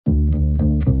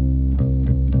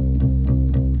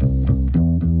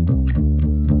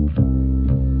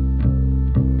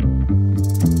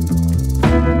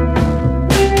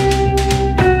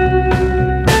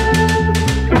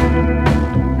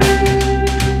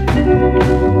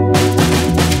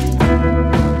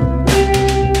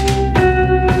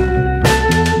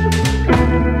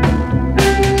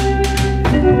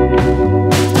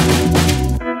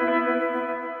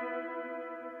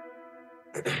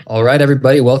right,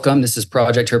 everybody, welcome. This is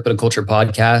Project Herpetoculture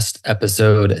Podcast,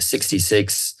 episode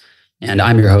 66. And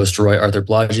I'm your host, Roy Arthur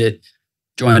Blodgett,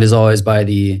 joined as always by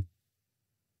the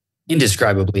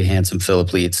indescribably handsome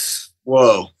Philip Leitz.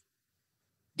 Whoa.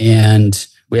 And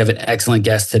we have an excellent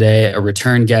guest today, a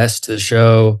return guest to the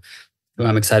show who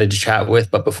I'm excited to chat with.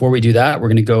 But before we do that, we're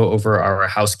going to go over our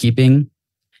housekeeping.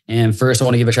 And first, I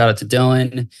want to give a shout out to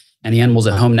Dylan and the Animals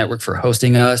at Home Network for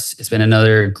hosting us. It's been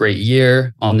another great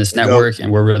year on this network,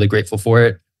 and we're really grateful for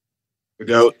it. The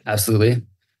GOAT. Absolutely.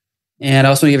 And I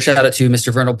also want to give a shout out to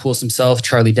Mr. Vernal Pools himself,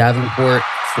 Charlie Davenport,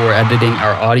 for editing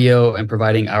our audio and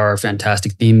providing our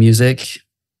fantastic theme music.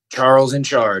 Charles in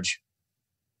charge.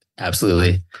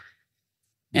 Absolutely.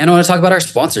 And I want to talk about our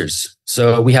sponsors.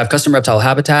 So we have Custom Reptile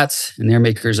Habitats, and they're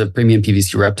makers of premium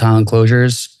PVC reptile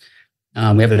enclosures.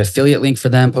 We have an affiliate link for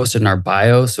them posted in our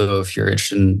bio. So if you're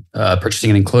interested in purchasing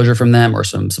an enclosure from them or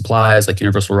some supplies like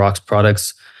Universal Rocks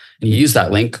products, and you use that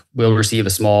link, we'll receive a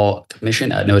small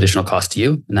commission at no additional cost to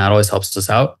you. And that always helps us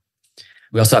out.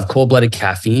 We also have Cold-Blooded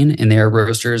Caffeine, and they are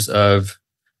roasters of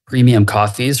premium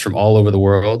coffees from all over the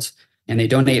world. And they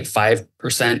donate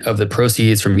 5% of the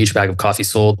proceeds from each bag of coffee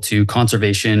sold to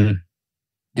conservation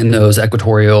in those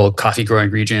equatorial coffee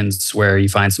growing regions where you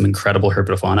find some incredible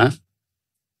herpetofauna.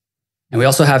 And we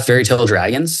also have Fairy Tale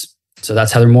Dragons. So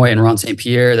that's Heather Moy and Ron St.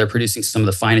 Pierre. They're producing some of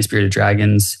the finest bearded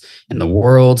dragons in the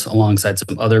world, alongside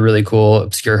some other really cool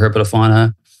obscure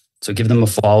herpetofauna. So give them a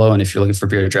follow. And if you're looking for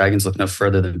bearded dragons, look no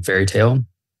further than Fairy Tale.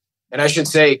 And I should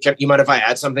say, you mind if I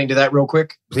add something to that real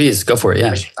quick? Please, go for it,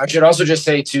 yeah. I should also just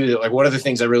say, too, that like one of the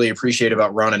things I really appreciate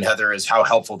about Ron and Heather is how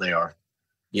helpful they are.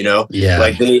 You know, yeah,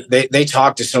 like they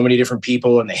talk to so many different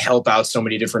people and they help out so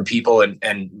many different people.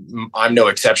 And I'm no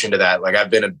exception to that. Like I've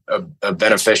been a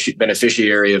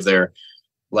beneficiary of their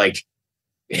like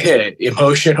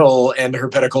emotional and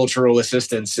herpetocultural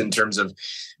assistance in terms of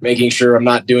making sure I'm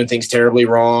not doing things terribly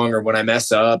wrong, or when I mess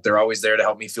up, they're always there to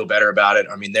help me feel better about it.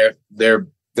 I mean, they're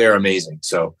amazing.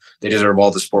 So they deserve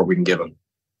all the support we can give them.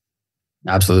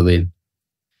 Absolutely.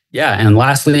 Yeah. And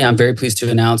lastly, I'm very pleased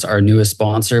to announce our newest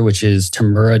sponsor, which is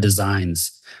Tamura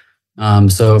Designs.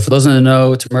 So for those who don't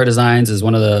know, Tamura Designs is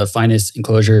one of the finest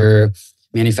enclosure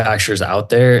manufacturers out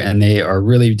there, and they are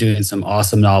really doing some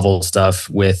awesome novel stuff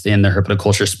within the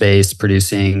herpetoculture space,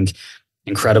 producing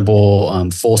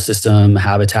incredible full system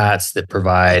habitats that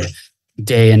provide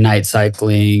day and night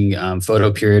cycling, photo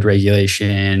period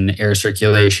regulation, air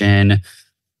circulation.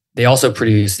 They also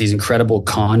produce these incredible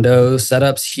condo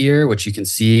setups here, which you can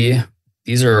see.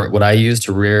 These are what I use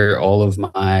to rear all of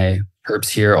my herps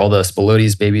here, all the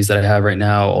Spilotes babies that I have right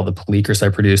now, all the Polychris I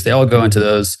produce. They all go into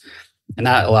those. And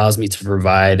that allows me to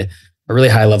provide a really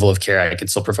high level of care. I can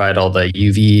still provide all the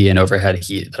UV and overhead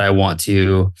heat that I want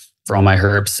to for all my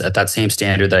herps at that same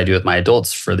standard that I do with my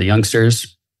adults for the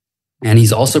youngsters. And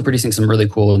he's also producing some really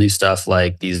cool new stuff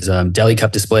like these deli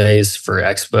cup displays for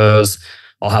expos.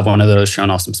 I'll have one of those showing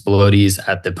off some Spilotes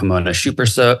at the Pomona Super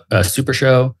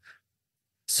Show.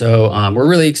 So we're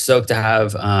really stoked to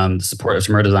have the support of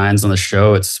Tamura Designs on the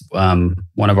show. It's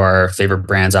one of our favorite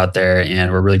brands out there,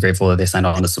 and we're really grateful that they signed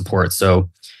on to support.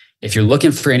 So if you're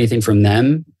looking for anything from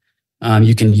them,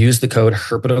 you can use the code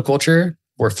Herpetoculture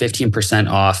for 15%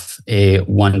 off a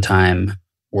one-time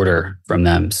order from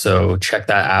them. So check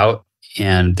that out.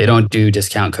 And they don't do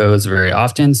discount codes very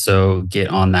often, so get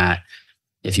on that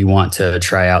if you want to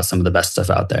try out some of the best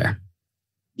stuff out there.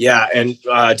 Yeah. And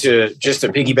to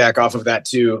piggyback off of that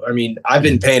too, I mean, I've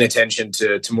been paying attention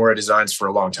to Tamura Designs for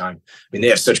a long time. I mean, they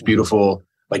have such beautiful,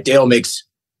 like Dale makes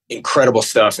incredible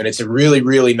stuff. And it's really,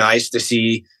 really nice to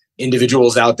see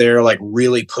individuals out there like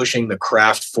really pushing the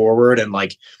craft forward and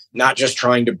like not just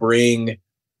trying to bring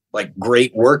like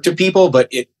great work to people,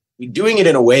 but doing it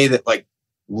in a way that like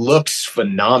looks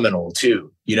phenomenal too,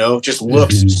 you know, just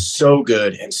looks so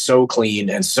good and so clean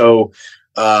and so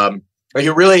like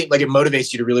it really like it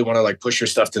motivates you to really want to like push your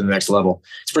stuff to the next level.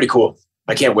 It's pretty cool.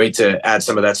 I can't wait to add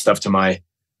some of that stuff to my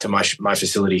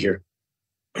facility here.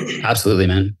 Absolutely,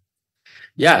 man.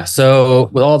 Yeah. So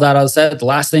with all that said, the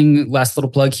last little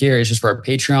plug here is just for our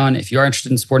Patreon. If you are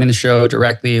interested in supporting the show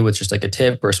directly with just like a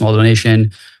tip or a small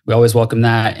donation, we always welcome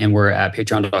that. And we're at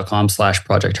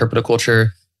patreon.com/Project Herpetoculture.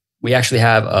 We actually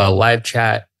have a live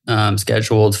chat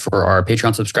scheduled for our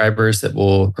Patreon subscribers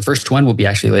our first one will be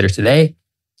actually later today.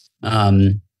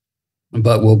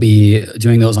 But we'll be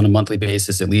doing those on a monthly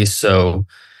basis at least. So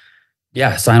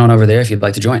yeah, sign on over there if you'd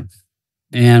like to join.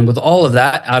 And with all of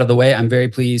that out of the way, I'm very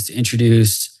pleased to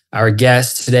introduce our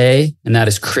guest today, and that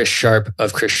is Chris Sharp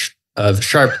of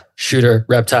Sharpshooter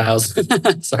Reptiles.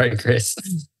 Sorry, Chris.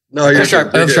 No, you're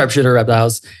Sharpshooter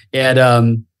Reptiles.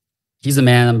 And he's a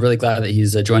man. I'm really glad that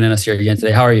he's joining us here again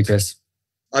today. How are you, Chris?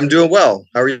 I'm doing well.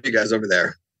 How are you guys over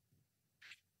there?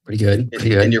 Pretty good. Pretty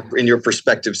good. In your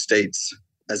respective states,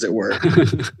 as it were.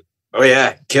 Oh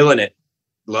yeah, killing it,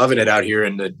 loving it out here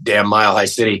in the damn Mile High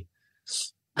City.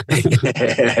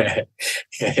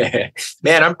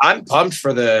 Man, I'm pumped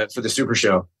for the Super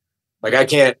Show. Like I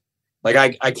can't,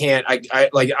 like I can't, I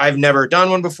like I've never done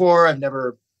one before. I've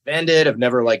never vended. I've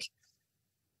never like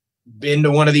been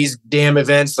to one of these damn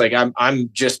events. Like I'm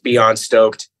just beyond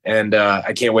stoked, and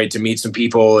I can't wait to meet some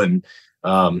people and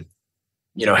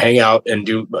hang out and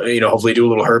do hopefully do a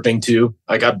little herping too.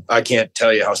 Like I can't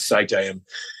tell you how psyched I am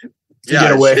to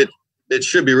get away. It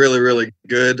should be really, really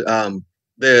good.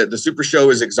 The Super Show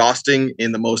is exhausting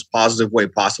in the most positive way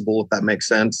possible, if that makes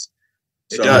sense.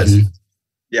 It does.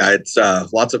 Yeah, it's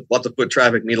lots of foot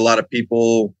traffic, meet a lot of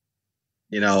people.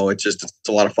 It's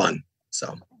a lot of fun.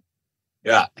 So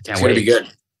yeah, it's going to be good.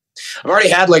 I've already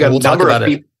had like a number of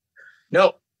people.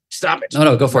 No, stop it.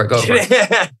 No, go for it. Go for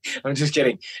it. I'm just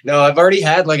kidding. No, I've already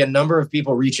had like a number of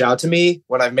people reach out to me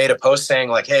when I've made a post saying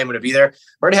like, hey, I'm going to be there.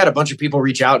 I've already had a bunch of people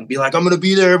reach out and be like, I'm going to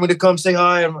be there. I'm going to come say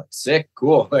hi. I'm like, sick.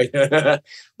 Cool. Like,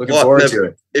 looking forward to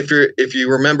it. If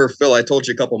you remember, Phil, I told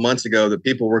you a couple months ago that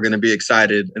people were going to be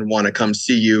excited and want to come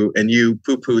see you, and you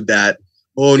poo-pooed that.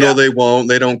 Oh, no, they won't.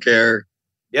 They don't care.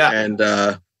 Yeah. And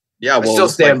yeah, well, I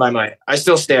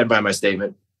still stand by my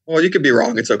statement. Well, you could be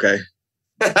wrong. It's okay.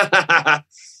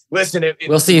 Listen,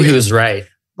 we'll see who's right.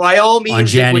 By all means, on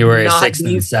January 6th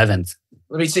and 7th.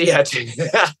 Let me see. Let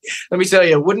me tell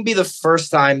you, it wouldn't be the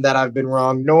first time that I've been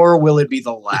wrong, nor will it be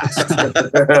the last.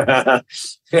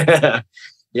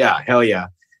 Yeah, hell yeah.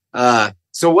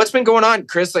 So what's been going on,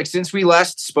 Chris? Like since we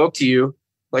last spoke to you,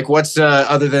 like what's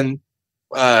other than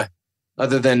one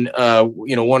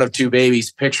of two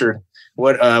babies pictured?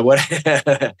 What's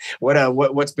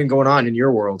been going on in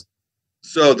your world?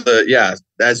 So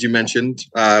as you mentioned,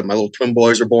 my little twin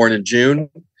boys were born in June.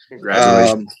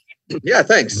 Congratulations. Yeah,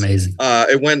 thanks. Amazing.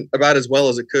 It went about as well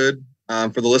as it could.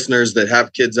 For the listeners that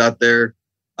have kids out there,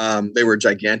 they were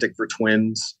gigantic for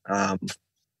twins.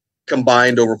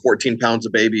 Combined over 14 pounds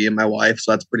of baby and my wife,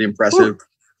 so that's pretty impressive.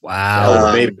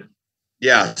 Wow.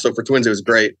 Yeah, so for twins, it was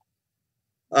great.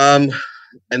 And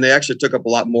they actually took up a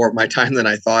lot more of my time than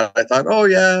I thought. I thought, oh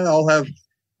yeah, I'll have,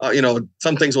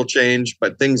 some things will change,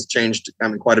 but things changed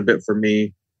quite a bit for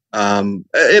me, in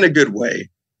a good way.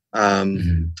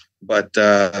 But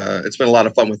it's been a lot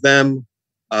of fun with them.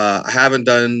 I haven't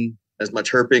done as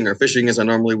much herping or fishing as I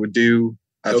normally would do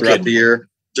throughout the year,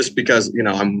 just because,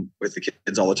 I'm with the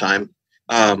kids all the time.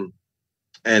 And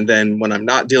then when I'm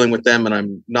not dealing with them and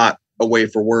I'm not away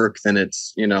for work, then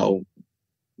it's,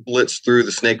 blitz through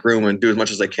the snake room and do as much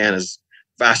as I can, as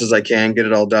fast as I can, get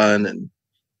it all done. And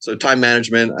so time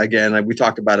management, again, we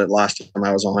talked about it last time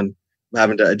I was on. I'm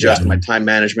having to adjust my time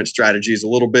management strategies a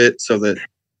little bit so that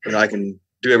I can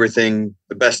do everything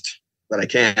the best that I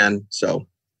can. So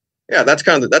yeah, that's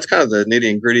kind of the nitty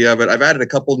and gritty of it. I've added a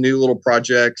couple new little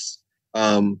projects.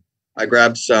 I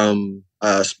grabbed some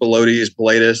Spilotes,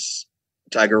 pilatus,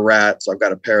 tiger rat. So I've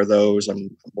got a pair of those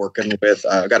I'm working with.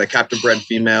 I've got a captive bred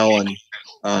female and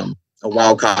a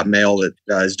wild caught male that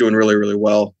is doing really, really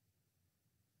well.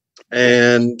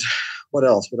 And what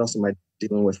else? What else am I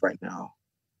dealing with right now?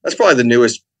 That's probably the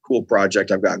newest cool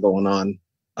project I've got going on.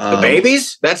 The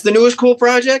babies? That's the newest cool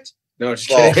project? No, just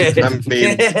kidding. I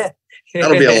mean,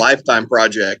 that'll be a lifetime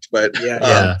project. But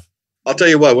yeah. I'll tell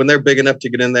you what, when they're big enough to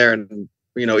get in there and,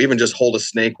 even just hold a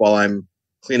snake while I'm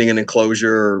cleaning an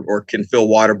enclosure or can fill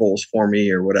water bowls for me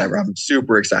or whatever, I'm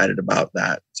super excited about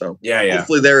that. So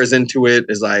hopefully they're as into it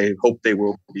as I hope they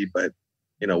will be, but,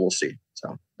 we'll see.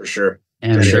 So for sure.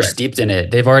 And they're steeped in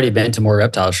it. They've already been to more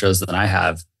reptile shows than I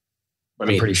have.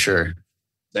 I'm pretty sure.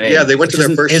 Yeah, they went to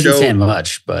their first show. Isn't saying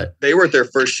much, but they were at their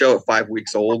first show at 5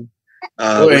 weeks old,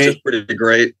 which is pretty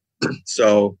great.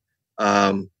 So,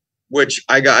 which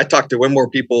I talked to way more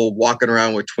people walking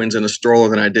around with twins in a stroller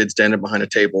than I did standing behind a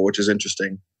table, which is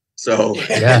interesting. So,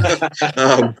 that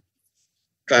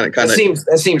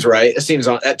seems right. It seems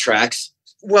that tracks.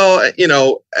 Well,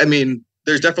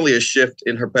 there's definitely a shift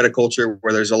in herpetoculture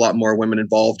where there's a lot more women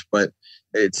involved, but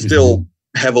it's still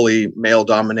heavily male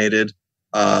dominated.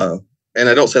 And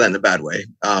I don't say that in a bad way.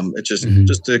 It's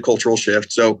just a cultural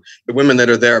shift. So the women that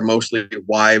are there are mostly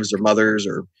wives or mothers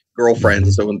or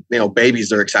girlfriends. So,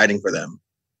 babies are exciting for them.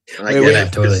 And I get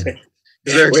it. Totally.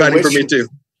 They're exciting for me too.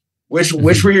 Which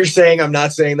were you saying? I'm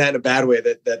not saying that in a bad way.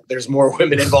 That there's more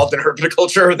women involved in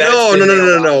herpetoculture.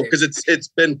 No. Because it's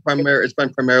been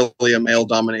primarily a male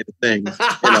dominated thing.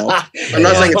 I'm not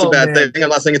saying it's a bad thing. I'm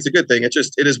not saying it's a good thing. It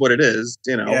is what it is.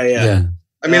 Yeah.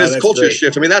 I mean, it's a culture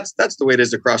shift. I mean, that's the way it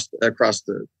is across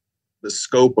the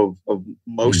scope of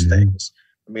most things.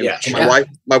 I mean,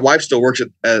 my wife still works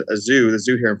at a zoo, the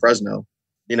zoo here in Fresno,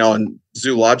 and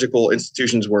zoological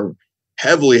institutions were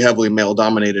heavily male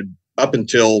dominated up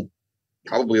until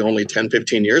probably only 10,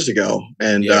 15 years ago.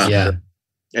 And,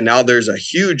 and now there's a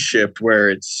huge shift where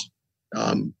it's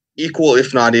equal,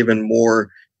 if not even more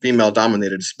female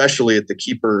dominated, especially at the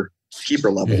keeper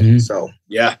level. So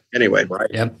anyway.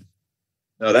 Right. Yep.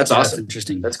 No, that's awesome. That's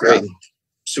interesting. That's great.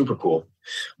 Super cool.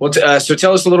 Well, so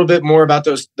tell us a little bit more about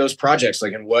those projects,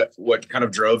 like, and what kind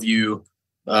of drove you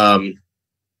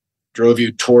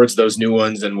towards those new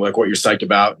ones, and like what you're psyched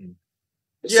about.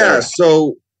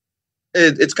 So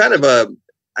it's kind of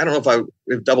I don't know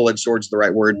if double-edged sword's the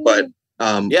right word, but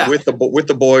with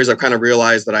the boys, I've kind of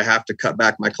realized that I have to cut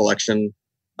back my collection,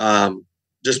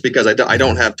 just because I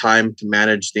don't have time to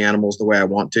manage the animals the way I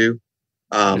want to.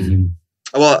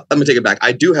 Well, let me take it back.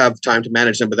 I do have time to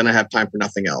manage them, but then I have time for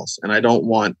nothing else. And I don't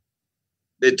want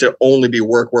it to only be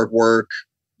work. I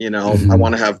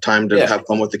want to have time to have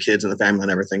fun with the kids and the family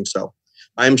and everything. So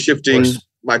I'm shifting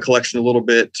my collection a little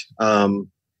bit. I've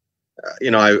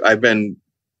been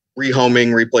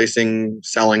rehoming, replacing,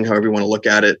 selling, however you want to look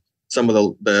at it. Some of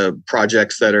the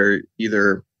projects that are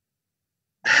either,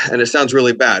 and it sounds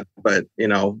really bad, but,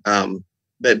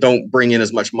 that don't bring in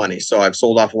as much money. So I've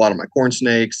sold off a lot of my corn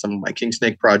snakes, some of my king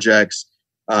snake projects.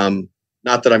 Not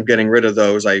that I'm getting rid of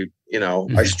those. I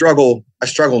struggle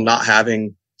not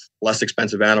having less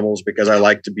expensive animals, because I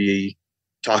like to be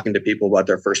talking to people about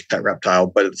their first pet reptile.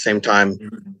 But at the same time,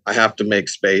 I have to make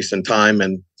space and time.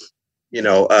 And,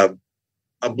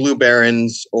 a blue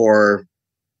barons or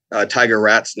a tiger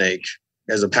rat snake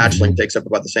as a patchling takes up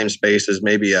about the same space as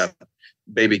maybe a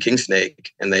baby king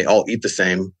snake, and they all eat the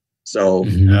same. So,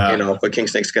 if a king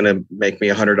snake's going to make me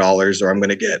 $100, or I'm going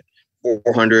to get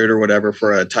 $400 or whatever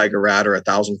for a tiger rat, or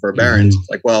 $1,000 for a barons, it's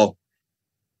like, well,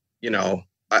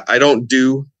 I don't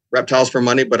do reptiles for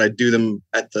money, but I do them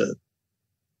at the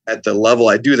level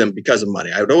I do them because of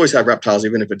money. I would always have reptiles,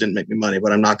 even if it didn't make me money,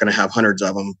 but I'm not going to have hundreds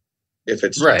of them if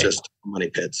it's just a money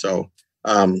pit. So,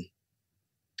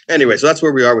 anyway, so that's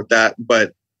where we are with that.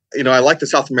 But, I like the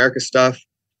South America stuff,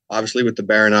 obviously with the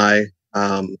Baron Eye.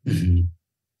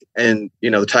 And,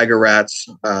 the tiger rats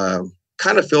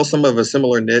kind of fill some of a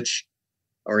similar niche,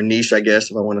 or niche, I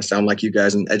guess, if I want to sound like you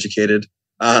guys and educated.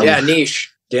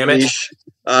 Niche. Damn it. Niche.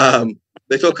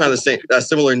 They feel kind of the same,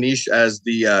 similar niche as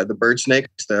the bird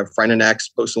snakes, the Phrynonax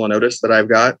postulinotus that I've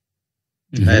got.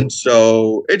 And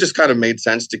so it just kind of made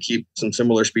sense to keep some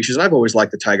similar species. And I've always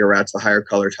liked the tiger rats, the higher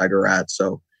color tiger rats.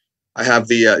 So I have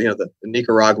the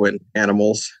Nicaraguan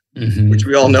animals, which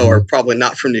we all know are probably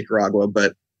not from Nicaragua,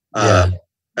 but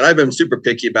and I've been super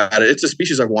picky about it. It's a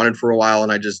species I've wanted for a while,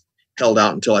 and I just held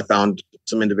out until I found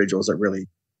some individuals that really,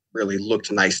 really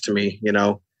looked nice to me,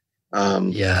 I'm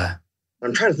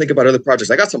trying to think about other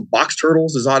projects. I got some box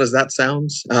turtles, as odd as that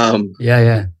sounds.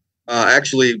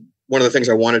 Actually, one of the things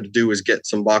I wanted to do was get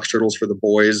some box turtles for the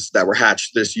boys that were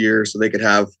hatched this year, so they could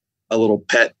have a little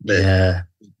pet that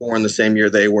was born the same year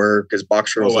they were, because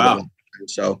box turtles are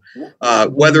so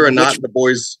whether or not the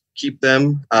boys keep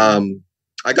them,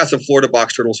 I got some Florida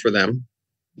box turtles for them.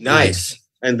 Nice.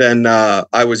 And then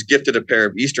I was gifted a pair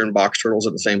of Eastern box turtles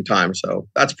at the same time. So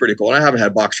that's pretty cool. And I haven't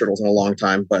had box turtles in a long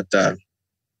time, but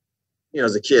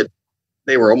as a kid,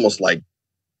 they were almost like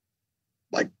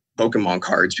Pokemon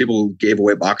cards. People gave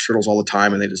away box turtles all the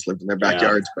time, and they just lived in their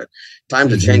backyards. But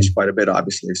times have changed quite a bit,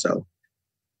 obviously. So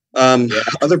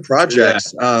other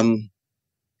projects.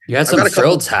 You had some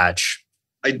frills hatch.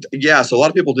 So a lot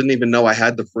of people didn't even know I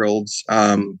had the frills.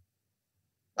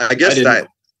 I guess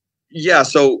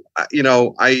so,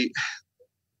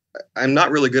 I'm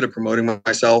not really good at promoting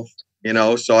myself,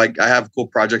 so I have cool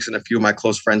projects, and a few of my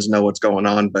close friends know what's going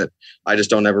on, but I just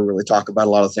don't ever really talk about a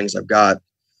lot of things I've got.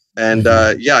 And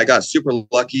I got super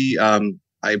lucky.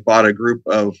 I bought a group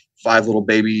of 5 little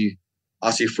baby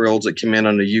Aussie frills that came in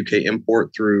on a UK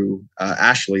import through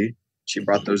Ashley. She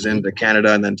brought those into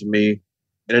Canada and then to me.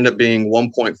 It ended up being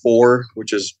 1.4,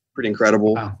 which is pretty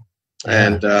incredible. Wow. Yeah.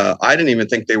 And I didn't even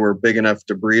think they were big enough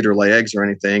to breed or lay eggs or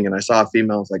anything. And I saw a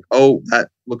female, I was like, oh, that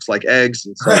looks like eggs.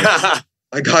 And so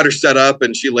I got her set up,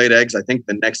 and she laid eggs. I think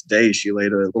the next day she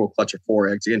laid a little clutch of 4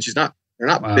 eggs. Again, they're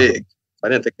not big. I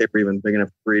didn't think they were even big enough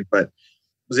to breed, but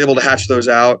was able to hatch those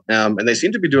out. And they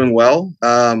seem to be doing well.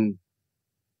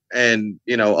 And,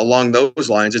 along those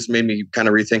lines, it's made me kind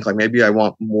of rethink, like, maybe I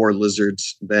want more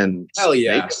lizards than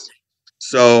snakes.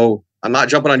 So I'm not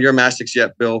jumping on your mastics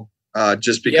yet, Bill.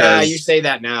 Just because you say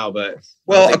that now, but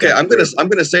okay, I'm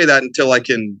gonna say that until I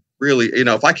can really,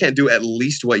 if I can't do at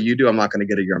least what you do, I'm not gonna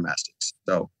get a Euromastics.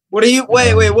 So What do you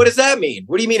wait? What does that mean?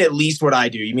 What do you mean at least what I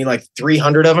do? You mean like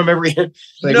 300 of them every year?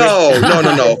 Like, no.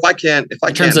 If I can't have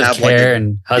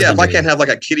if I can't have like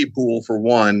a kiddie pool for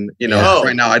one,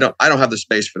 right now I don't have the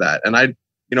space for that. And I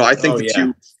think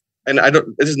you, and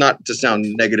this is not to sound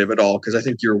negative at all, because I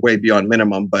think you're way beyond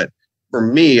minimum, but for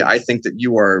me, I think that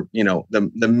you are,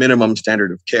 the minimum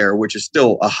standard of care, which is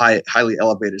still a highly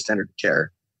elevated standard of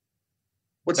care.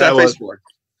 What's that face for?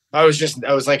 I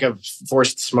was like a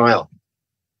forced smile.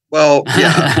 Well,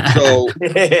 yeah. So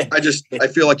I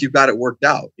feel like you've got it worked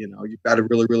out. You've got a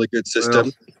really, really good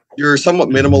system. You're somewhat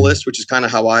minimalist, which is kind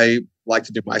of how I like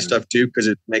to do my stuff too, because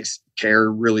it makes care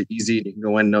really easy. You can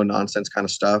go in, no nonsense kind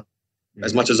of stuff.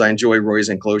 As much as I enjoy Roy's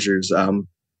enclosures,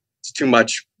 it's too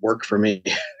much work for me.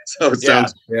 So it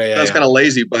sounds kind of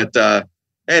lazy, but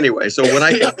anyway. So when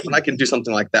I can do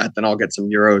something like that, then I'll get some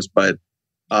euros. But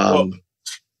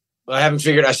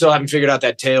I still haven't figured out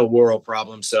that tail whorrel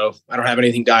problem. So I don't have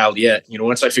anything dialed yet.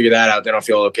 Once I figure that out, then I'll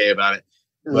feel okay about it.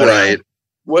 But, right.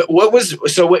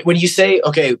 When you say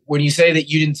that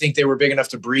you didn't think they were big enough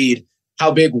to breed,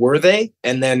 how big were they?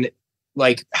 And then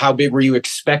like, how big were you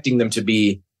expecting them to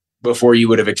be before you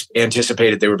would have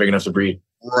anticipated they were big enough to breed?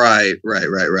 Right.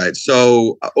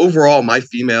 So overall, my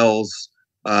females,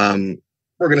 we're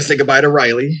going to say goodbye to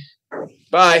Riley.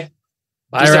 Bye.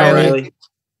 Bye, Riley.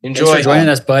 Enjoy. Thanks for joining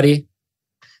us, buddy.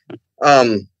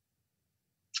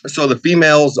 So the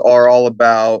females are all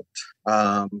about,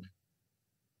 I'd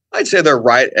say they're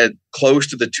right at close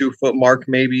to the 2 foot mark,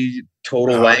 maybe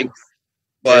total length,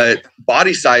 but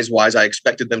body size wise, I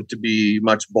expected them to be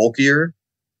much bulkier.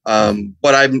 But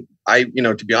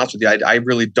to be honest with you, I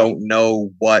really don't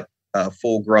know what a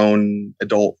full grown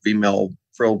adult female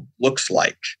frill looks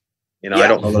like. I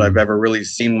don't know that I've ever really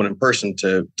seen one in person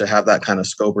to have that kind of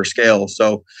scope or scale.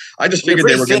 So I just figured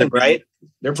they were going to be, right.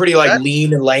 They're pretty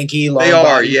lean and lanky. Long they are.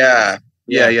 body.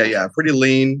 Yeah. Pretty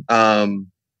lean.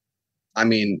 I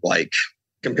mean, like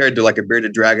compared to like a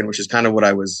bearded dragon, which is kind of what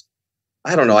I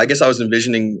don't know. I guess I was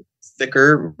envisioning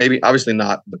thicker, maybe obviously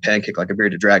not the pancake like a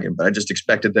bearded dragon, but I just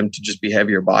expected them to just be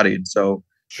heavier bodied. So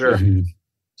sure.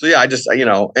 So yeah, I just,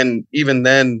 and even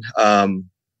then,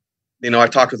 I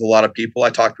talked with a lot of people. I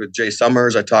talked with Jay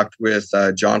Summers. I talked with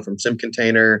John from Sim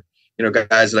Container,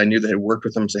 guys that I knew that had worked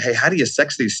with them, say, hey, how do you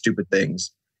sex these stupid things?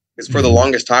 Because for the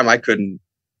longest time I couldn't.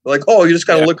 Like, oh, you just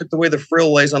got to look at the way the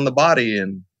frill lays on the body.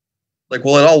 And like,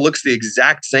 well, it all looks the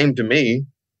exact same to me.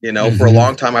 For a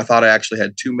long time, I thought I actually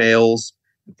had 2 males,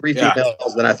 3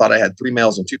 females. Then I thought I had 3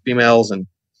 males and 2 females. And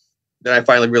then I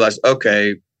finally realized,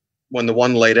 okay, when the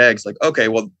one laid eggs, like, okay,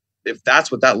 well, if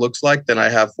that's what that looks like, then I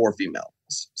have 4 females.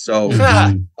 So,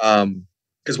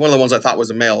 because one of the ones I thought was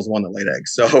a male is the one that laid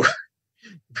eggs. So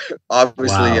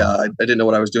obviously, I didn't know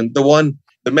what I was doing.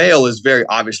 The male is very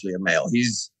obviously a male.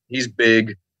 He's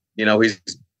big, he's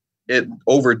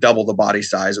over double the body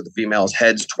size of the female. His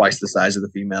head's twice the size of the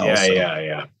female.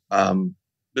 Yeah.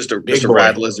 Just a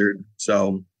rad lizard.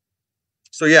 So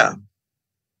yeah.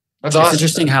 That's It's awesome.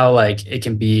 interesting how like it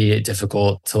can be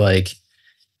difficult to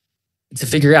to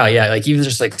figure out. Yeah. Like even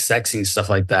just like sexing stuff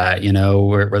like that,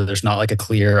 where there's not like a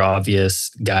clear, obvious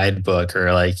guidebook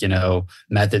or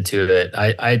method to it.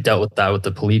 I dealt with that with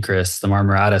the Polycris, the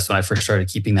Marmoratus, when I first started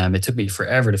keeping them. It took me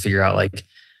forever to figure out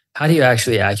how do you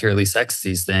actually accurately sex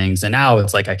these things? And now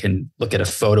it's like I can look at a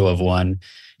photo of one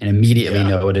and immediately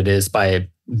know what it is by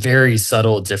very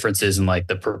subtle differences in like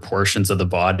the proportions of the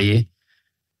body.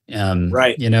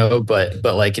 Right.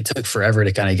 But like it took forever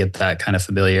to kind of get that kind of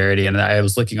familiarity. And I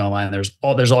was looking online, there's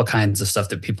all kinds of stuff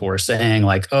that people were saying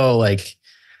like, oh, like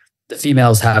the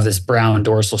females have this brown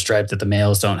dorsal stripe that the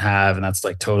males don't have. And that's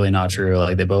like totally not true.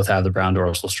 Like they both have the brown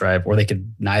dorsal stripe, or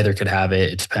neither could have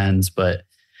it. It depends. But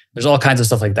there's all kinds of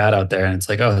stuff like that out there. And it's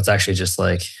like, oh, it's actually just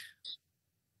like,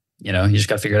 you just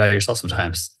got to figure it out yourself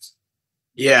sometimes.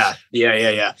 Yeah.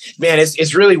 Man,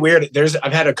 it's really weird.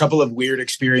 I've had a couple of weird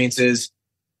experiences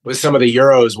with some of the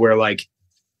Euros where like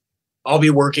I'll be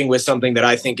working with something that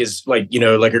I think is like,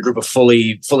 like a group of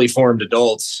fully formed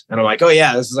adults. And I'm like, oh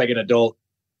yeah, this is like an adult,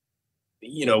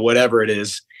 whatever it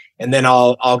is. And then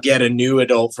I'll get a new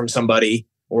adult from somebody,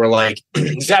 or like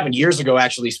this happened years ago,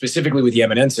 actually, specifically with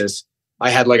Yemenensis. I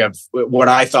had like what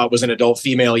I thought was an adult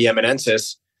female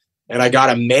Yemenensis, and I got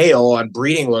a male on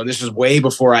breeding loan. This was way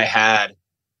before I had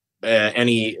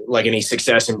any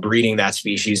success in breeding that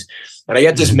species. And I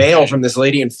get this male from this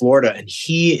lady in Florida, and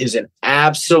he is an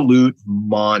absolute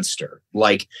monster.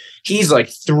 Like he's like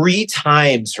 3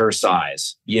 times her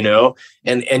size,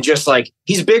 and just like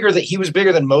he was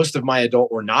bigger than most of my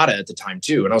adult Ornata at the time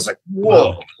too. And I was like,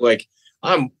 whoa, like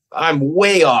I'm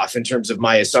way off in terms of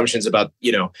my assumptions about,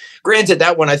 granted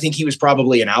that one, I think he was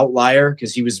probably an outlier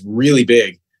because he was really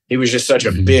big He was just such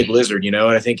a big lizard, you know.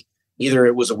 And I think either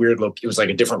it was a weird it was like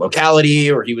a different locality,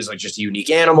 or he was like just a unique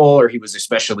animal, or he was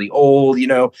especially old, you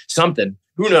know, something.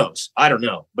 Who knows? I don't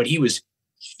know. But he was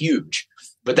huge.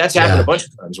 But that's happened a bunch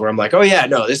of times where I'm like, oh yeah,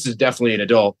 no, this is definitely an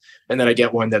adult. And then I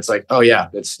get one that's like, oh yeah,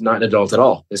 it's not an adult at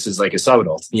all. This is like a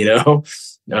sub-adult, you know?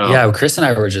 Yeah, Chris and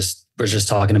I were just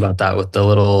talking about that with the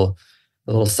little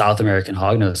South American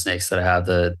hognose snakes that I have,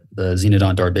 the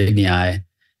Xenodon dorbignii.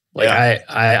 Like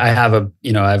I have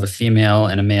a female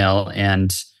and a male,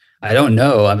 and I don't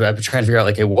know. I've been trying to figure out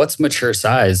like, hey, what's mature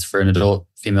size for an adult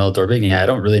female dorbignii? I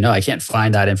don't really know. I can't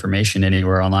find that information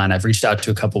anywhere online. I've reached out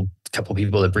to a couple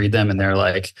people that breed them, and they're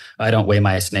like, I don't weigh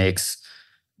my snakes.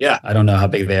 Yeah, I don't know how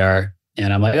big they are,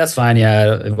 and I'm like, that's fine.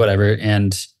 Yeah, whatever.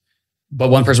 But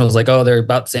one person was like, oh, they're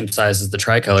about the same size as the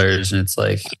tricolors, and it's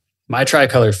like, my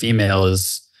tricolor female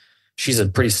she's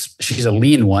a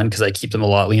lean one because I keep them a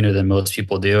lot leaner than most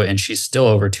people do, and she's still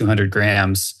over 200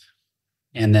 grams.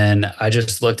 And then I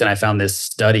just looked and I found this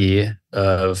study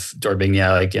of dorbignii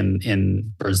like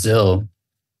in Brazil,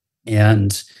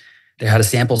 and they had a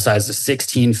sample size of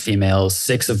 16 females,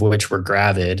 6 of which were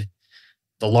gravid.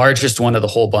 The largest one of the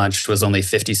whole bunch was only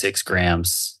 56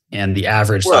 grams, and the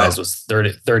average size was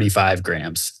 35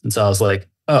 grams. And so I was like,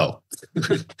 oh,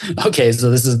 okay, so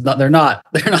they're not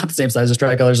the same size as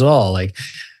tricolors at all. Like,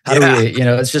 how do we,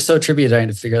 it's just so trippy trying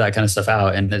to figure that kind of stuff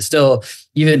out. And it's still,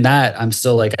 even that, I'm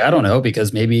still like, I don't know,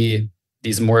 because maybe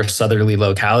these more southerly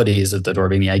localities of the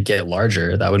dorbignii get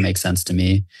larger. That would make sense to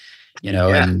me,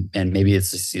 and maybe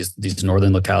it's these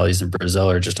northern localities in Brazil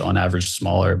are just on average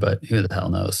smaller, but who the hell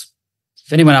knows?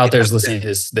 If anyone out there is listening to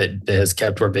this that has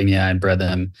kept dorbignii and bred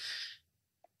them,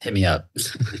 hit me up.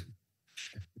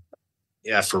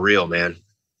 Yeah, for real, man.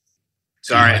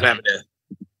 Sorry,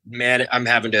 I'm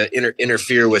having to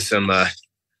interfere with some. I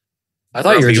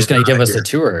thought you were just going to give us a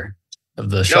tour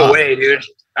of the shop. No way, dude.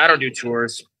 I don't do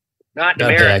tours. Not in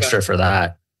America. Pay extra for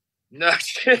that. No,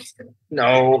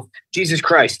 no. Jesus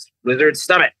Christ, lizard,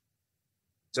 stop it.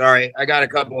 Sorry, I got a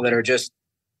couple that are just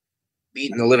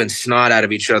beating the living snot out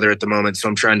of each other at the moment, so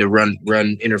I'm trying to run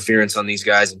interference on these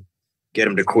guys and get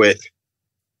them to quit.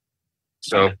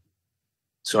 So,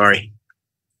 sorry.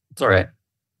 It's all right.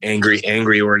 Angry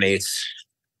ornates.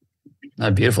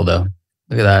 Not beautiful though.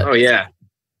 Look at that. Oh yeah,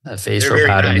 that facial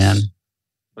pattern, nice. Man.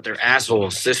 But they're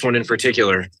assholes. This one in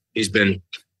particular, he's been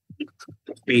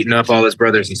beating up all his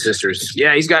brothers and sisters.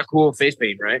 Yeah, he's got cool face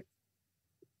paint, right?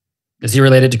 Is he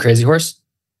related to Crazy Horse?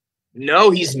 No,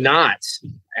 he's not.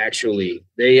 Actually,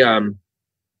 they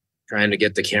trying to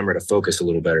get the camera to focus a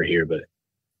little better here, but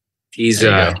he's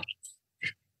that's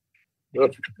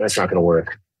not going to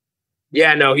work.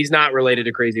 Yeah, no, he's not related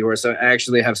to Crazy Horse. I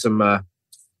actually have some. I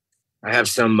have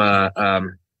some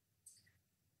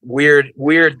weird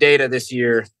data this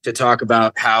year to talk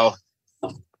about how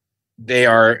they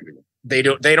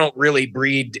don't really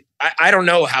breed. I don't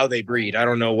know how they breed. I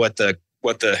don't know what the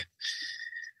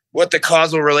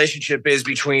causal relationship is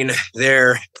between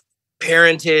their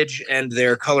parentage and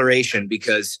their coloration,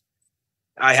 because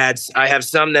I have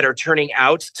some that are turning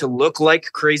out to look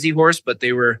like Crazy Horse, but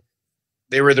they were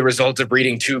the result of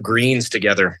breeding 2 greens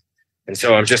together. And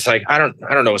so I'm just like, I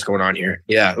don't know what's going on here.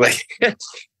 Yeah. Like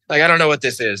I don't know what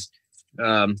this is.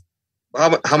 How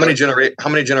many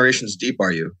generations deep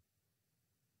are you?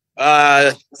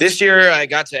 This year I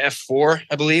got to F4,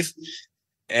 I believe.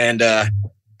 And,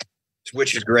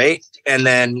 which is great. And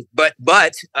then, but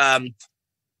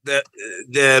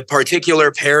the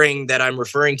particular pairing that I'm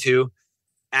referring to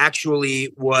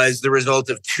actually was the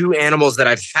result of 2 animals that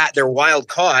I've had. They're wild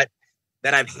caught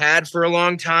that I've had for a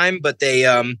long time, but they,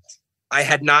 I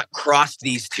had not crossed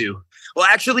these 2. Well,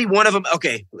 actually one of them.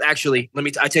 Okay. Actually,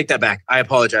 I take that back. I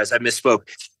apologize. I misspoke.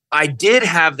 I did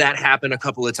have that happen a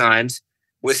couple of times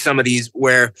with some of these,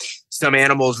 where some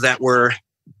animals that were,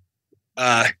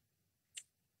 I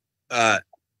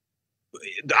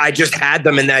just had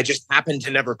them and I just happened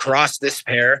to never cross this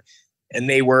pair, and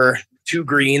they were 2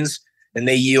 greens and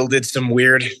they yielded some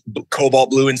weird cobalt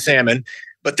blue and salmon.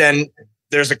 But then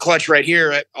there's a clutch right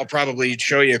here. I'll probably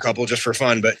show you a couple just for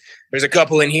fun, but there's a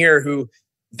couple in here who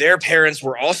their parents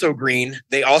were also green.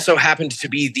 They also happened to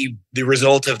be the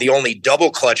result of the only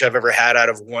double clutch I've ever had out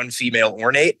of one female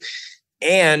ornate.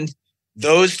 And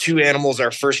those 2 animals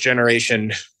are first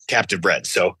generation captive bred.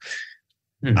 So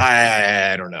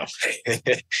I don't know.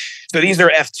 So these are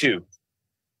F2,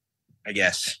 I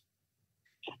guess.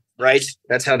 Right?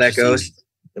 That's how that goes.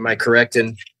 Am I correct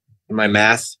in my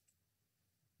math?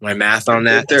 My math on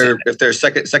that? If they're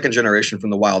second generation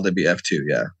from the wild, they'd be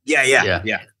F2.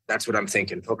 Yeah. That's what I'm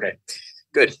thinking. Okay,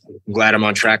 good. I'm glad I'm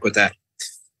on track with that.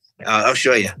 I'll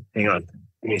show you. Hang on.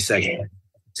 Give me a second.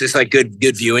 Is this like good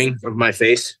viewing of my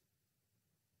face?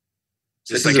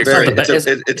 This is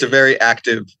it's a very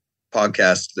active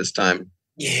podcast this time.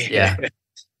 Yeah.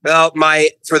 Well,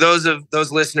 for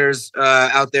those listeners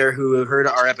out there who have heard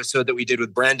our episode that we did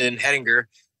with Brendan Hettinger,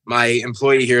 my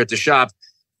employee here at the shop,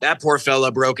 that poor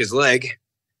fella broke his leg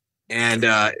and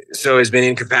so has been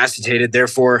incapacitated.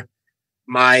 Therefore,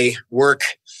 my work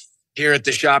here at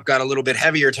the shop got a little bit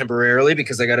heavier temporarily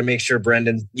because I got to make sure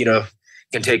Brendan,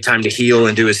 can take time to heal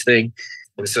and do his thing.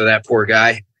 And so that poor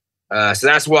guy. So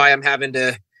that's why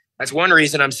that's one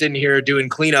reason I'm sitting here doing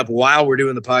cleanup while we're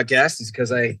doing the podcast, is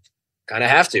because I kind of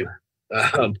have to.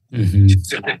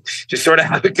 Just sort of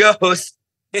how it goes.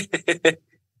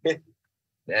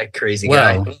 That crazy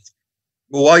guy.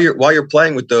 Well, while you're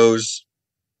playing with those,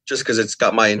 just because it's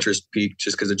got my interest peaked,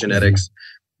 just because of genetics,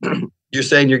 you're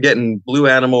saying you're getting blue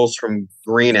animals from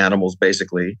green animals,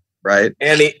 basically, right?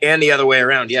 And the other way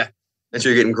around, yeah. And so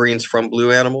you're getting greens from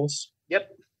blue animals? Yep.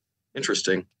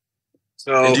 Interesting.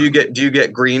 So and do you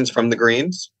get greens from the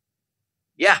greens?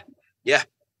 Yeah.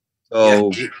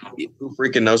 So who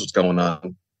freaking knows what's going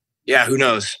on? Yeah, who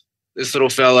knows? This little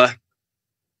fella,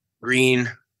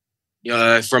 green,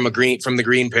 from the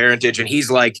green parentage, and he's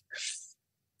like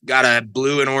got a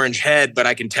blue and orange head, but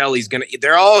I can tell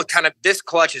they're all kind of, this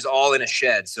clutch is all in a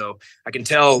shed, so I can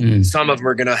tell some of them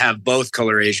are gonna have both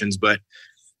colorations, but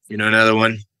another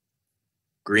one,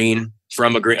 blue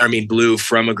from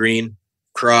a green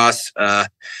cross.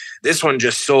 This one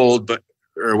just sold,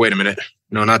 or wait a minute,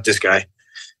 no, not this guy.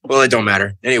 Well, it don't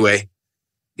matter. Anyway,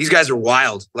 these guys are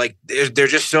wild. Like they're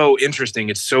just so interesting.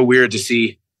 It's so weird to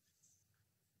see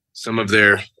some of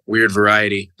their weird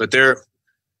variety, but I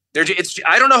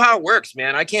don't know how it works,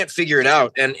 man. I can't figure it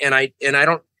out. And I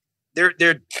don't,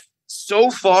 they're so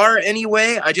far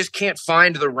anyway. I just can't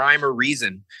find the rhyme or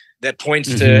reason that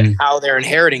points to how they're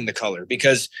inheriting the color,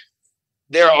 because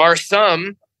there are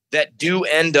some that do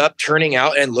end up turning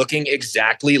out and looking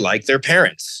exactly like their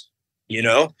parents,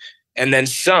 and then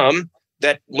some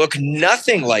that look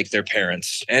nothing like their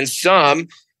parents, and some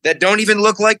that don't even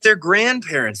look like their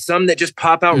grandparents, some that just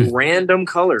pop out random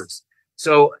colors.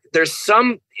 So there's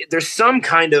some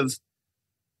kind of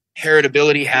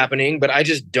heritability happening, but I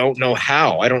just don't know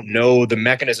how. I don't know the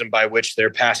mechanism by which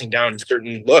they're passing down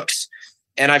certain looks.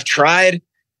 And I've tried,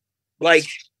 I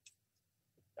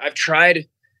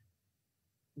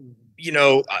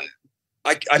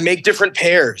make different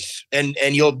pairs, and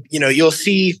you'll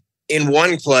see in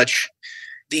one clutch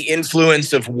the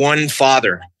influence of one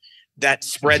father that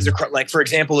spreads across. Like, for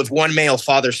example, if one male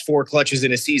fathers 4 clutches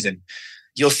in a season,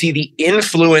 you'll see the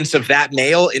influence of that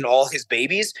male in all his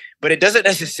babies, but it doesn't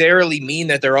necessarily mean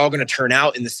that they're all going to turn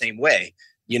out in the same way.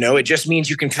 It just means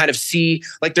you can kind of see,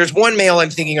 like, there's one male I'm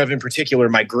thinking of in particular,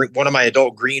 one of my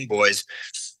adult green boys,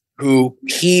 who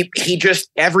he just,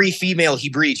 every female he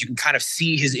breeds, you can kind of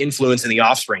see his influence in the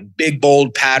offspring. Big,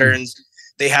 bold patterns.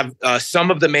 They have, some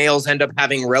of the males end up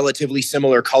having relatively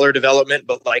similar color development,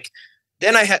 but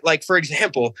then I had, for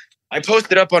example, I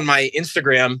posted up on my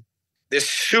Instagram this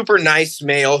super nice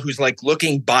male who's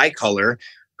looking bicolor,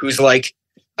 who's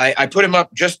I put him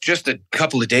up just a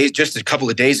couple of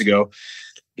days ago.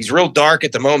 He's real dark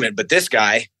at the moment, but this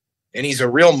guy, and he's a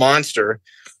real monster.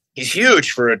 He's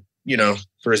huge for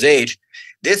his age.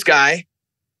 This guy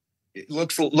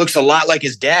looks a lot like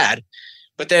his dad,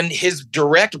 but then his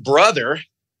direct brother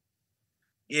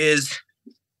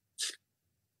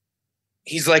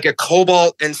he's like a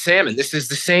cobalt and salmon. This is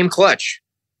the same clutch.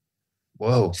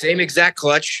 Whoa. Same exact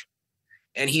clutch.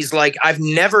 And he's like, I've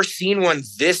never seen one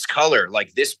this color,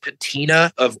 like this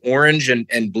patina of orange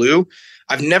and blue.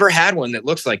 I've never had one that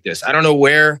looks like this. I don't know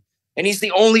where. And he's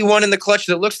the only one in the clutch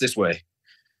that looks this way.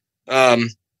 So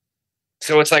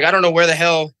it's I don't know where the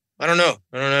hell. I don't know.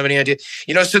 I don't have any idea.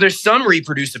 So there's some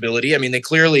reproducibility. I mean, they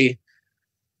clearly,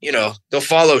 they'll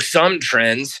follow some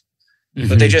trends,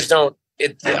 but they just don't.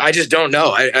 I just don't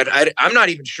know. I'm not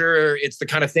even sure it's the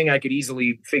kind of thing I could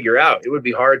easily figure out. It would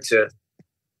be hard to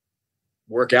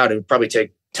work out. It would probably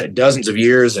take dozens of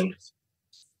years and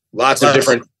lots of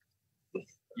different.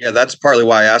 Yeah, that's partly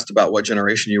why I asked about what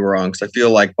generation you were on, because I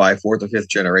feel like by 4th or 5th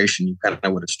generation, you kind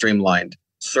of would have streamlined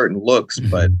certain looks,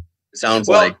 but it sounds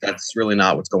like that's really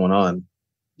not what's going on.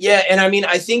 Yeah, and I mean,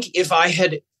 I think if I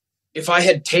had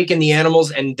taken the animals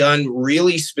and done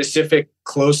really specific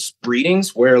close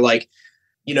breedings where maybe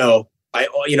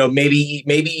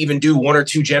even do 1 or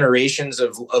 2 generations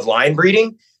of line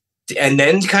breeding and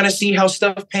then kind of see how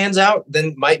stuff pans out,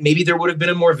 then maybe there would have been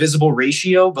a more visible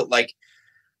ratio. But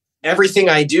everything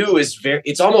I do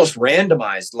it's almost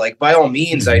randomized. By all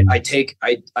means,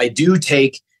 I do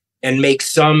take and make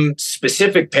some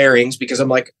specific pairings because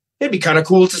I'm it'd be kind of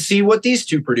cool to see what these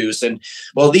two produce. And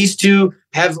well, these two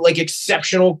have like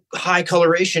exceptional high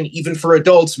coloration, even for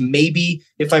adults. Maybe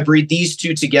if I breed these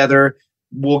two together,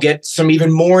 we'll get some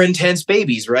even more intense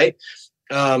babies, right?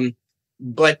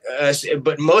 But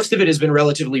most of it has been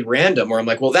relatively random, where I'm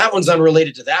like, well, that one's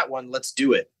unrelated to that one. Let's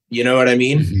do it. You know what I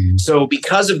mean? Mm-hmm. So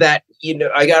because of that, you know,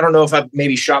 I don't know if I've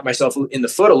maybe shot myself in the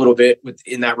foot a little bit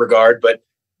in that regard, but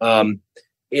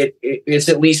it's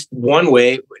at least one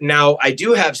way. Now, I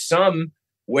do have some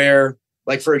where,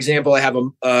 like, for example, I have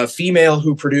a female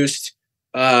who produced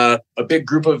a big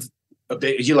group of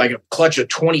like a clutch of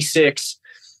 26.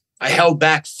 I held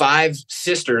back 5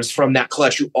 sisters from that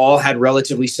clutch who all had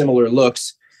relatively similar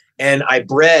looks. And I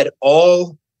bred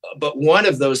all but one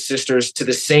of those sisters to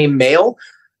the same male.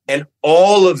 And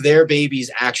all of their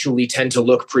babies actually tend to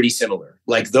look pretty similar.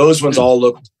 Like those ones all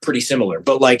look pretty similar,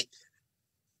 but like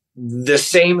the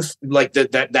same, like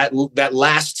that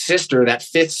last sister, that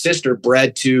 5th sister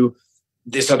bred to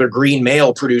this other green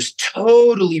male produced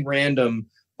totally random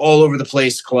all over the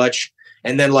place clutch.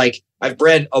 And then like I've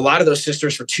bred a lot of those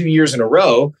sisters for 2 years in a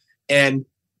row. And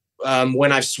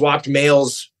when I've swapped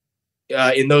males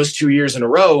in those 2 years in a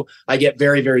row, I get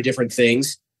very, very different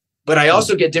things. But I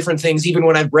also get different things even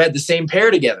when I've bred the same pair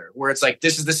together, where it's like,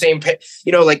 this is the same pair.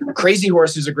 You know, like Crazy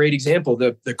Horse is a great example.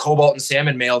 The cobalt and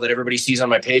salmon male that everybody sees on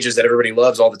my pages that everybody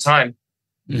loves all the time.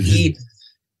 Mm-hmm.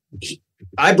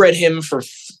 I bred him for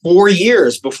 4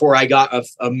 years before I got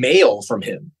a male from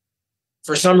him.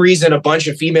 For some reason, a bunch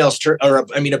of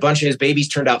a bunch of his babies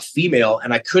turned out female,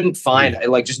 and I couldn't find, I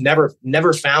like just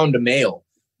never found a male.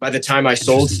 By the time I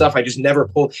sold stuff, I just never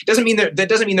pulled. That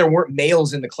doesn't mean there weren't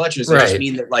males in the clutches. It just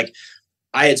mean that like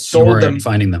I had sold them,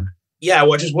 finding them. Yeah,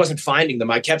 well, I just wasn't finding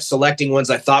them. I kept selecting ones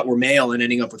I thought were male and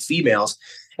ending up with females.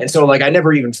 And so like I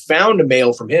never even found a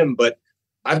male from him. But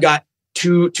I've got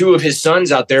two of his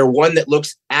sons out there. One that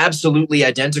looks absolutely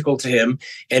identical to him,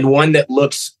 and one that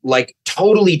looks like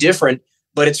totally different.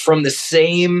 But it's from the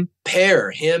same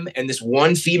pair, him and this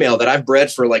one female that I've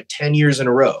bred for like 10 years in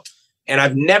a row. And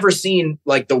I've never seen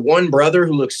like the one brother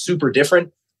who looks super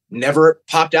different, never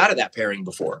popped out of that pairing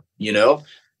before. You know,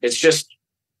 it's just,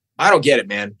 I don't get it,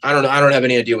 man. I don't know. I don't have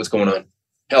any idea what's going on.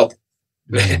 Help.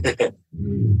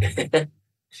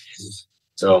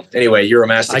 So anyway,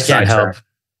 Euromastic. I can't help.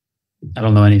 I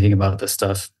don't know anything about this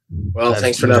stuff. Well,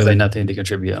 thanks for nothing. Really nothing to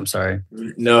contribute. I'm sorry.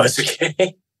 No, it's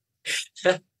okay.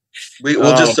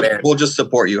 We'll just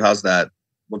support you. How's that?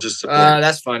 We'll just support you.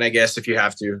 That's fine, I guess, if you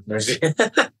have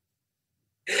to.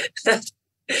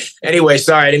 Anyway,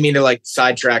 sorry, I didn't mean to like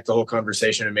sidetrack the whole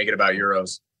conversation and make it about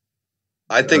Euros.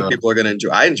 I think people are going to enjoy.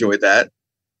 I enjoyed that.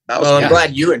 I'm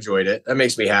glad you enjoyed it. That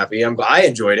makes me happy. I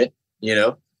enjoyed it. You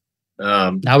know.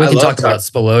 Now we can talk about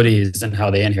Spilotes and how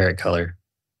they inherit color.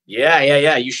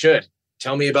 Yeah. You should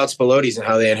tell me about Spilotes and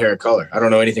how they inherit color. I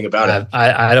don't know anything about it.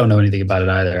 I don't know anything about it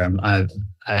either.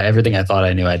 Everything I thought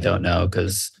I knew, I don't know,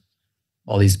 because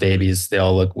all these babies, they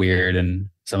all look weird, and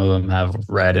some of them have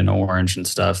red and orange and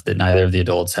stuff that neither of the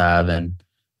adults have, and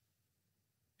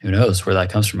who knows where that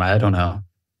comes from? I don't know.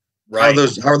 Right.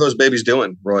 How are those babies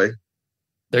doing, Roy?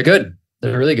 They're good.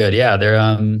 They're really good. Yeah,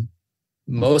 they're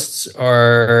most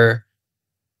are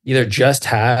either just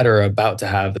had or about to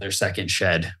have their second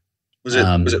shed. Was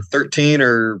it 13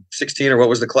 or 16 or what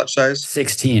was the clutch size?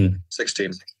 16.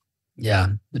 Yeah,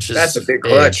 that's a big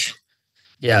clutch.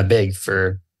 Yeah, big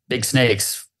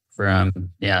snakes.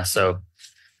 So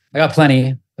I got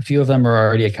plenty. A few of them are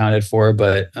already accounted for,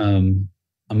 but I'm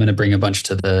going to bring a bunch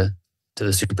to the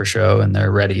Super Show, and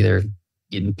they're ready. They're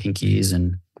eating pinkies,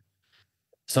 and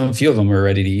a few of them are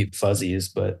ready to eat fuzzies.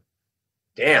 But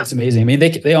damn, it's amazing. I mean,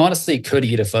 they honestly could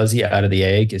eat a fuzzy out of the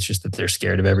egg. It's just that they're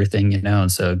scared of everything, you know.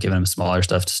 And so giving them smaller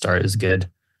stuff to start is good.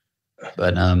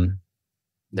 But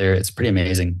it's pretty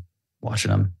amazing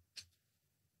watching them,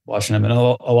 and a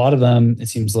lot of them. It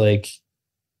seems like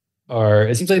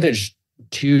there's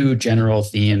 2 general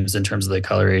themes in terms of the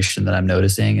coloration that I'm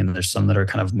noticing. And there's some that are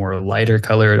kind of more lighter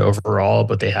colored overall,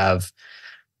 but they have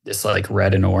this like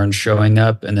red and orange showing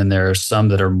up. And then there are some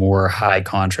that are more high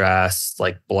contrast,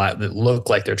 like black, that look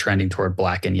like they're trending toward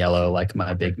black and yellow, like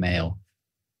my big male.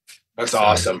 That's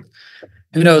awesome.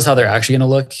 Who knows how they're actually going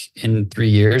to look in 3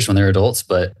 years when they're adults,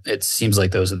 but it seems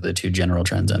like those are the 2 general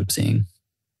trends I'm seeing.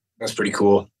 That's pretty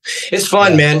cool. It's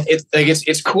fun, man.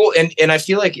 It's cool. And I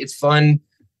feel like it's fun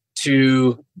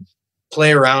to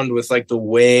play around with like the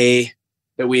way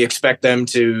that we expect them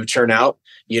to turn out,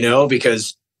 you know,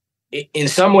 because in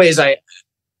some ways I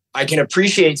can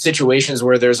appreciate situations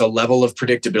where there's a level of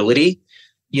predictability,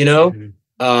 you know,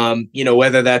 you know,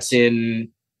 whether that's in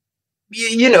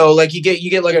you know, like you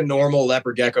get like a normal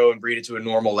leopard gecko and breed it to a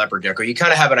normal leopard gecko. You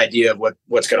kind of have an idea of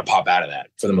what's going to pop out of that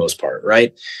for the most part,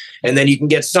 right? And then you can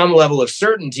get some level of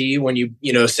certainty when you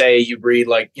know, say you breed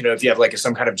like, you know, if you have like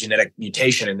some kind of genetic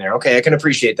mutation in there. Okay, I can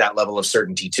appreciate that level of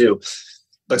certainty too.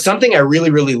 But something I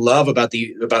really, really love about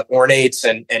ornates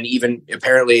and even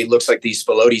apparently it looks like these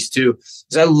spilotes too,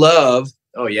 is I love,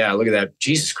 oh yeah, look at that.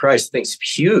 Jesus Christ, the thing's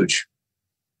huge.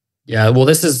 Yeah, well,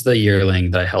 this is the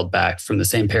yearling that I held back from the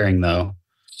same pairing though.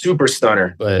 Super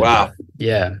stunner. But wow.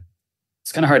 Yeah.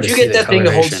 It's kind of hard Did to you see get the that thing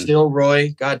to hold coloration. still,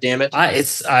 Roy? God damn it. I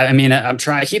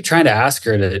keep trying to ask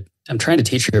her I'm trying to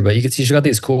teach her, but you can see she's got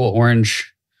these cool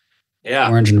orange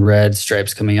and red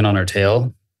stripes coming in on her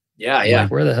tail. Yeah, I'm like,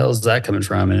 where the hell is that coming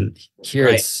from? And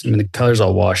here the color's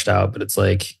all washed out, but it's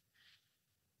like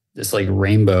this like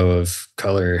rainbow of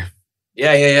color.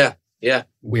 Yeah.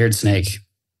 Weird snake.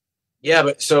 Yeah,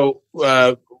 but so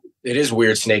it is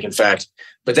weird snake, in fact.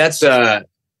 But that's kind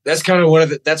of one of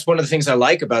the things I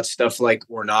like about stuff like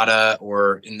Ornata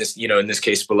or in this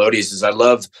case Spilotes is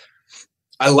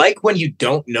I like when you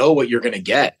don't know what you're gonna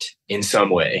get in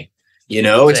some way. You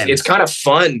know, it's kind of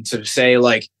fun to say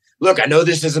like, look, I know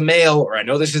this is a male or I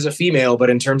know this is a female, but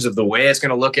in terms of the way it's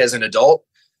going to look as an adult,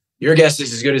 your guess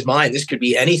is as good as mine. This could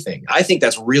be anything. I think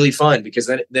that's really fun because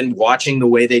then watching the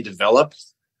way they develop,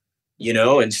 you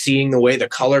know, and seeing the way the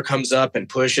color comes up and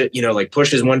push it, you know, like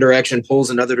pushes one direction,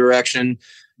 pulls another direction,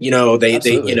 you know, they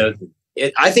you know,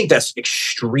 I think that's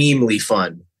extremely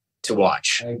fun to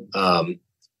watch.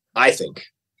 I think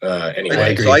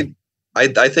anyway. So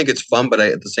I think it's fun, but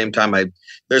at the same time,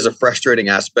 there's a frustrating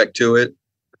aspect to it.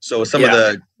 So with some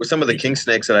of the king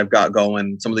snakes that I've got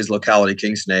going, some of these locality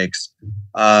king snakes,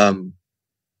 some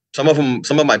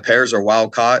of my pairs are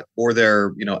wild caught or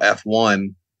they're, you know,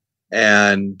 F1,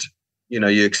 and you know,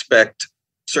 you expect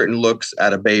certain looks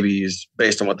out of babies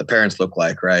based on what the parents look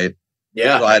like, right?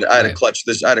 Yeah. So I had a clutch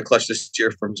this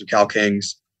year from some Cal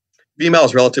Kings. Female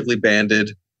is relatively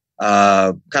banded,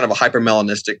 kind of a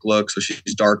hypermelanistic look, so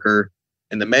she's darker.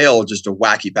 And the male, just a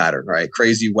wacky pattern, right?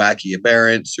 Crazy, wacky,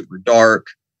 aberrant, super dark.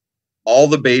 All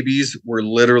the babies were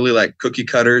literally like cookie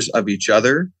cutters of each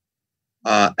other.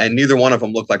 And neither one of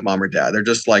them looked like mom or dad. They're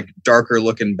just like darker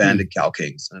looking banded cow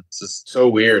kings. It's just so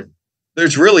weird.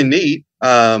 It's really neat.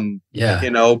 You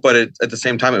know, but at the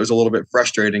same time, it was a little bit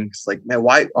frustrating. It's like, man,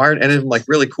 why aren't any of them like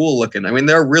really cool looking? I mean,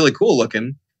 they're really cool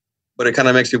looking, but it kind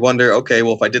of makes you wonder, okay,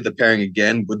 well, if I did the pairing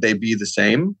again, would they be the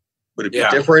same? Would it be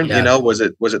different? Yeah. You know, was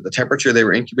it the temperature they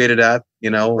were incubated at?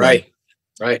 You know, right.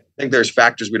 I think there's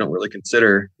factors we don't really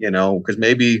consider, you know, because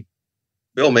maybe,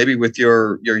 Bill, maybe with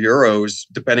your Euros,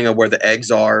 depending on where the eggs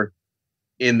are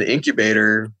in the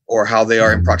incubator or how they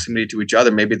are in proximity to each other,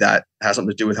 maybe that has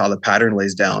something to do with how the pattern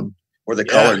lays down or the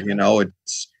color. You know,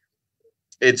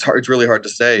 it's hard. It's really hard to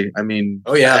say. I mean,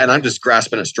 and I'm just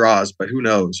grasping at straws, but who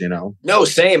knows? You know, no,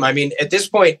 same. I mean, at this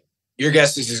point, your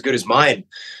guess is as good as mine.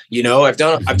 You know, I've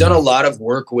done a lot of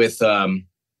work with,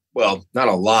 well, not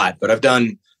a lot, but I've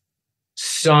done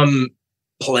some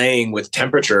playing with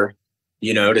temperature,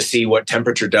 you know, to see what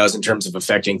temperature does in terms of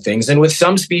affecting things. And with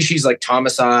some species like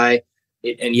Thomasi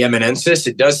and Yemenensis,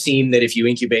 it does seem that if you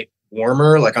incubate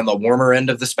warmer, like on the warmer end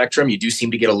of the spectrum, you do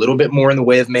seem to get a little bit more in the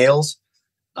way of males.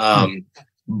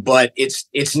 But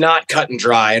it's not cut and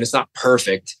dry and it's not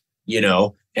perfect, you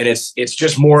know, and it's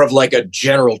just more of like a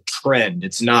general trend.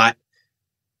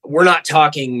 We're not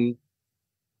talking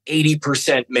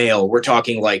 80% male. We're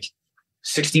talking like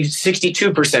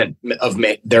 62% of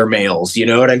their males, you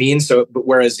know what I mean? So, but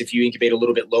whereas if you incubate a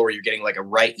little bit lower, you're getting like a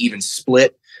right even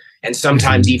split, and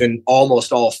sometimes even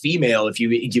almost all female. If you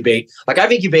incubate, like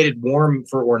I've incubated warm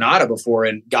for Ornata before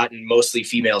and gotten mostly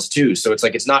females too. So it's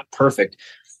like, it's not perfect.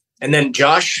 And then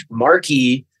Josh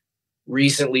Markey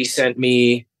recently sent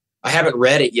me, I haven't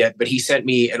read it yet, but he sent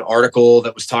me an article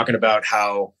that was talking about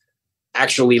how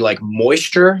actually like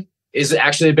moisture is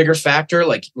actually a bigger factor.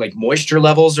 Like moisture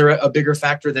levels are a bigger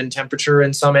factor than temperature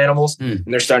in some animals. And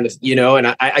they're starting to, you know,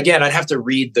 and I'd have to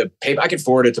read the paper. I could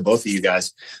forward it to both of you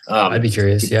guys. I'd be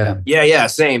curious. Yeah. Yeah.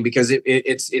 Same, because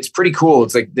it's pretty cool.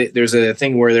 It's like there's a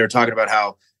thing where they're talking about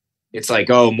how it's like,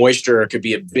 oh, moisture could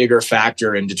be a bigger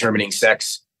factor in determining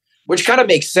sex, which kind of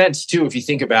makes sense too. If you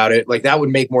think about it, like that would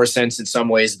make more sense in some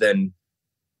ways than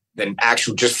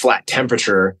actual just flat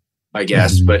temperature, I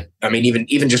guess. But I mean,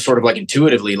 even just sort of like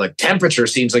intuitively, like temperature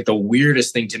seems like the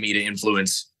weirdest thing to me to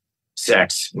influence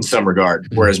sex in some regard,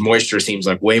 whereas moisture seems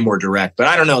like way more direct. But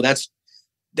I don't know.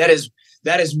 That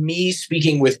is me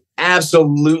speaking with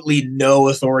absolutely no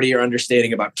authority or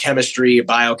understanding about chemistry,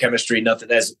 biochemistry, nothing.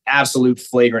 That's absolute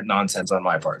flagrant nonsense on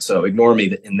my part. So ignore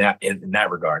me in that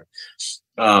regard.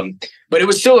 But it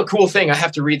was still a cool thing. I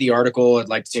have to read the article. I'd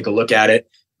like to take a look at it.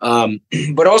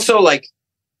 But also, like,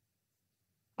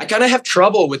 I kind of have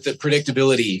trouble with the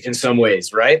predictability in some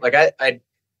ways, right? Like I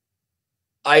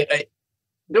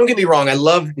don't get me wrong. I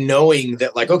love knowing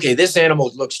that, like, okay, this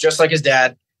animal looks just like his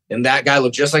dad and that guy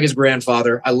looked just like his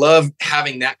grandfather. I love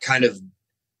having that kind of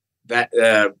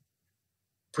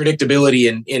predictability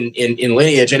in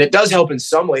lineage. And it does help in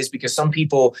some ways because some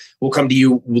people will come to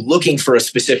you looking for a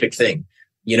specific thing,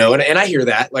 you know, and I hear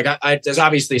that. Like there's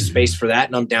obviously a space for that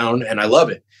and I'm down and I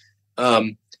love it.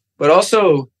 But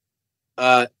also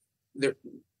there's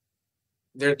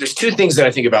two things that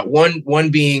I think about. One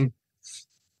being,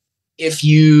 if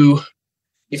you're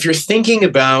thinking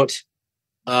about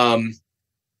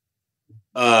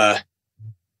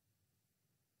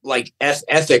like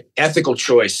ethical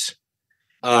choice,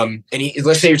 and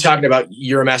let's say you're talking about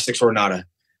Uromastyx ornata,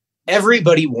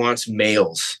 everybody wants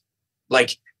males.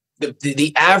 Like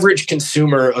the average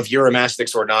consumer of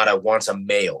Uromastyx ornata wants a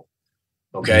male.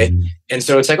 Okay. And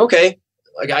so it's like, okay,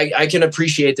 like I can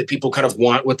appreciate that people kind of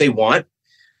want what they want.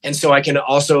 And so I can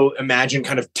also imagine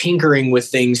kind of tinkering with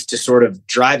things to sort of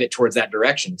drive it towards that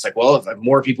direction. It's like, well, if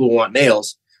more people want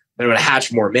males, then I'm going to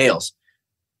hatch more males.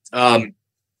 On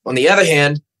the other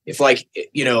hand, if, like,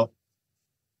 you know,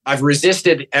 I've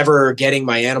resisted ever getting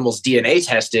my animals DNA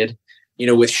tested, you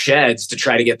know, with sheds to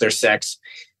try to get their sex,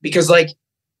 because, like,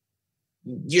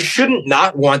 you shouldn't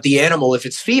not want the animal if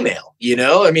it's female, you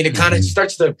know? I mean, it kind of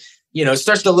starts to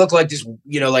look like this,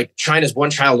 you know, like China's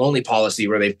one child only policy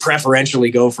where they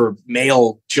preferentially go for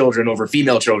male children over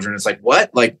female children. It's like, what?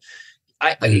 Like,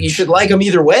 you should like them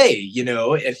either way, you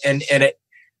know? And it,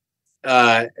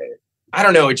 I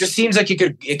don't know. It just seems like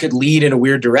it could lead in a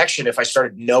weird direction if I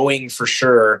started knowing for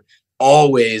sure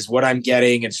always what I'm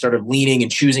getting and started leaning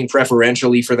and choosing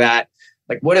preferentially for that.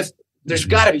 Like, what if there's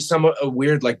got to be a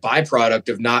weird, like, byproduct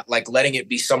of not, like, letting it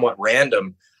be somewhat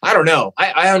random? I don't know.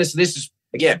 I honestly, this is,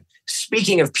 again,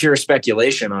 speaking of pure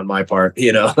speculation on my part,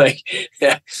 you know, like,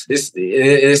 yeah, this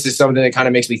is something that kind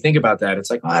of makes me think about that. It's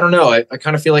like, I don't know. I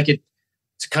kind of feel like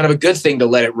it's kind of a good thing to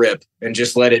let it rip and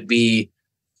just let it be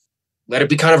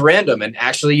kind of random. And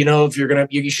actually, you know, if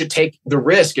you should take the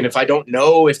risk. And if I don't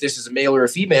know if this is a male or a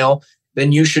female,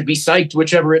 then you should be psyched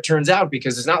whichever it turns out,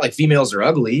 because it's not like females are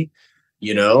ugly,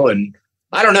 you know. And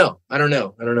I don't know.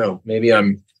 Maybe I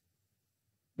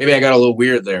got a little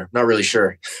weird there. Not really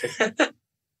sure.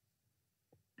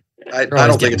 I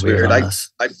don't think it's weird. I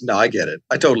get it.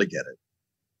 I totally get it.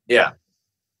 Yeah.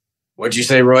 What'd you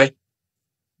say, Roy?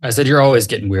 I said you're always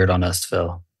getting weird on us,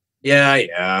 Phil.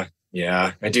 Yeah.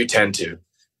 I do tend to.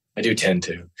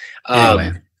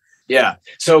 Anyway. Yeah.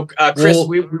 So, Chris,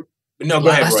 go ahead, Roy.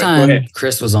 Last time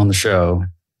Chris was on the show,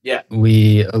 yeah,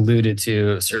 we alluded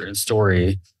to a certain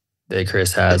story that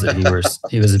Chris has that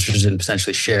he was interested in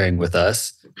potentially sharing with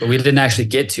us, but we didn't actually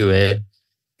get to it.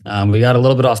 We got a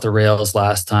little bit off the rails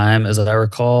last time, as I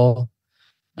recall.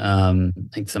 I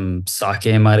think some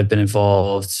sake might have been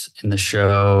involved in the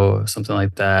show, something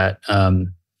like that.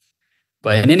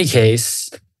 But in any case,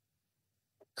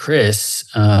 Chris,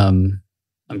 I'm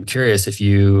curious if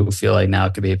you feel like now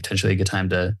could be potentially a good time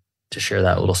to share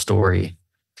that little story.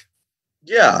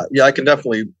 Yeah, I can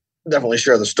definitely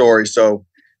share the story. So,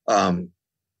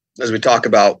 as we talk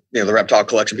about, you know, the reptile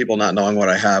collection, people not knowing what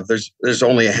I have, there's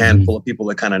only a handful of people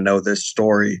that kind of know this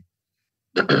story,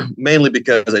 mainly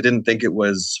because I didn't think it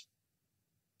was,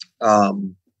 I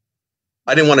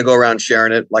didn't want to go around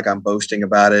sharing it like I'm boasting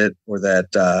about it, or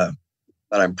that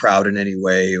I'm proud in any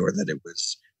way, or that it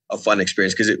was a fun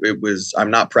experience, because it was,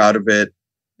 I'm not proud of it.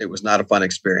 It was not a fun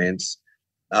experience.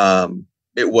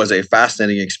 It was a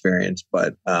fascinating experience,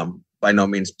 but by no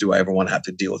means do I ever want to have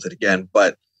to deal with it again.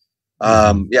 But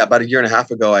about a year and a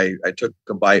half ago, I took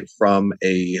a bite from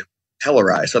a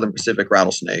Helleri, Southern Pacific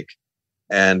rattlesnake,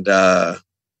 and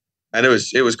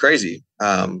it was crazy.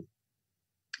 The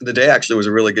day actually was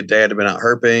a really good day. I'd been out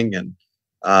herping and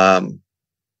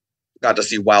got to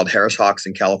see wild Harris hawks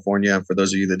in California. For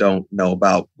those of you that don't know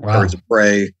about birds of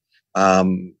prey,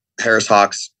 Harris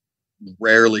hawks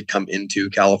rarely come into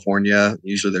California.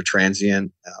 Usually they're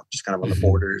transient, just kind of on the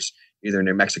borders, either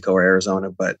near Mexico or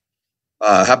Arizona. But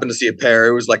happened to see a pair.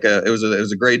 It was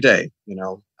a great day. You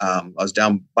know, I was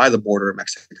down by the border of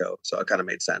Mexico, so it kind of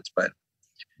made sense. But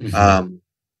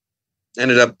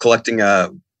ended up collecting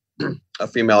a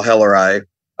female Helleri.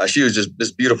 She was just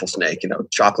this beautiful snake, you know,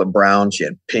 chocolate brown. She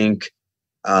had pink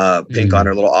on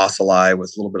her little ocelli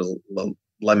with a little bit of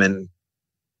lemon.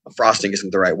 Frosting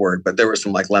isn't the right word, but there was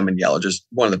some like lemon yellow, just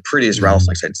one of the prettiest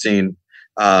rattlesnakes I'd seen.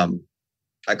 I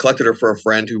collected her for a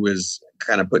friend who was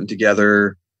kind of putting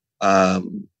together a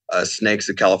Snakes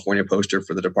of California poster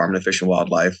for the Department of Fish and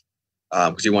Wildlife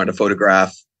because he wanted to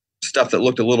photograph stuff that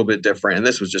looked a little bit different. And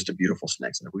this was just a beautiful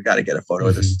snake. So we got to get a photo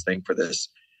of this thing for this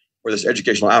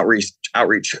educational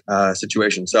outreach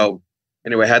situation. So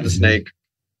anyway, I had the snake.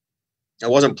 I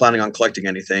wasn't planning on collecting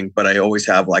anything, but I always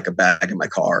have like a bag in my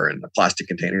car and a plastic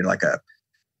container, like a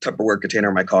Tupperware container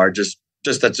in my car. Just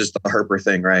that's just the herper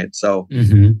thing, right? So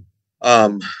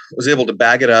was able to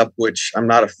bag it up, which I'm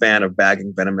not a fan of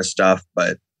bagging venomous stuff,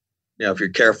 but if you're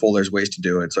careful, there's ways to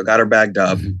do it. So I got her bagged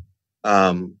up,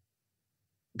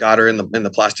 got her in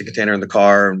the plastic container in the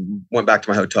car, and went back to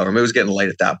my hotel room. It was getting late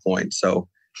at that point, so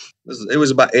it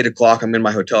was about 8:00. I'm in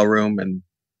my hotel room, and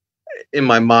in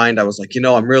my mind, I was like,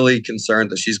 I'm really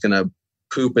concerned that she's going to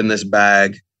poop in this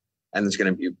bag, and there's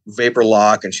going to be vapor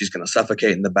lock, and she's going to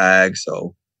suffocate in the bag.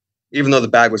 So even though the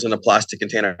bag was in a plastic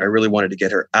container, I really wanted to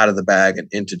get her out of the bag and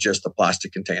into just the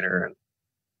plastic container.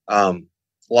 And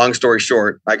long story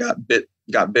short, I got bit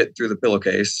through the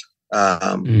pillowcase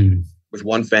with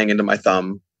one fang into my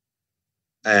thumb.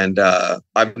 And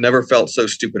I've never felt so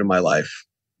stupid in my life.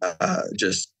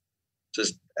 Just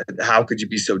how could you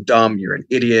be so dumb? You're an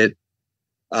idiot.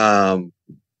 And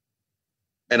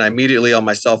I immediately on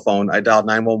my cell phone, I dialed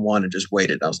 911 and just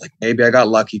waited. I was like, maybe I got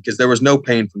lucky because there was no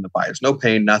pain from the bite. There's no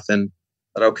pain, nothing.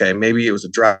 But okay, maybe it was a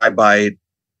dry bite.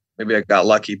 Maybe I got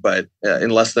lucky. But in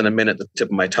less than a minute, the tip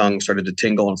of my tongue started to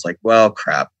tingle. And it's like, well,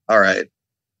 crap. All right.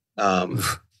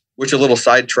 Which a little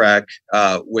sidetrack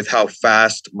with how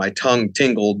fast my tongue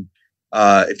tingled.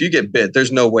 If you get bit,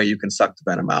 there's no way you can suck the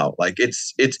venom out. Like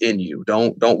it's in you.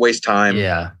 Don't waste time.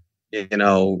 Yeah.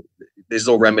 These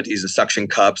little remedies, the suction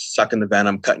cups, sucking the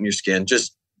venom, cutting your skin.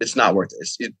 Just it's not worth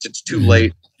it. It's too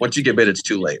late. Once you get bit, it's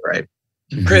too late, right?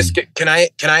 Chris, can I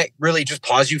really just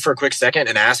pause you for a quick second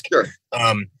and ask? Sure.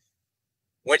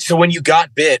 So when you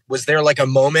got bit, was there like a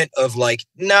moment of like,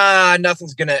 nah,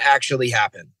 nothing's gonna actually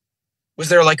happen? Was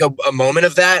there like a moment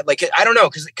of that? Like, I don't know,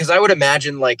 because I would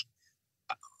imagine I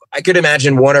could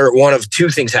imagine one of two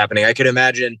things happening. I could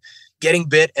imagine getting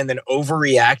bit and then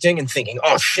overreacting and thinking,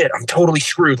 oh shit, I'm totally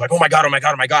screwed. Like, oh my God, and like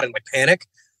panic.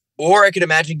 Or I could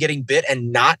imagine getting bit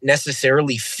and not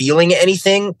necessarily feeling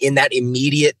anything in that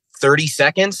immediate 30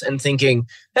 seconds and thinking,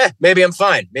 maybe I'm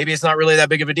fine. Maybe it's not really that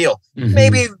big of a deal.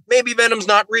 Maybe venom's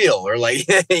not real, or like,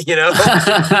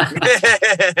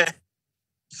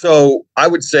 So I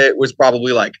would say it was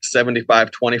probably like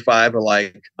 75-25, or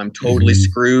like I'm totally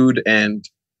screwed and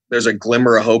there's a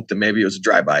glimmer of hope that maybe it was a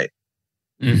dry bite.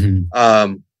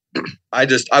 I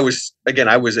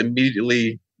was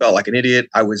immediately felt like an idiot.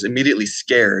 I was immediately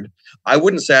scared. I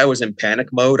wouldn't say I was in panic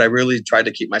mode. I really tried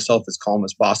to keep myself as calm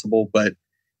as possible, but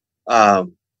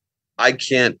I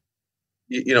can't,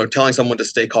 telling someone to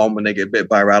stay calm when they get bit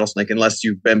by a rattlesnake, unless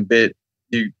you've been bit,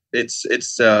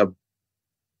 it's a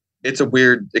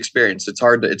weird experience. It's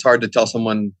hard to tell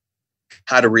someone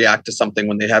how to react to something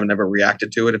when they haven't ever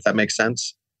reacted to it, if that makes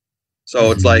sense.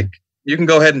 So it's like, you can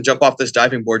go ahead and jump off this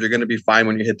diving board. You're going to be fine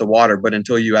when you hit the water, but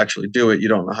until you actually do it, you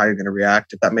don't know how you're going to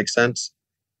react, if that makes sense.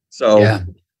 So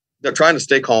they're trying to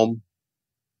stay calm.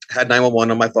 Had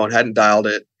 911 on my phone, hadn't dialed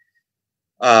it.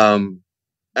 And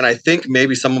I think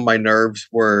maybe some of my nerves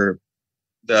were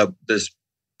this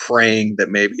praying that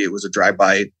maybe it was a dry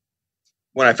bite.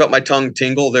 When I felt my tongue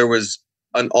tingle, there was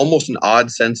almost an odd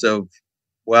sense of,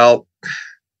 well,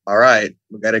 all right,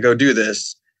 we got to go do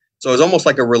this. So it was almost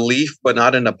like a relief, but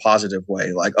not in a positive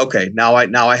way. Like, okay, now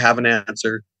I have an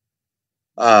answer.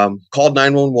 Called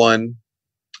 911.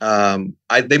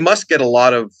 They must get a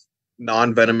lot of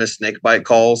non-venomous snake bite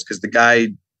calls, because the guy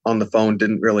on the phone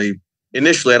didn't really,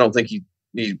 initially, I don't think he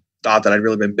thought that I'd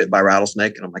really been bit by a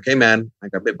rattlesnake. And I'm like, hey man, I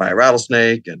got bit by a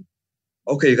rattlesnake. And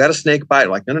okay, you got a snake bite.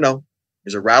 I'm like, no.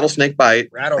 There's a rattlesnake bite.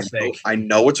 Rattlesnake. I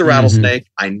know it's a rattlesnake.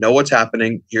 I know what's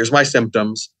happening. Here's my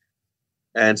symptoms.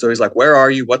 And so he's like, where are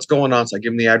you? What's going on? So I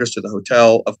give him the address to the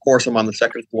hotel. Of course, I'm on the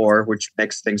second floor, which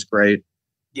makes things great.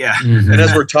 Yeah. And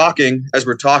as we're talking,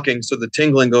 so the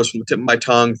tingling goes from the tip of my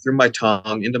tongue, through my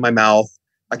tongue, into my mouth.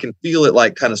 I can feel it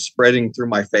like kind of spreading through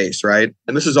my face, right?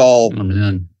 And this is all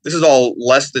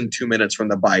less than 2 minutes from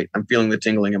the bite. I'm feeling the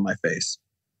tingling in my face.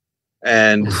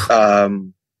 And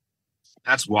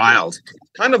that's wild.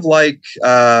 Kind of like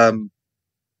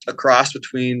a cross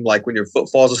between like when your foot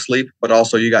falls asleep, but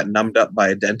also you got numbed up by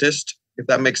a dentist, if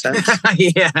that makes sense.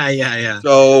 Yeah.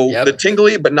 So the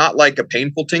tingly, but not like a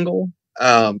painful tingle.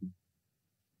 And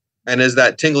as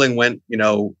that tingling went,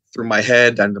 through my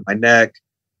head, down to my neck,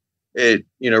 it,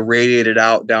 radiated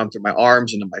out down through my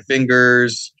arms, into my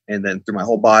fingers, and then through my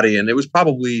whole body. And it was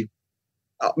probably,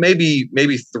 maybe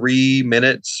 3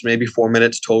 minutes, maybe 4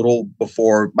 minutes total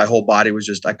before my whole body was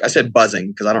just like I said,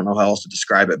 buzzing, because I don't know how else to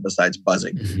describe it besides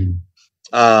buzzing.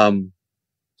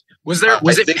 Was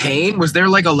it pain? Was there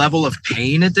like a level of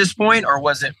pain at this point, or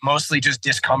was it mostly just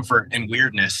discomfort and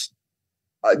weirdness?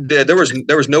 There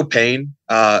was no pain.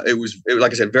 It was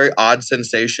like I said, very odd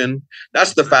sensation.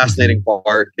 That's the fascinating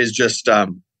part. Is just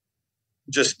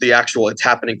the actual. It's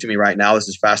happening to me right now. This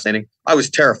is fascinating. I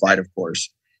was terrified, of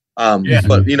course.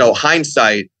 But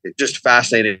hindsight, just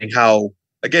fascinating how,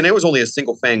 again, it was only a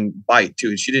single fang bite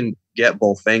too. She didn't get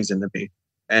both fangs into me,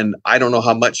 and I don't know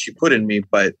how much she put in me,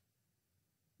 but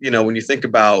when you think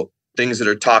about things that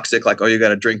are toxic, like, oh, you got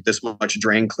to drink this much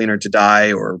drain cleaner to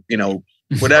die, or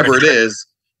whatever it is,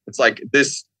 it's like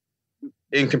this,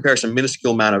 in comparison,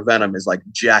 minuscule amount of venom is like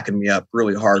jacking me up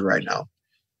really hard right now.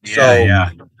 So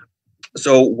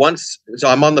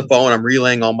I'm on the phone, I'm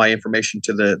relaying all my information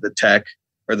to the tech,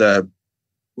 or the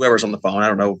whoever's on the phone. I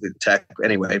don't know the tech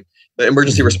anyway, the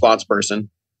emergency response person.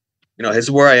 This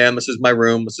is where I am. This is my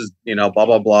room. This is, blah,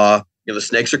 blah, blah. The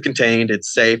snakes are contained.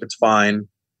 It's safe. It's fine.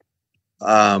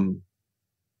 They're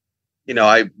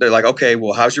like, okay,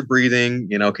 well, how's your breathing?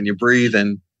 Can you breathe?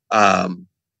 And,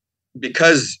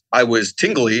 because I was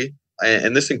tingly,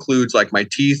 and this includes like my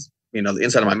teeth, the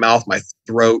inside of my mouth, my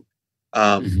throat,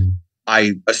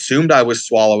 I assumed I was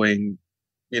swallowing,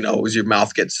 as your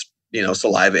mouth gets,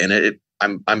 saliva in it.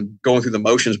 I'm going through the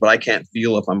motions, but I can't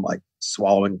feel if I'm like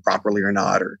swallowing properly or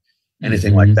not, or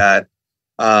anything like that.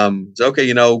 So,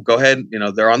 okay, go ahead,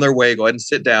 they're on their way, go ahead and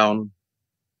sit down.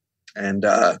 And,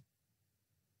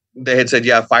 they had said,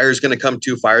 yeah, fire's going to come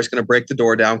too. Fire's going to break the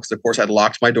door down. Cause of course I'd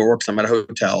locked my door because I'm at a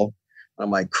hotel.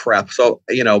 I'm like, crap. So,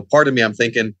 part of me, I'm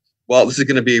thinking, well, this is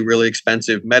going to be really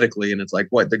expensive medically. And it's like,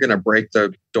 what, they're going to break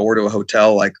the door to a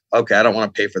hotel? Like, okay, I don't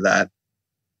want to pay for that.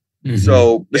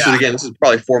 So this is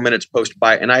probably 4 minutes post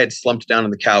bite. And I had slumped down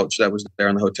on the couch that was there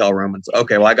in the hotel room. And so,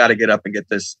 okay, well, I got to get up and get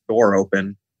this door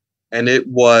open. And it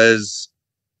was,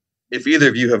 if either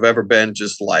of you have ever been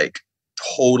just like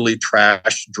totally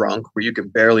trash drunk, where you can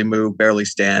barely move, barely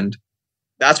stand,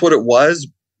 that's what it was,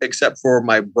 except for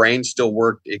my brain still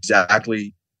worked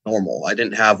exactly normal. I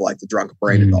didn't have like the drunk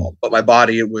brain at all, but my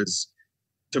body, it was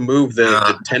to move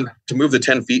the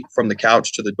 10 feet from the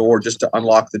couch to the door, just to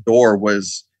unlock the door,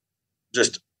 was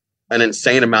just an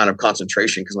insane amount of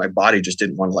concentration, because my body just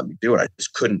didn't want to let me do it. I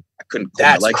couldn't pull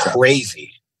my legs out. That's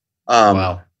crazy.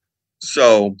 Wow.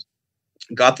 So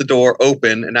got the door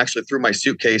open and actually threw my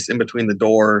suitcase in between the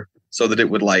door so that it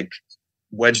would like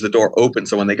wedge the door open.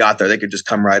 So when they got there, they could just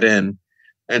come right in.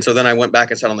 And so then I went back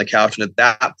and sat on the couch. And at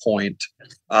that point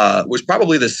was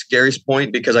probably the scariest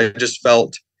point, because I just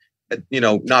felt,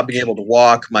 not being able to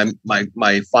walk.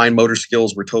 My fine motor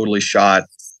skills were totally shot.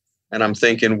 And I'm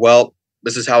thinking, well,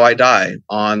 this is how I die,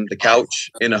 on the couch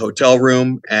in a hotel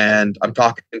room. And I'm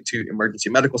talking to emergency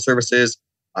medical services.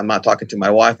 I'm not talking to my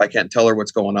wife. I can't tell her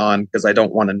what's going on because I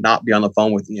don't want to not be on the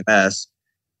phone with EMS.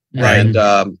 Right. And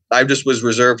I just was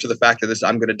reserved to the fact that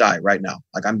I'm going to die right now.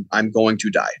 Like I'm going to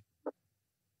die.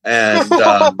 And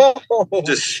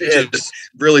just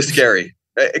really scary.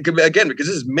 Again, because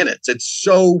this is minutes. It's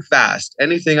so fast.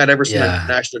 Anything I'd ever seen on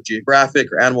National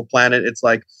Geographic or Animal Planet, it's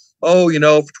like, oh,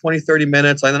 for 20, 30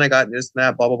 minutes. And then I got this and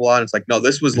that, blah, blah, blah. And it's like, no,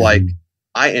 this was like,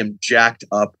 I am jacked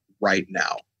up right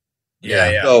now.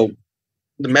 Yeah. So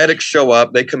the medics show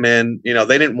up, they come in, they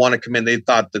didn't want to come in. They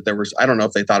thought that there was, I don't know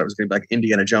if they thought it was going to be like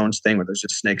Indiana Jones thing where there's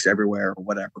just snakes everywhere or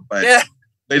whatever, but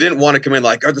they didn't want to come in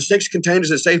like, are the snakes contained?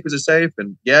 Is it safe? Is it safe?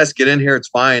 And yes, get in here. It's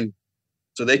fine.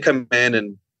 So they come in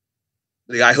and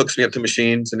the guy hooks me up to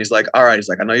machines and he's like, all right. He's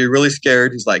like, I know you're really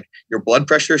scared. He's like, your blood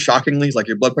pressure, shockingly, he's like,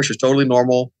 your blood pressure is totally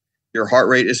normal. Your heart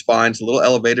rate is fine. It's a little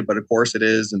elevated, but of course it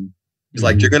is. And he's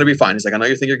like, you're going to be fine. He's like, I know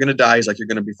you think you're going to die. He's like, you're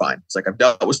going to be fine. It's like, I've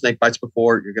dealt with snake bites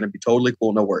before. You're going to be totally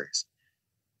cool. No worries.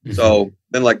 So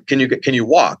then like, can you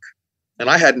walk? And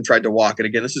I hadn't tried to walk. And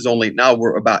again, this is now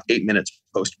we're about 8 minutes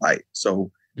post bite.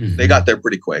 So they got there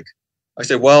pretty quick. I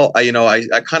said, well, I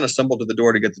kind of stumbled to the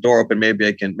door to get the door open. Maybe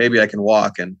I can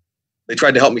walk. And they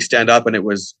tried to help me stand up. And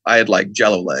I had like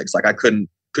jello legs. Like I could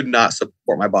not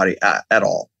support my body at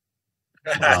all.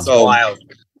 That's wild.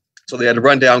 So they had to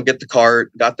run down, got the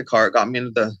cart, got me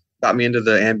into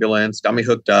the ambulance, got me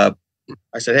hooked up.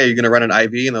 I said, hey, you're going to run an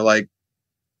IV? And they're like,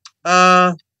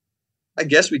 I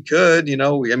guess we could,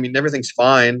 everything's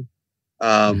fine.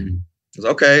 I was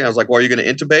okay. I was like, well, are you going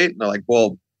to intubate? And they're like,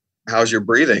 well, how's your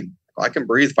breathing? Well, I can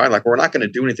breathe fine. Like, we're not going to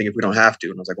do anything if we don't have to.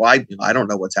 And I was like, well, I don't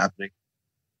know what's happening.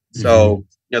 So,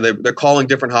 they're calling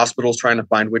different hospitals, trying to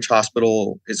find which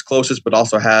hospital is closest, but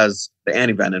also has the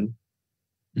antivenin.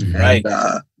 Right.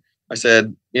 And, I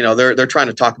said, they're trying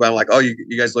to talk about, I'm like, oh,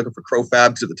 you guys looking for crow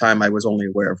fab? Because at the time I was only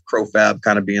aware of crow fab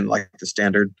kind of being like the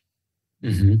standard.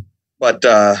 Mm-hmm. But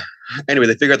anyway,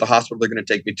 they figure out the hospital they're going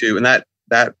to take me to. And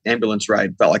that ambulance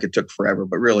ride felt like it took forever,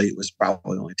 but really it was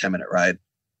probably only a 10-minute ride.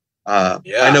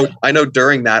 I know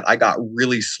during that I got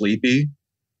really sleepy.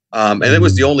 And it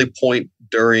was the only point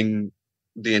during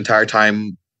the entire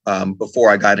time before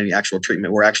I got any actual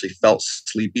treatment where I actually felt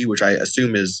sleepy, which I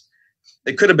assume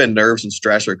it could have been nerves and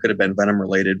stress, or it could have been venom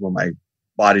related where my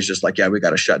body's just like, yeah, we got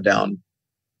to shut down.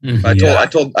 Mm-hmm.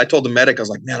 I told the medic, I was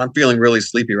like, man, I'm feeling really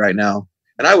sleepy right now.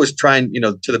 And I was trying,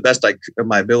 to the best of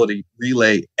my ability,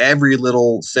 relay every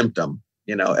little symptom,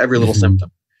 every little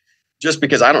symptom, just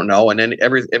because I don't know. And then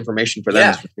every information for them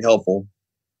is really helpful.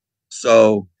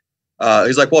 So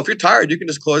he's like, well, if you're tired, you can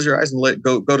just close your eyes and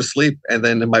go to sleep. And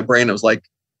then in my brain, it was like,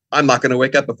 I'm not going to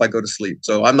wake up if I go to sleep.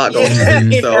 So I'm not going to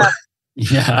sleep. So,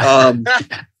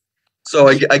 so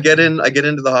I get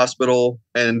into the hospital,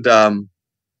 and,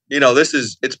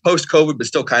 it's post-COVID, but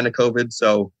still kind of COVID.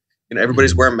 So,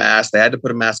 everybody's wearing masks. They had to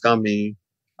put a mask on me.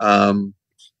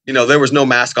 There was no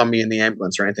mask on me in the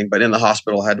ambulance or anything, but in the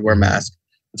hospital I had to wear a mask.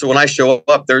 And so when I show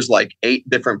up, there's like 8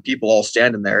 different people all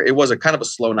standing there. It was a kind of a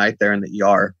slow night there in the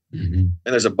ER. Mm-hmm. And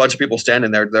there's a bunch of people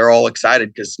standing there. They're all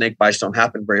excited because snake bites don't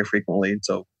happen very frequently. And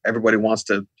so everybody wants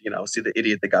to, see the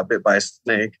idiot that got bit by a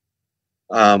snake.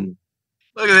 Look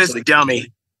at this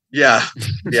dummy. Yeah.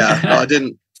 Yeah.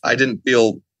 No, I didn't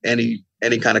feel any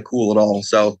kind of cool at all.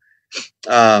 So,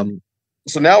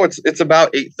 so now it's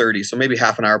about 8:30. So maybe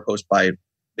half an hour post bite.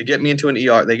 They get me into an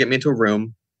ER. They get me into a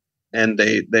room, and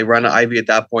they run an IV at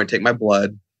that point, take my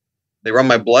blood. They run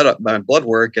my blood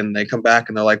work, and they come back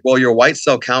and they're like, well, your white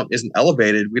cell count isn't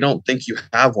elevated. We don't think you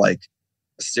have like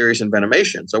a serious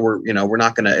envenomation. So we're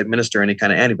not going to administer any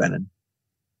kind of antivenom.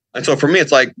 And so for me,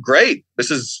 it's like, great,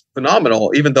 this is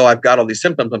phenomenal. Even though I've got all these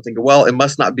symptoms, I'm thinking, well, it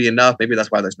must not be enough. Maybe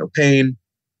that's why there's no pain.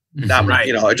 That, right.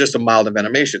 It's just a mild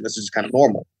envenomation. This is kind of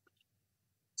normal.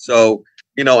 So,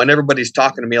 and everybody's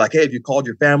talking to me like, hey, have you called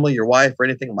your family, your wife or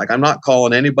anything? I'm like, I'm not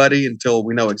calling anybody until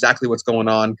we know exactly what's going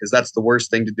on. Cause that's the worst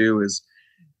thing to do is,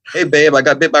 hey babe, I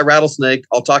got bit by rattlesnake.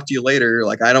 I'll talk to you later.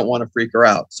 Like, I don't want to freak her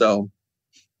out. So,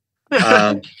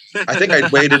 I think I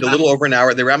waited a little over an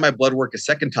hour. They ran my blood work a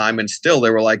second time, and still they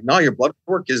were like, no, your blood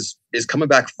work is coming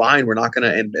back fine. We're not going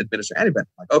to administer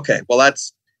antibiotics. I'm like, okay, well,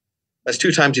 that's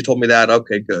 2 times you told me that.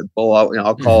 Okay, good. Well,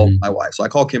 I'll call my wife. So I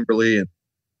call Kimberly, and,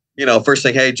 first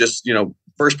thing, hey, just,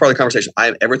 first part of the conversation,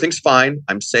 everything's fine.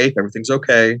 I'm safe. Everything's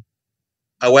okay.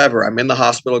 However, I'm in the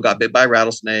hospital, got bit by a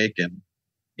rattlesnake. And,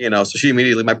 so she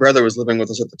immediately, my brother was living with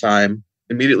us at the time.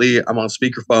 Immediately I'm on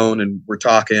speakerphone and we're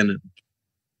talking and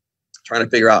trying to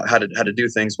figure out how to do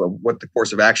things, what the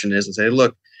course of action is, and say,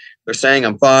 look, they're saying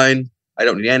I'm fine. I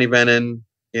don't need antivenom.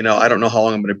 I don't know how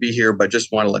long I'm going to be here, but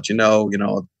just want to let you know,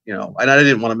 and I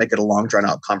didn't want to make it a long drawn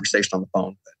out conversation on the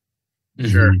phone. But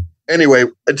sure. Anyway,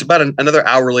 it's about another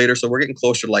hour later. So we're getting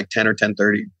closer to like 10 or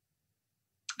 10:30,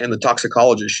 and the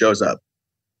toxicologist shows up,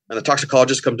 and the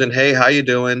toxicologist comes in. Hey, how you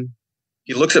doing?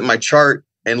 He looks at my chart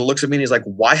and looks at me and he's like,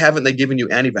 why haven't they given you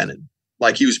antivenom?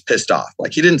 Like, he was pissed off.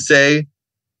 Like, he didn't say,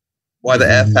 why the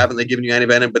F haven't they given you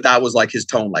antivenom? But that was like his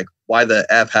tone. Like, why the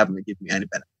F haven't they given you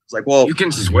antivenom? It's like, well, you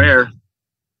can swear.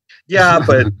 Yeah,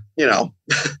 but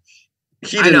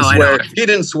he didn't swear. He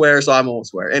didn't swear, so I won't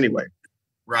swear. Anyway.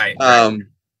 Right.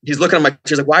 He's looking at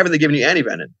she's like, why haven't they given you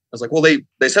antivenom? I was like, well,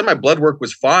 they said my blood work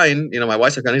was fine. My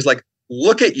wife's like, he's like,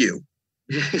 look at you.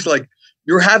 He's like,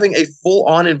 you're having a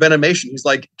full-on envenomation. He's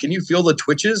like, can you feel the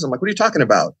twitches? I'm like, what are you talking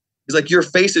about? He's like, your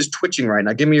face is twitching right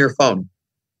now. Give me your phone.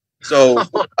 So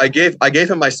I gave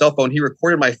him my cell phone. He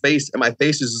recorded my face, and my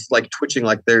face is just like twitching,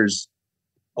 like there's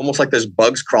almost like there's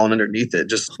bugs crawling underneath it.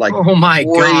 Just like, oh my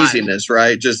craziness, God.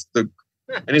 Right?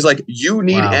 And he's like, you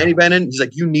need antivenom? He's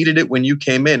like, you needed it when you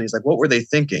came in. He's like, what were they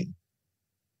thinking?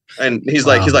 And he's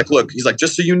like, look,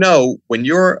 just so you know, when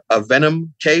you're a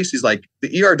venom case, he's like,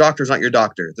 the ER doctor is not your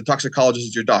doctor. The toxicologist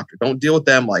is your doctor. Don't deal with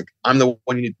them. Like, I'm the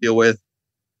one you need to deal with.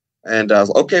 And I was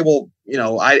like, okay, well,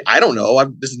 I don't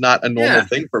know. This is not a normal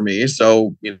thing for me.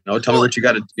 So, tell me what you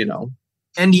got to,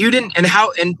 And you didn't, and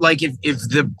how, and like, if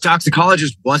the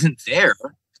toxicologist wasn't there,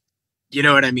 you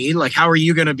know what I mean? Like, how are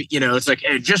you going to be, it's like,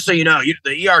 hey, just so you know,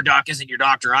 the ER doc isn't your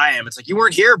doctor. I am. It's like, you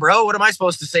weren't here, bro. What am I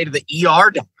supposed to say to the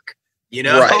ER doc?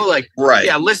 Right.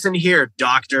 Yeah, listen here,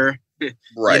 doctor.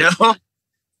 Right.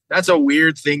 That's a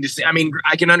weird thing to say. I mean,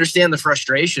 I can understand the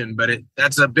frustration, but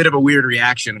that's a bit of a weird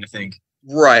reaction, I think.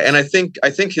 Right. And I think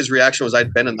his reaction was,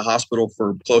 I'd been in the hospital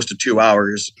for close to 2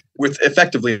 hours with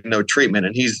effectively no treatment.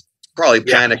 And he's probably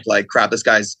panicked like, crap, this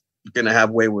guy's going to have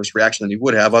way worse reaction than he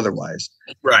would have otherwise.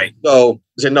 Right. So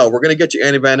he said, no, we're going to get you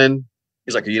antivenom.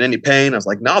 He's like, are you in any pain? I was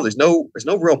like, no, there's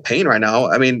no real pain right now.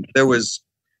 I mean,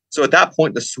 so at that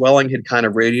point, the swelling had kind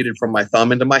of radiated from my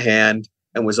thumb into my hand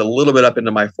and was a little bit up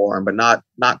into my forearm, but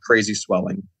not crazy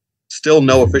swelling. Still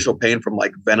no official pain from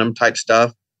like venom type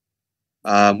stuff,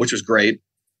 which was great.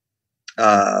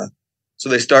 So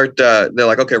they're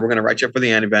like, okay, we're going to write you up for the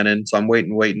antivenin. So I'm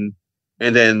waiting.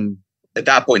 And then at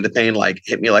that point, the pain like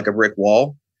hit me like a brick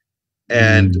wall.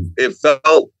 And it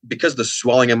felt, because the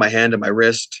swelling in my hand and my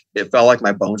wrist, it felt like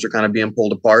my bones are kind of being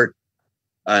pulled apart.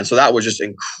 And so that was just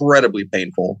incredibly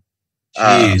painful.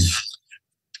 Jeez.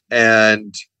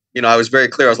 And, I was very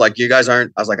clear. I was like, I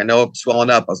was like, I know I'm swelling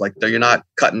up. I was like, you're not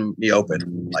cutting me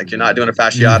open. Like, you're not doing a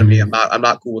fasciotomy. I'm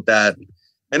not cool with that.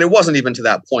 And it wasn't even to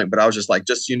that point, but I was just like,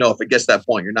 if it gets to that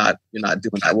point, you're not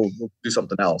doing that. We'll do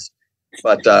something else.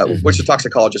 But, which the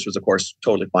toxicologist was, of course,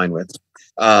 totally fine with.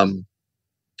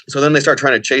 So then they start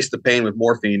trying to chase the pain with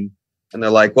morphine, and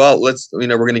they're like, well,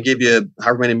 we're going to give you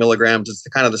however many milligrams. It's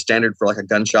kind of the standard for like a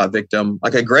gunshot victim.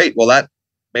 Okay, great. Well,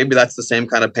 maybe that's the same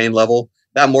kind of pain level.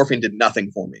 That morphine did nothing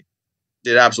for me.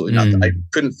 Did absolutely nothing. I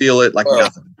couldn't feel it, like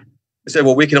nothing. They said,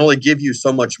 well, we can only give you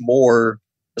so much more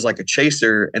as like a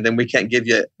chaser, and then we can't give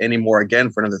you any more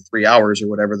again for another 3 hours or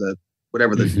whatever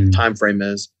the time frame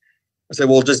is. I said,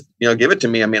 well, just, give it to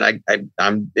me. I mean,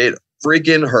 it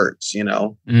freaking hurts,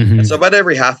 And so about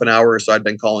every half an hour or so, I'd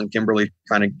been calling Kimberly,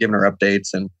 kind of giving her updates.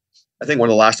 And I think one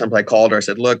of the last times I called her, I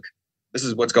said, look, this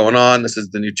is what's going on. This is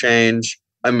the new change.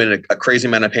 I'm in a crazy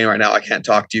amount of pain right now. I can't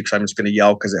talk to you because I'm just going to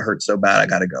yell because it hurts so bad. I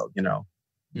got to go,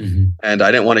 And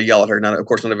I didn't want to yell at her. Of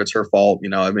course, none of it's her fault.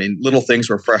 I mean, little things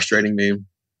were frustrating me,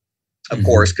 of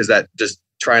course, because that just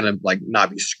trying to like not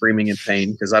be screaming in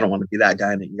pain, because I don't want to be that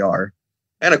guy in the ER.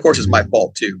 And of course, it's my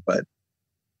fault too. But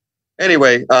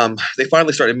anyway, they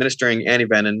finally started administering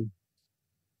antivenin,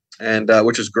 and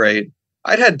which was great.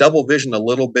 I'd had double vision a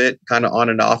little bit, kind of on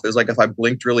and off. It was like if I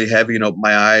blinked really heavy,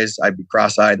 my eyes, I'd be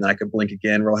cross-eyed, and then I could blink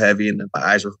again real heavy, and then my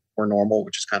eyes were normal,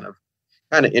 which is kind of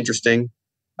interesting.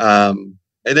 And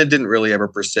it didn't really ever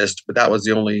persist, but that was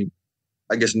the only,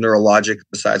 I guess, neurologic,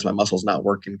 besides my muscles not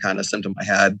working, kind of symptom I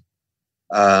had.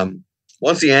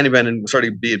 Once the antivenin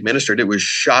started to be administered, it was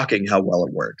shocking how well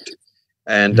it worked.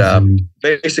 And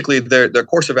basically, their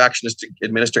course of action is to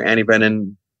administer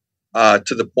antivenin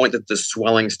to the point that the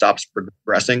swelling stops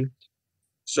progressing.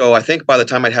 So I think by the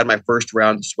time I'd had my first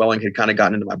round, the swelling had kind of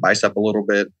gotten into my bicep a little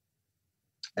bit.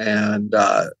 And,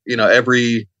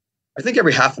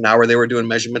 every half an hour they were doing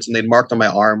measurements, and they'd marked on my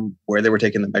arm where they were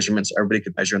taking the measurements. Everybody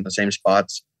could measure in the same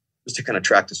spots just to kind of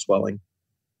track the swelling.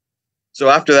 So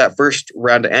after that first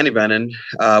round of antivenin,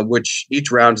 which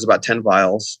each round is about 10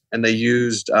 vials, and they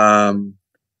did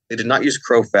not use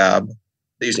Crofab,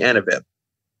 they used Anavip.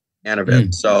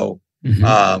 So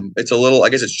it's a little, I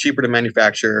guess it's cheaper to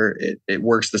manufacture. It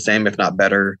works the same, if not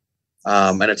better.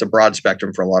 And it's a broad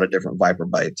spectrum for a lot of different viper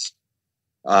bites.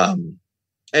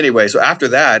 Anyway, so after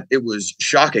that, it was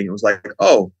shocking. It was like,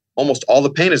 oh, almost all the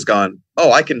pain is gone.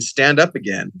 Oh, I can stand up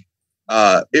again.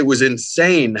 It was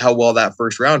insane how well that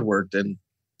first round worked. And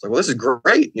it's like, well, this is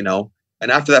great,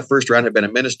 And after that first round had been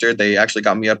administered, they actually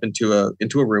got me up into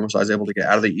a room. So I was able to get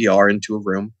out of the ER into a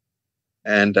room.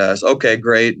 And so, okay,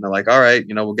 great. And they're like, all right,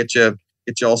 we'll get you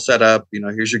all set up.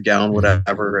 Here's your gown,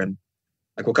 whatever. And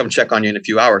like, we'll come check on you in a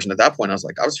few hours. And at that point, I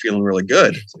was feeling really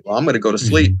good. Like, well, I'm going to go to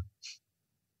sleep.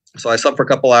 So I slept for a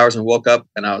couple hours and woke up,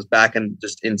 and I was back in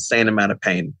just insane amount of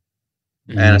pain.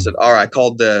 And I said, all right, I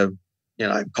called on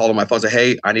my phone and said,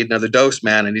 hey, I need another dose,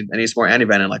 man. I need some more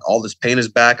antivenin. Like, all this pain is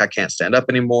back. I can't stand up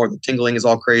anymore. The tingling is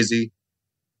all crazy.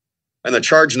 And the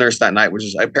charge nurse that night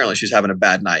apparently she's having a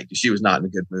bad night because she was not in a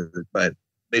good mood. But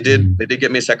they did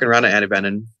get me a second round of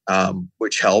antivenin,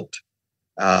 which helped.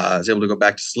 I was able to go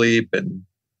back to sleep, and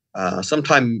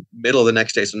sometime middle of the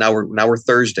next day. So now we're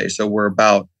Thursday. So we're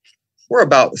about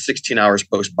 16 hours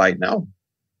post bite now.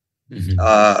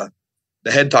 The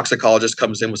head toxicologist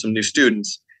comes in with some new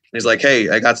students, and he's like, hey,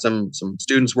 I got some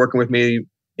students working with me.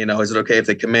 Is it okay if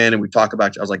they come in and we talk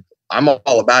about you? I was like, I'm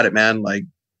all about it, man. Like,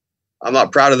 I'm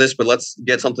not proud of this, but let's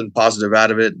get something positive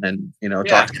out of it, and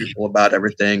talk to people about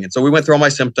everything. And so we went through all my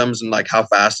symptoms and like how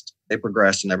fast they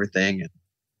progressed and everything.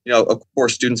 And of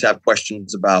course, students have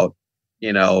questions about,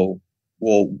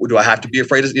 well, do I have to be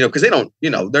afraid? Because they don't,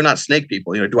 they're not snake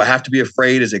people. Do I have to be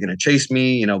afraid? Is it going to chase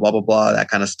me? Blah blah blah, that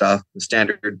kind of stuff. The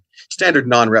standard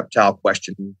non-reptile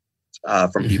question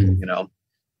from people.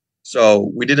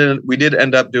 So we did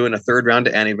end up doing a third round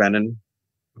of antivenin,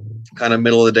 kind of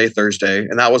middle of the day Thursday,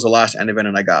 and that was the last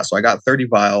antivenin I got. So I got 30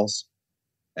 vials,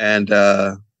 and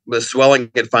the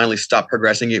swelling had finally stopped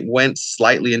progressing. It went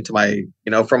slightly into my,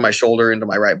 from my shoulder into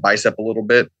my right bicep a little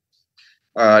bit.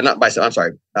 not bicep, I'm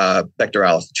sorry,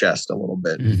 pectoralis, the chest a little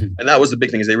bit. And that was the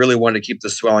big thing, is they really wanted to keep the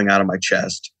swelling out of my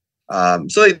chest.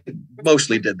 So they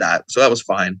mostly did that. So that was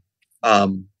fine.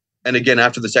 And again,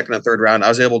 after the second and third round, I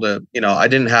was able to, I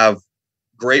didn't have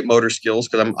great motor skills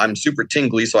because I'm super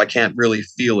tingly, so I can't really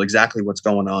feel exactly what's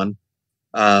going on.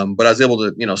 But I was able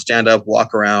to, stand up,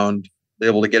 walk around,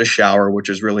 able to get a shower, which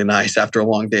was really nice after a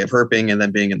long day of herping and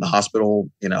then being in the hospital,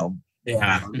 this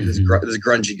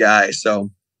grungy guy.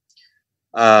 So,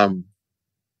 that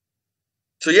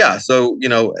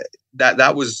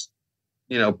was,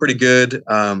 pretty good.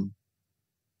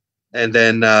 And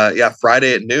then,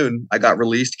 Friday at noon, I got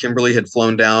released. Kimberly had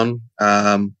flown down,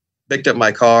 picked up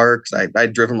my car because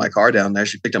I'd driven my car down there.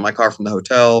 She picked up my car from the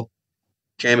hotel,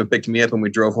 came and picked me up, and we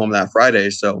drove home that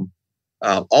Friday. So,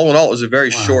 all in all, it was a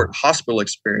very short hospital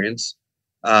experience.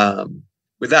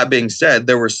 With that being said,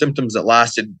 there were symptoms that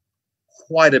lasted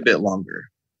quite a bit longer.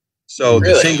 So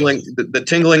the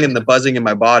tingling and the buzzing in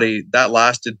my body, that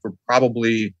lasted for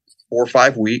probably 4 or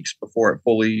 5 weeks before it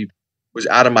fully was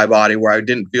out of my body, where I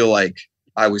didn't feel like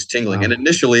I was tingling. Wow. And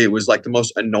initially it was like the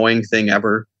most annoying thing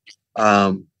ever.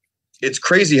 It's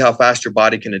crazy how fast your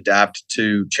body can adapt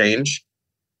to change,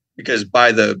 because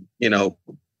by the,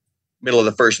 middle of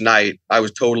the first night, I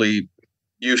was totally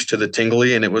used to the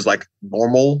tingly, and it was like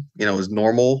normal, it was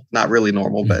normal, not really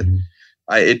normal, but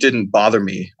it didn't bother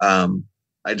me.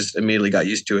 I just immediately got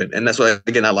used to it. And that's why,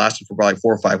 again, that lasted for probably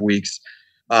 4 or 5 weeks.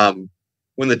 As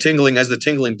the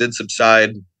tingling did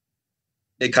subside,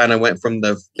 it kind of went from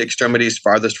the extremities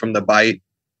farthest from the bite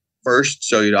first.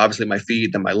 So, obviously my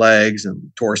feet, then my legs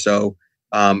and torso.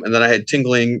 And then I had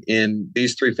tingling in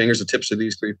these 3 fingers, the tips of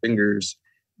these 3 fingers,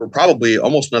 for probably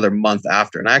almost another month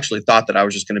after. And I actually thought that I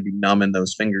was just going to be numb in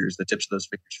those fingers, the tips of those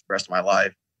fingers, for the rest of my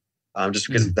life, just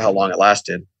because of how long it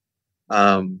lasted.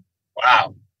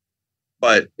 Wow.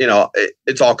 But,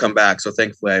 it's all come back. So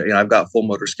thankfully, I've got full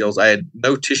motor skills. I had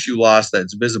no tissue loss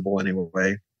that's visible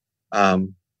anyway.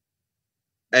 And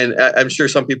I'm sure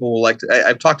some people will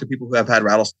I've talked to people who have had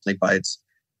rattlesnake bites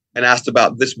and asked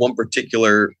about this one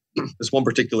particular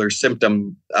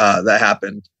symptom that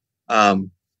happened. And,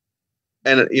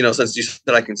 since you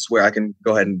said I can swear, I can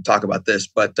go ahead and talk about this.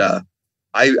 But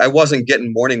I wasn't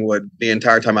getting morning wood the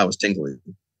entire time I was tingling.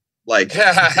 Like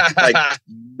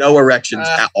no erections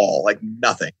at all, like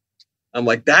nothing. I'm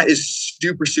like, that is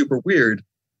super, super weird.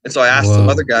 And so I asked some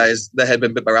other guys that had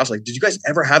been bit by rattlesnake, did you guys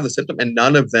ever have the symptom? And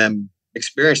none of them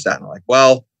experienced that. And I'm like,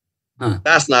 well,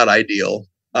 that's not ideal.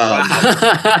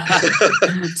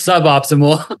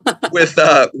 Suboptimal. With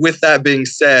that being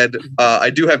said, I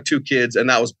do have 2 kids, and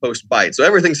that was post bite, so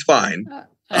everything's fine.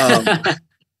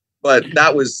 But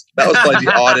that was probably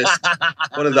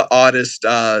one of the oddest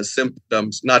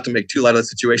symptoms. Not to make too light of the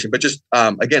situation, but just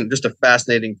again, just a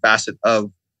fascinating facet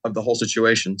of the whole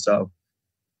situation. So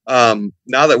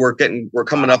now that we're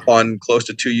coming up on close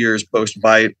to 2 years post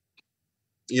bite,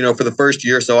 for the first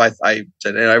year or so, I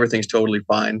said everything's totally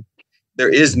fine. There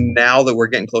is, now that we're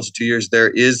getting close to 2 years,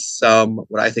 there is some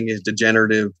what I think is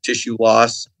degenerative tissue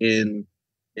loss in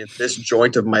this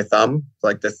joint of my thumb.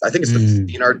 Like I think it's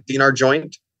the thenar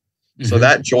joint. So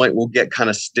that joint will get kind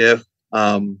of stiff.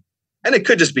 And it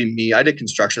could just be me. I did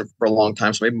construction for a long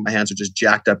time, so maybe my hands are just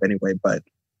jacked up anyway. But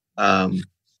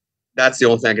that's the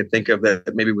only thing I could think of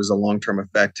that maybe was a long-term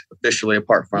effect officially,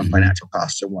 apart from financial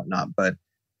costs or whatnot. But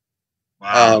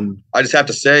I just have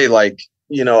to say, when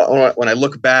I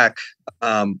look back,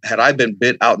 had I been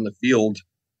bit out in the field,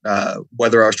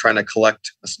 whether I was trying to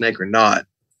collect a snake or not,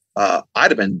 I'd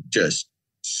have been just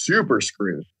super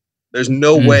screwed. There's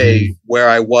no way where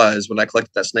I was when I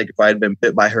collected that snake, if I had been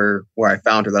bit by her where I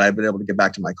found her, that I'd been able to get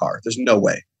back to my car. There's no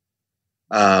way.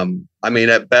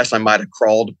 At best, I might have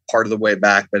crawled part of the way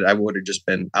back, but I would have just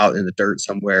been out in the dirt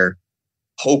somewhere,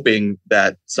 hoping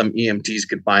that some EMTs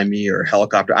could find me, or a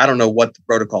helicopter. I don't know what the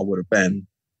protocol would have been.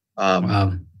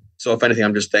 So if anything,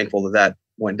 I'm just thankful that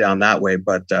went down that way.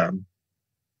 But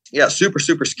super,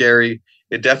 super scary.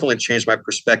 It definitely changed my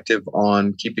perspective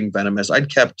on keeping venomous.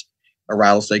 I'd kept a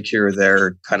rattlesnake here or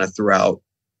there kind of throughout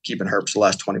keeping herps the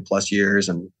last 20 plus years.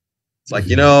 And it's like,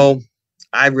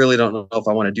 I really don't know if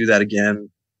I want to do that again.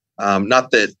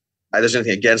 Not that there's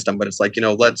anything against them, but it's like,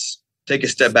 let's take a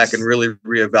step back and really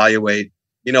reevaluate.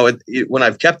 When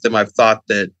I've kept them, I've thought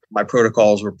that my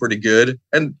protocols were pretty good.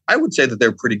 And I would say that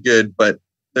they're pretty good, but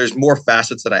there's more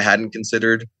facets that I hadn't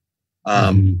considered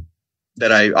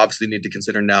that I obviously need to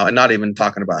consider now. And not even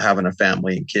talking about having a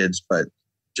family and kids, but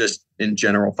just in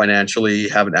general, financially,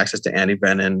 having access to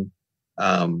anti-venom,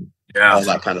 all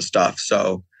that kind of stuff.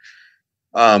 So,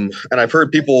 and I've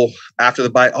heard people after the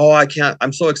bite,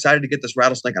 I'm so excited to get this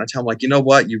rattlesnake. And I tell them, like, you know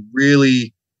what? You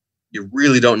really you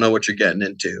really don't know what you're getting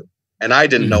into. And I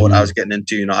didn't know what I was getting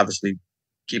into, you know, obviously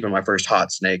keeping my first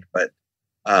hot snake, but,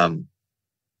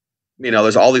 you know,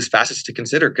 there's all these facets to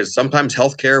consider because sometimes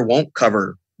healthcare won't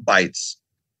cover bites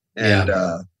and,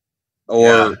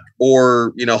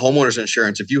 or, you know, homeowners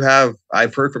insurance.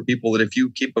 I've heard from people that if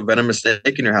you keep a venomous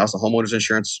snake in your house, the homeowners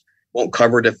insurance won't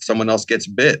cover it if someone else gets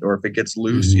bit or if it gets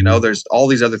loose. You know, there's all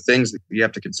these other things that you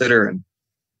have to consider. And,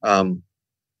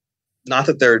 not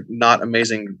that they're not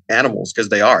amazing animals, because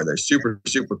they are. They're super,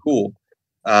 super cool.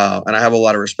 And I have a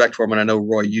lot of respect for them. And I know,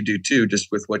 Roy, you do too, just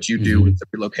with what you do with the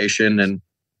relocation and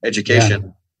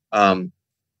education.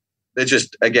 It's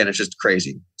just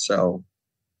crazy. So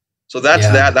that's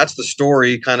that's the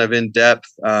story kind of in depth.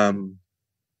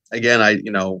 Again,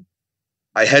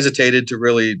 I hesitated to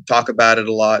really talk about it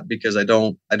a lot because I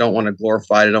don't want to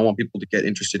glorify it. I don't want people to get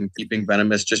interested in keeping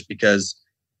venomous just because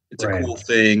it's a cool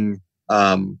thing.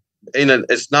 And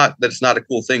it's not that it's not a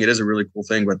cool thing. It is a really cool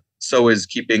thing, but so is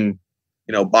keeping,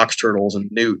 you know, box turtles and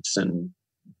newts and,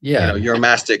 you know,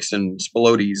 uromastics and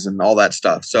spilotes and all that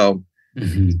stuff. So,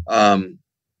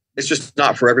 it's just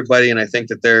not for everybody. And I think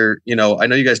that you know, I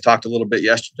know you guys talked a little bit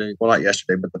yesterday. Well, not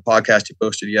yesterday, but the podcast you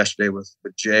posted yesterday with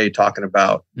Jay talking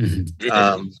about,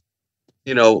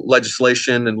 you know,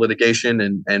 legislation and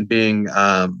litigation and being,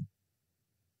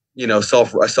 you know, a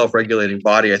self-regulating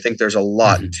body. I think there's a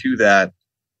lot to that.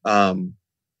 And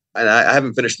I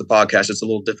haven't finished the podcast. It's a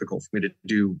little difficult for me to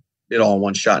do it all in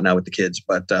one shot now with the kids,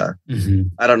 but, I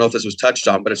don't know if this was touched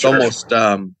on, but it's almost,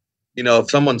 you know, if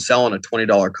someone's selling a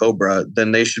 $20 Cobra,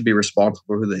 then they should be responsible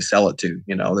for who they sell it to.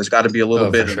 You know, there's got to be a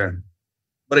little bit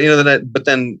but, you know,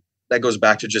 then that goes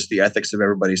back to just the ethics of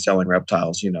everybody selling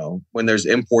reptiles. You know, when there's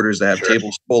importers that have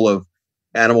tables full of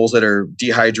animals that are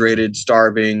dehydrated,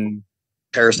 starving,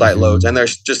 parasite loads, and they're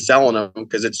just selling them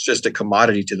because it's just a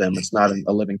commodity to them. It's not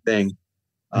a living thing.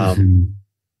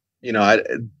 You know,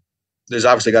 there's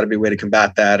obviously got to be a way to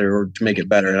combat that or to make it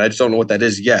better. And I just don't know what that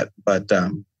is yet, but,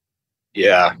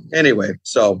 anyway,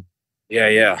 so.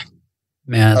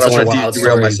 Man, I don't want to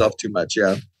derail myself too much.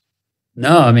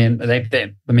 No, I mean,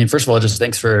 first of all, just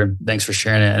thanks for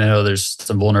sharing it. And I know there's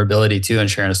some vulnerability too in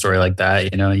sharing a story like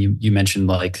that. You know, you mentioned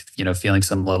like, you know, feeling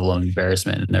some level of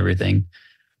embarrassment and everything.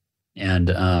 And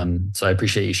so I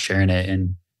appreciate you sharing it.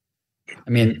 And I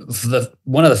mean,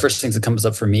 one of the first things that comes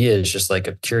up for me is just like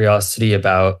a curiosity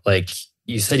about, like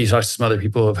you said, you talked to some other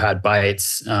people who've had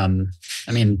bites. I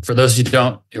mean, for those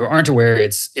who aren't aware,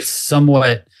 it's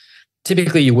somewhat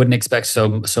typically you wouldn't expect so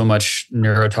much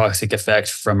neurotoxic effect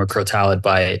from a crotallid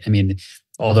bite. I mean,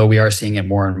 although we are seeing it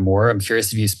more and more, I'm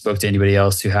curious if you spoke to anybody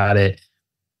else who had it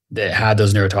that had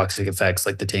those neurotoxic effects,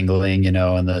 like the tingling, you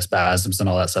know, and the spasms and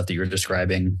all that stuff that you were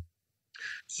describing.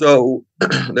 So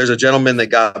there's a gentleman that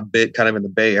got bit kind of in the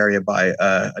Bay Area by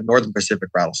a Northern Pacific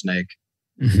rattlesnake.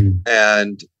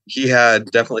 And he had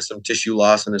definitely some tissue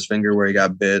loss in his finger where he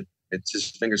got bit.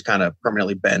 His finger's kind of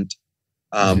permanently bent.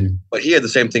 But he had the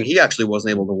same thing. He actually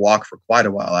wasn't able to walk for quite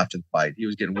a while after the bite. He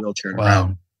was getting wheelchaired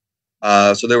around.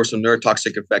 So there was some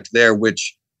neurotoxic effect there,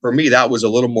 which for me, that was a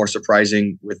little more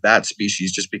surprising with that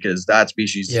species, just because that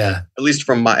species, at least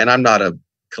from and I'm not a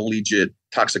collegiate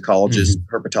toxicologist,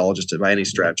 herpetologist by any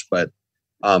stretch, but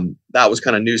that was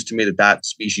kind of news to me that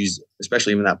species,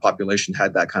 especially even that population,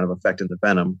 had that kind of effect in the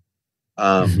venom.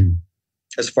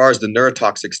 As far as the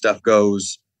neurotoxic stuff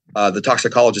goes, the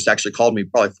toxicologist actually called me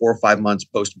probably 4 or 5 months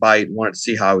post-bite, wanted to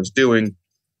see how I was doing,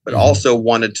 but also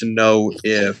wanted to know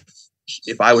if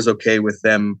I was okay with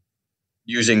them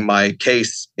using my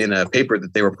case in a paper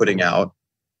that they were putting out.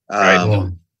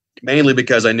 Mainly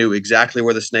because I knew exactly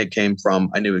where the snake came from.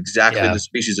 I knew exactly the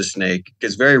species of snake,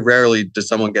 because very rarely does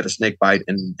someone get a snake bite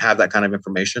and have that kind of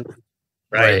information.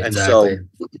 Right. And so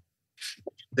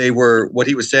what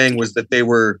he was saying was that they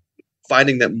were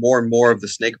finding that more and more of the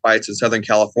snake bites in Southern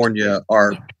California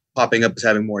are popping up as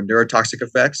having more neurotoxic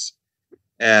effects.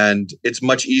 And it's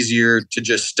much easier to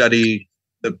just study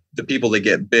the people that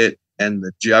get bit and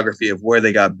the geography of where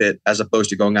they got bit, as opposed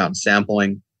to going out and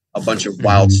sampling a bunch of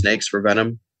wild snakes for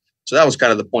venom. So that was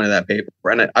kind of the point of that paper.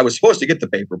 And I was supposed to get the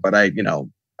paper, but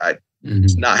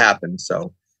it's not happened.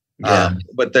 So,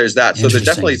 but there's that. So there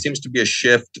definitely seems to be a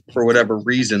shift for whatever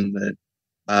reason that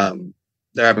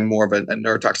they're having more of a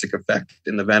neurotoxic effect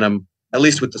in the venom, at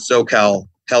least with the SoCal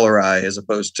Helleri, as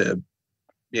opposed to,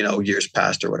 years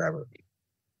past or whatever.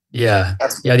 Yeah.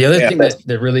 Yeah. The other thing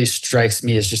that really strikes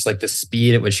me is just like the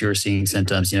speed at which you were seeing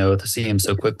symptoms, to see them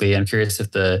so quickly. I'm curious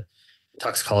if the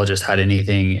toxicologist had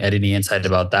any insight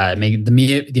about that. I mean, the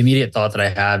immediate thought that I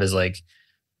have is like,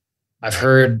 I've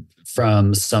heard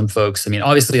from some folks. I mean,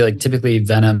 obviously, like typically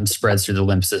venom spreads through the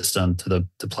lymph system to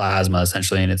the plasma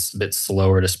essentially, and it's a bit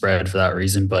slower to spread for that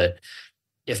reason. But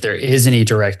if there is any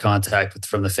direct contact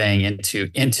from the fang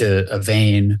into a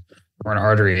vein or an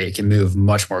artery, it can move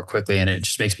much more quickly. And it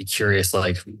just makes me curious.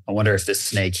 Like, I wonder if this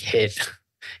snake hit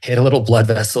a little blood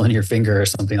vessel in your finger or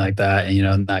something like that, and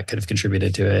and that could have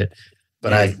contributed to it.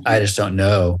 But I just don't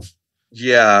know.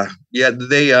 Yeah.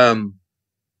 They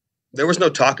there was no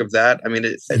talk of that. I mean,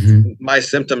 my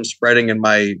symptoms spreading and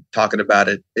my talking about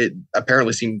it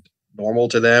apparently seemed normal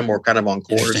to them or kind of on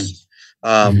course.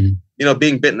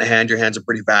 Being bit in the hand, your hands are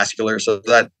pretty vascular, so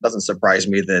that doesn't surprise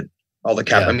me that all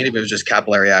the I mean, if it was just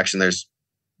capillary action, there's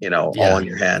all in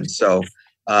your hand. So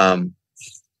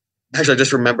actually, I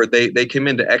just remembered they came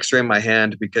in to x-ray my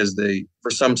hand because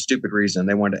for some stupid reason,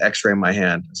 they wanted to x-ray my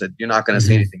hand. I said, "You're not going to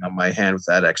see anything on my hand with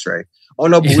that x-ray." "Oh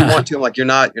no, but we want to." I'm like, you're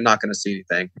not going to see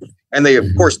anything. And they of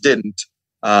course didn't,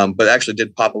 but actually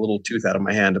did pop a little tooth out of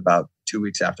my hand about 2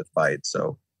 weeks after the bite.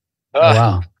 So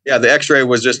wow. Yeah, the x-ray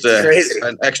was just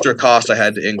an extra cost I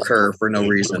had to incur for no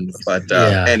reason. But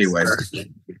anyway.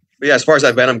 But yeah, as far as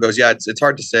that venom goes, it's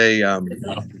hard to say. Hard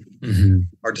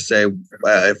to say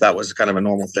if that was kind of a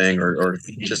normal thing or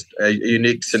just a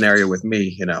unique scenario with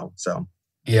me, So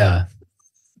yeah,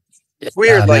 it's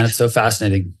weird. Man, it's so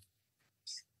fascinating.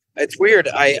 It's weird.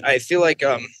 I feel like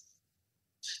the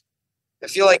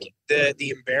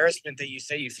embarrassment that you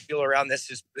say you feel around this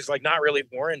is like not really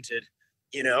warranted.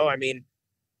 I mean,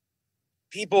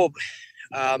 people.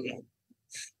 I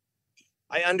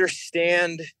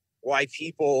understand why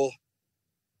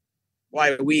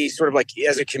we sort of like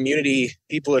as a community,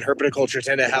 people at herpetoculture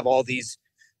tend to have all these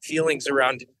feelings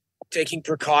around taking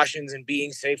precautions and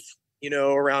being safe,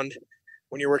 around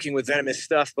when you're working with venomous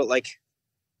stuff. But like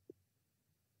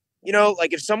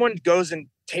if someone goes and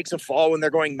takes a fall when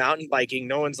they're going mountain biking,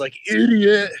 no one's like,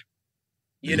 "Idiot,"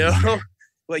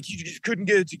 like you just couldn't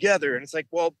get it together. And it's like,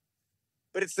 well,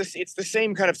 but it's the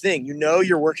same kind of thing.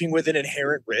 You're working with an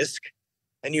inherent risk.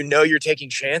 And you're taking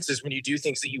chances when you do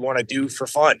things that you want to do for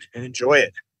fun and enjoy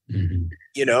it.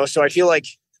 So I feel like,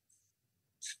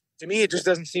 to me, it just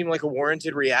doesn't seem like a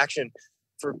warranted reaction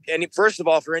first of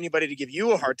all, for anybody to give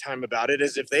you a hard time about it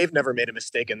as if they've never made a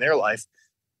mistake in their life.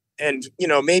 And,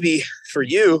 maybe for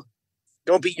you,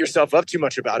 don't beat yourself up too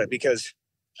much about it because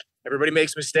everybody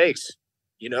makes mistakes,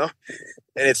 and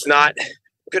it's not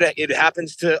good. It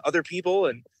happens to other people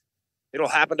and it'll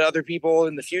happen to other people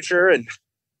in the future. And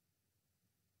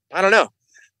I don't know.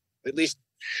 At least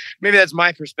maybe that's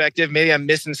my perspective. Maybe I'm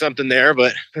missing something there,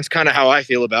 but that's kind of how I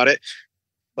feel about it.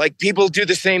 Like people do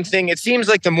the same thing. It seems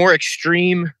like the more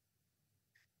extreme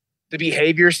the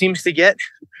behavior seems to get,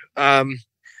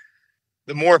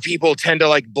 the more people tend to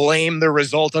like blame the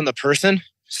result on the person.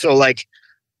 So like,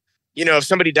 if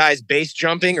somebody dies base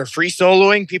jumping or free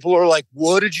soloing, people are like,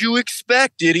 "What did you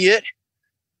expect, idiot?"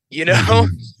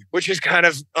 Which is kind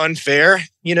of unfair,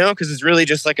 because it's really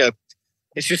just like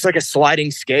it's just like a sliding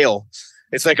scale.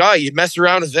 It's like, oh, you mess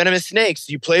around with venomous snakes,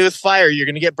 you play with fire, you're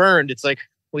going to get burned. It's like,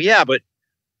 well, yeah, but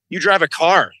you drive a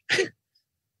car.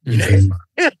 You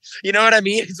know what I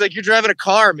mean? It's like you're driving a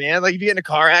car, man. Like if you get in a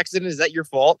car accident, is that your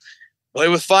fault? Play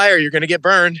with fire, you're going to get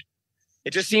burned.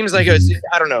 It just seems like I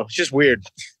don't know. It's just weird.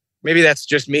 Maybe that's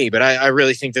just me, but I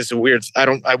really think this is weird.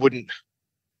 I wouldn't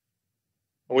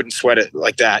sweat it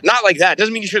like that. Not like that.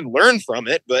 Doesn't mean you shouldn't learn from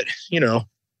it, but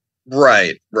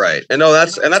Right. And no,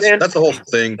 that's the whole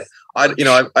thing.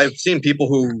 I've seen people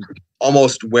who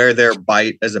almost wear their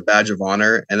bite as a badge of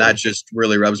honor, and that just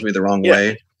really rubs me the wrong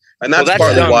way. And that's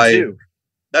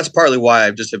partly why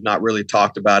I just have not really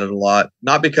talked about it a lot.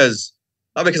 Not because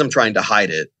I'm trying to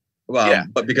hide it,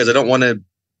 but because I don't want to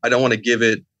give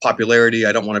it popularity.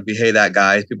 I don't want to be, "Hey, that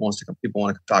guy." People want to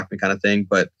talk to me kind of thing.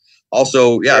 But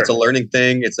also, it's a learning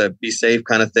thing. It's a be safe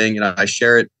kind of thing. I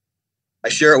share it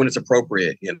when it's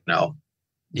appropriate,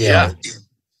 Yeah.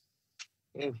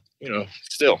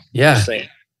 Still. Yeah. Just saying.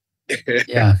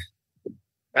 Yeah.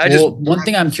 One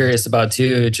thing I'm curious about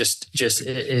too, just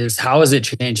is how has it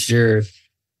changed your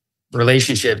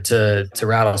relationship to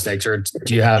rattlesnakes, or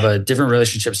do you have a different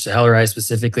relationships to Hellrai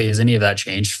specifically? Has any of that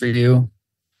changed for you?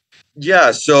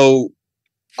 Yeah. So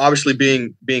obviously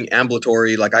being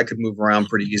ambulatory, like I could move around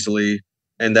pretty easily,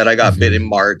 and that I got bit in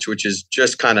March, which is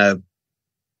just kind of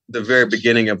the very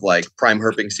beginning of like prime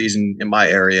herping season in my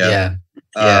area.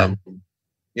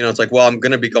 It's like, well, I'm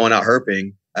going to be going out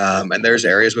herping. And there's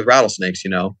areas with rattlesnakes,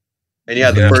 and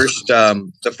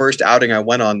the first outing I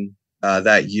went on,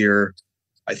 that year,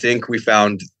 I think we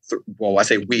found, I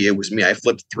say we, it was me. I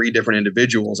flipped 3 different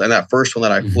individuals. And that first one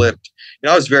that I flipped,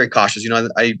 I was very cautious.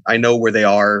 I know where they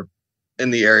are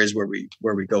in the areas where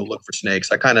we go look for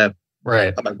snakes. I kind of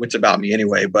Right. my wits about me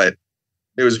anyway, but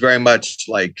it was very much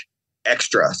like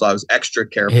extra. So I was extra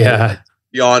careful, Yeah.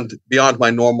 like beyond my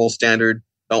normal standard.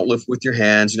 Don't lift with your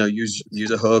hands,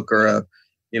 use a hook or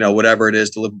whatever it is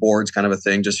to lift boards, kind of a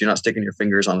thing. Just you're not sticking your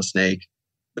fingers on a snake.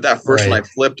 But that first one I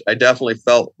flipped, I definitely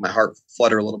felt my heart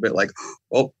flutter a little bit, like,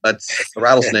 oh, that's a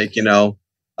rattlesnake,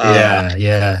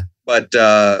 Yeah. But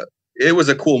it was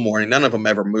a cool morning. None of them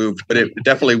ever moved, but it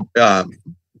definitely, there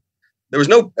was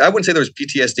I wouldn't say there was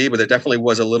PTSD, but there definitely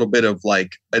was a little bit of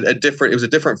like it was a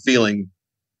different feeling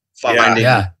finding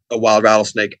a wild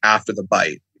rattlesnake after the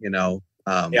bite,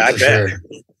 I bet. Sure.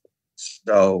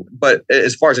 So, but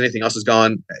as far as anything else has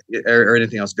gone or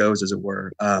anything else goes, as it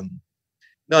were,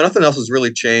 no, nothing else has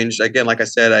really changed. Again, like I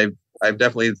said, I've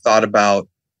definitely thought about,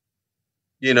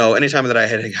 anytime that I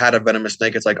had a venomous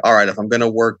snake, it's like, all right, if I'm going to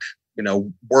work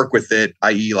with it,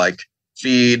 i.e. like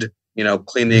feed,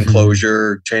 clean the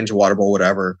enclosure, change the water bowl,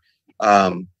 whatever.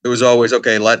 It was always,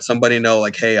 okay, let somebody know,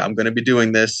 like, hey, I'm going to be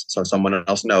doing this. So someone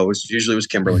else knows. Usually it was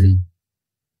Kimberly.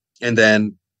 And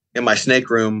then in my snake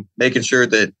room, making sure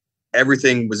that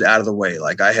everything was out of the way.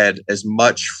 Like I had as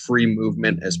much free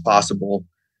movement as possible,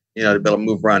 to be able to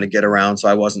move around and get around. So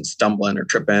I wasn't stumbling or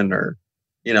tripping or,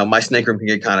 my snake room can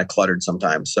get kind of cluttered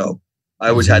sometimes. So I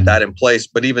always had that in place.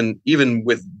 But even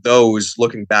with those,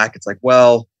 looking back, it's like,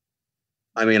 well,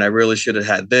 I mean, I really should have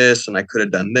had this and I could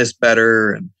have done this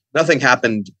better. And nothing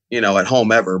happened, at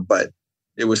home ever, but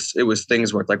it was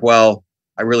things where it's like, well,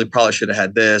 I really probably should have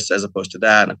had this as opposed to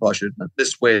that. And I probably should have done it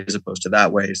this way as opposed to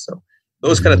that way. So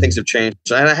those kind of things have changed.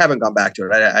 And I haven't gone back to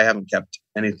it. I haven't kept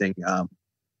anything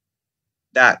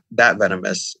that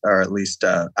venomous, or at least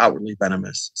outwardly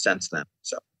venomous since then.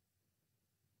 So.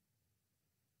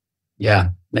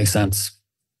 Yeah, makes sense.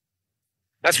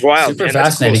 That's wild. Super man.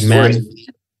 fascinating, That's a cool man.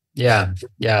 Yeah.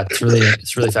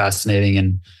 It's really fascinating,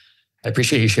 and I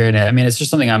appreciate you sharing it. I mean, it's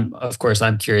just something I'm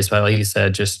curious about. Like you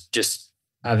said, just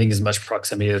having as much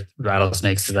proximity with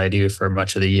rattlesnakes as I do for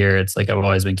much of the year. It's like I've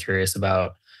always been curious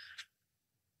about,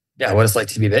 what it's like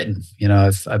to be bitten.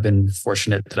 I've been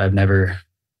fortunate that I've never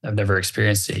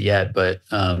experienced it yet, but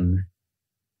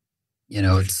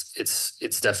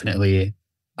it's definitely,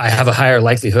 I have a higher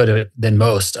likelihood than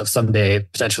most of someday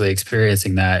potentially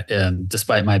experiencing that,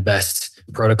 despite my best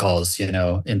protocols,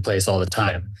 in place all the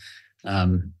time.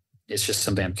 It's just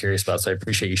something I'm curious about. So I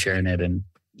appreciate you sharing it. And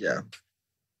yeah.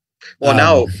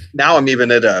 Well, now I'm even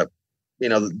at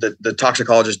the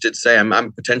toxicologist did say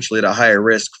I'm potentially at a higher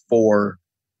risk for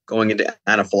going into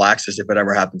anaphylaxis if it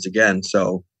ever happens again.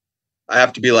 So I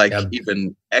have to be like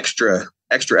even extra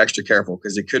careful,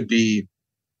 because it could be,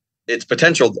 it's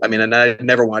potential. I mean, and I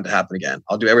never want it to happen again.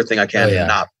 I'll do everything I can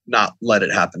to not let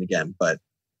it happen again. But,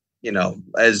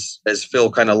 as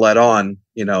Phil kind of led on,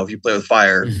 if you play with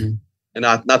fire, and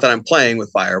not that I'm playing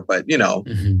with fire, but,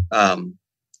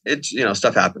 it's,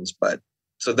 stuff happens. But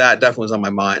so that definitely was on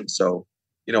my mind. So,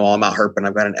 while I'm out herping,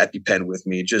 I've got an EpiPen with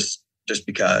me just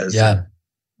because. Yeah.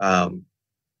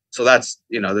 So that's,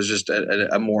 there's just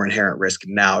a more inherent risk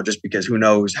now, just because who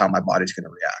knows how my body's going to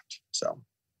react. So.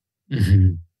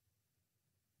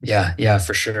 Yeah,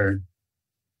 for sure.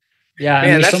 Yeah.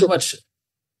 Man, and there's so much.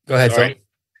 Go ahead, Phil.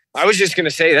 I was just going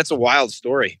to say, that's a wild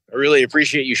story. I really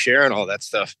appreciate you sharing all that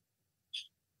stuff.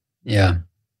 Yeah.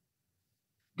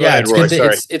 Ahead,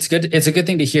 it's good. It's a good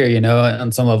thing to hear,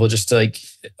 on some level, just to like,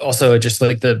 also just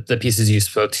like the pieces you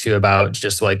spoke to about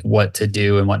just like what to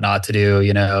do and what not to do,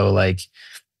 like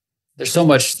there's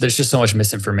just so much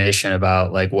misinformation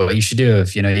about like what you should do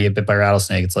if, you get bit by a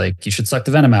rattlesnake. It's like, you should suck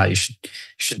the venom out. You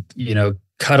should,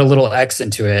 cut a little X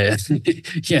into it,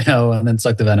 and then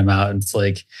suck the venom out. And it's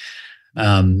like,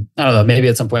 I don't know, maybe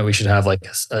at some point we should have like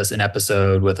an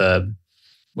episode with a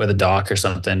doc or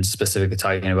something specifically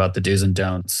talking about the do's and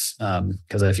don'ts.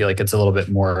 Cause I feel like it's a little bit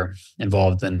more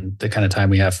involved than the kind of time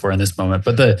we have for in this moment.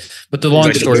 But the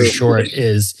long story short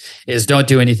is don't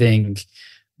do anything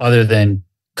other than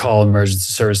call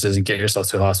emergency services and get yourself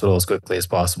to a hospital as quickly as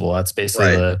possible. That's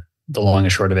basically the long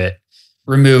and short of it.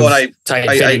 Remove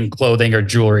tight-fitting clothing or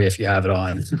jewelry if you have it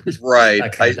on. Right.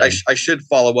 I should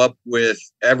follow up with,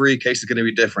 every case is going to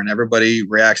be different. Everybody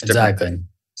reacts differently. Exactly.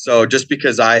 So just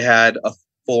because I had a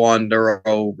full-on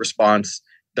neuro response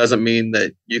doesn't mean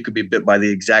that you could be bit by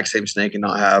the exact same snake and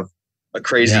not have a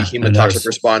crazy hemotoxic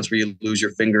response where you lose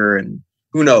your finger, and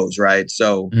who knows, right?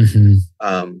 So,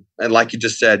 and like you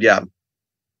just said,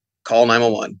 call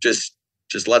 911. Just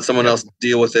let someone else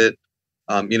deal with it.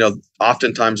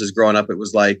 Oftentimes as growing up, it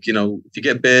was like, if you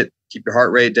get bit, keep your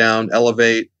heart rate down,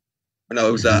 elevate.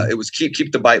 It was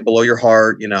keep the bite below your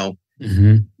heart. None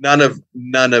of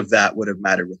that would have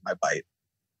mattered with my bite.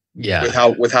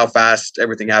 Yeah. With how fast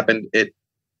everything happened,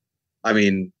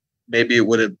 maybe it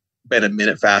would have been a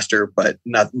minute faster, but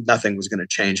nothing was going to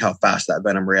change how fast that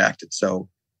venom reacted. So,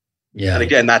 Yeah. and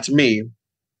again, that's me.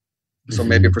 So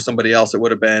maybe for somebody else, it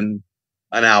would have been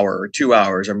an hour or 2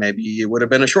 hours, or maybe it would have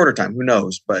been a shorter time. Who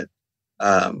knows? But,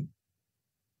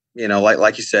 you know,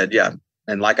 like you said, yeah.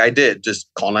 And like I did, just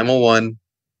call 911,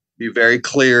 be very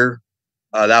clear.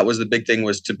 That was the big thing,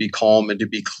 was to be calm and to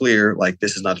be clear. Like,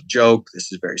 this is not a joke.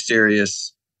 This is very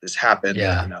serious. This happened, you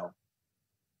know,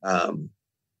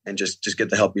 and just get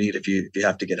the help you need if you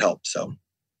have to get help. So.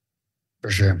 For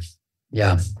sure.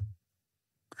 Yeah.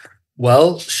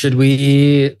 Well, should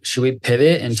we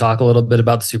pivot and talk a little bit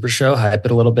about the Super Show, hype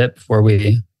it a little bit before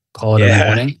we call it in the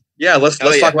morning? Yeah, let's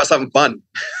talk about something fun.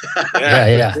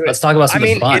 Yeah. Let's talk about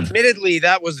something fun. Admittedly,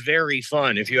 that was very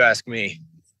fun, if you ask me.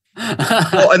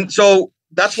 Well, and so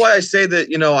that's why I say that,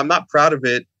 you know, I'm not proud of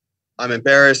it. I'm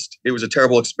embarrassed. It was a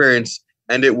terrible experience,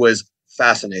 and it was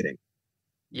fascinating.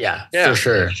 Yeah, for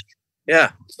sure.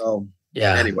 Yeah. So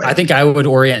yeah. Anyway, I think I would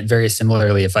orient very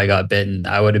similarly if I got bitten.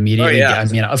 I would immediately, I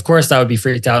mean, of course I would be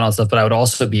freaked out and all stuff, but I would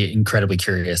also be incredibly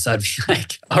curious. I'd be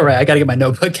like, all right, I got to get my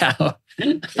notebook out.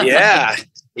 Yeah.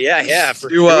 For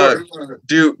sure.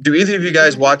 Do either of you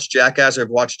guys watch Jackass or have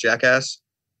watched Jackass?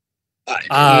 No.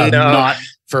 Not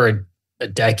for a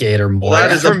decade or more. Well,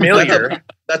 that is familiar.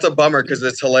 That's a bummer because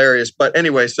it's hilarious. But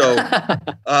anyway, so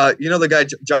you know, the guy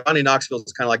Johnny Knoxville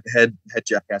is kind of like the head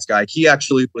Jackass guy. He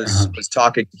actually was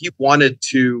talking. He wanted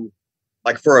to,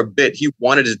 like, for a bit, he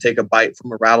wanted to take a bite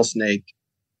from a rattlesnake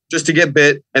just to get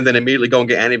bit and then immediately go and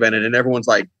get antivenom. And everyone's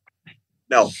like,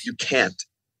 "No, you can't.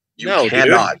 You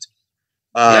cannot."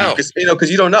 Because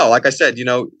you don't know. Like I said, you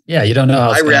know, you don't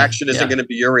know. My reaction isn't going to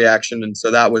be your reaction, and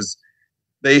so that was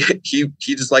he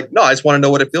just like, no, I just want to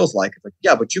know what it feels like. It's like,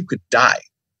 yeah, but you could die.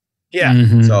 Yeah.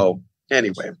 Mm-hmm. So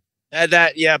anyway, add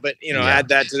that. Yeah, but add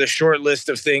that to the short list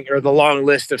of things, or the long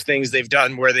list of things they've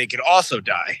done where they could also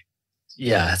die.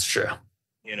 Yeah, that's true.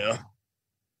 You know,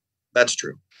 that's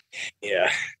true.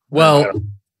 Yeah. Well,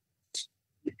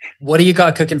 what do you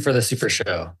got cooking for the Super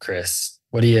Show, Chris?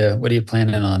 What are you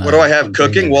planning on? What do I have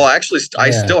cooking? Well, actually, I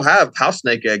still have house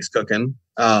snake eggs cooking.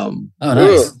 Oh,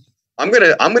 nice. I'm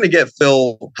gonna get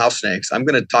Phil house snakes. I'm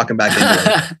gonna talk him back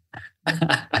into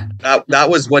it. That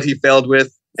was what he failed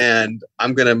with, and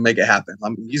I'm gonna make it happen.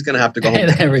 He's gonna have to go home.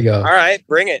 There we go. All right,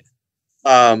 bring it.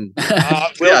 We'll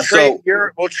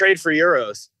trade for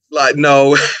euros.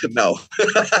 No.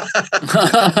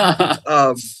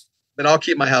 Then I'll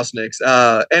keep my house snakes.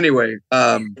 Anyway,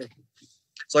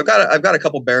 so I've got a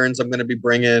couple barons I'm going to be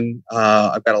bringing.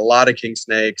 I've got a lot of king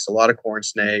snakes, a lot of corn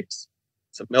snakes,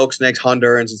 some milk snakes,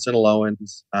 Hondurans and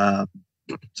Sinaloans,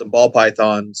 some ball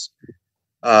pythons.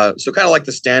 So kind of like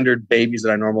the standard babies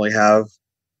that I normally have.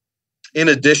 In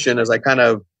addition, as I kind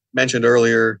of mentioned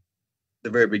earlier, at the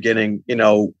very beginning, you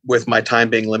know, with my time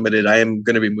being limited, I am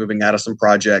going to be moving out of some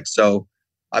projects. So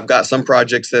I've got some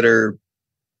projects that are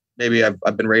maybe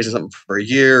I've been raising something for a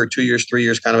year or 2 years, 3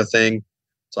 years kind of a thing.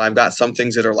 So I've got some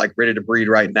things that are like ready to breed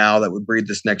right now that would breed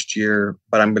this next year,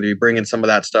 but I'm going to be bringing some of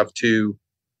that stuff too.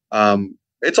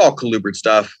 It's all colubrid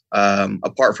stuff.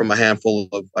 Apart from a handful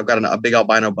of, I've got a big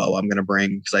albino boa I'm going to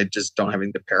bring because I just don't have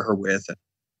anything to pair her with.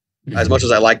 As much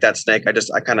as I like that snake,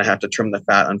 I kind of have to trim the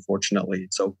fat, unfortunately.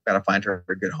 So got to find her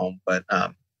a good home. But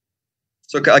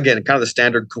so again, kind of the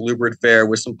standard colubrid fare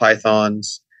with some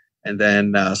pythons, and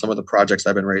then some of the projects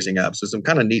I've been raising up. So some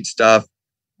kind of neat stuff.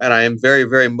 And I am very,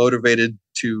 very motivated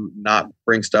to not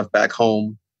bring stuff back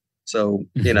home. So,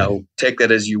 you know, take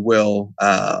that as you will.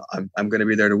 I'm going to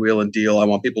be there to wheel and deal. I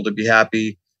want people to be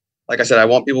happy. Like I said, I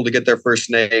want people to get their first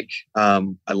snake. I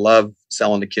love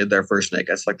selling a kid their first snake.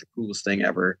 That's like the coolest thing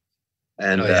ever.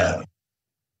 And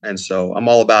and so I'm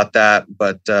all about that.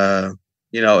 But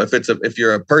you know, if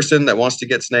you're a person that wants to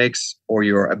get snakes, or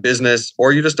you're a business,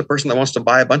 or you're just a person that wants to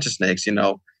buy a bunch of snakes, you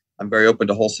know, I'm very open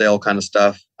to wholesale kind of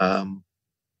stuff.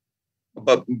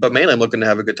 But mainly I'm looking to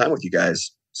have a good time with you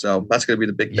guys. So that's going to be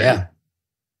the big thing.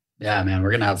 Yeah, man, we're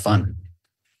going to have fun.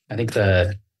 I think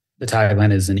the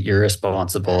tagline is an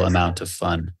irresponsible amount of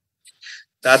fun.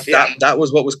 That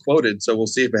was what was quoted. So we'll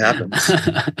see if it happens.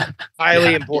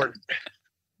 Highly important.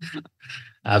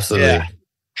 Absolutely. Yeah.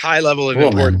 High level of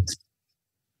importance.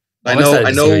 I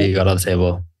know what you got on the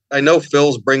table. I know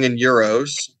Phil's bringing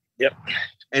euros. Yep.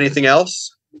 Anything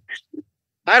else?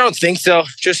 I don't think so.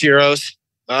 Just euros.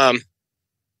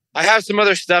 I have some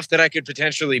other stuff that I could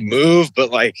potentially move, but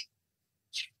like,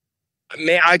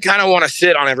 man, I kind of want to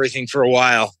sit on everything for a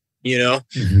while, you know?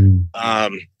 I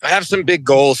have some big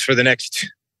goals for the next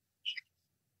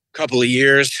couple of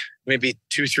years, maybe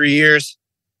 2-3 years.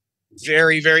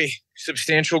 Very, very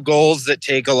substantial goals that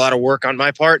take a lot of work on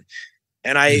my part.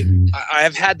 And I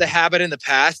have had the habit in the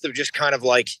past of just kind of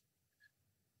like,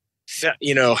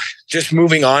 you know, just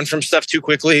moving on from stuff too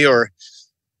quickly, or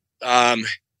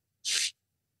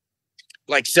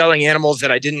like selling animals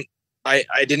that I didn't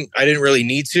really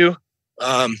need to.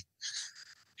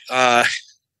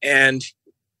 And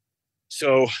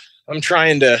so I'm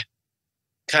trying to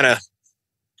kind of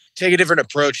take a different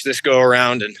approach this go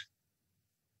around and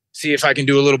see if I can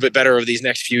do a little bit better over these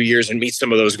next few years and meet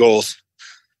some of those goals.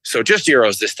 So just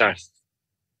Euros this time,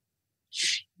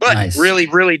 but Nice. really,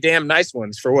 really damn nice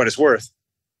ones for what it's worth.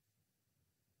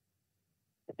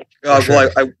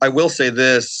 Well, I will say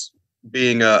this,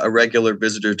 being a regular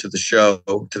visitor to the show,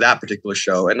 to that particular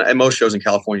show, and most shows in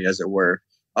California, as it were,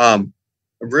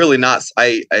 really not.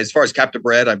 As far as captive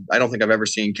bred, I don't think I've ever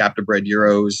seen captive bred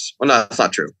Euros. Well, no, that's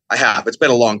not true. I have. It's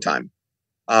been a long time.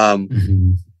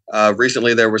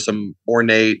 Recently, there were some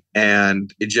ornate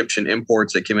and Egyptian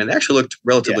imports that came in. They actually looked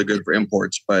relatively good for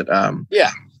imports, but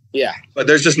but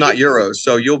there's just not Euros.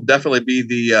 So you'll definitely be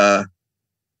the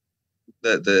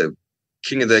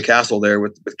king of the castle there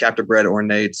with captive bred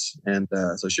ornates, and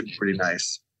so it should be pretty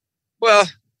nice. Well,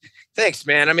 thanks,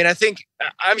 man. I mean,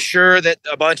 I'm sure that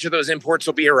a bunch of those imports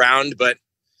will be around, but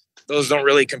those don't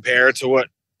really compare to what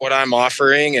I'm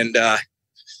offering. And,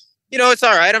 you know, it's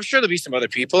all right. I'm sure there'll be some other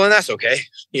people, and that's okay.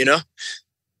 You know,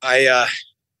 I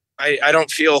don't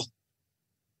feel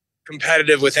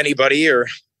competitive with anybody or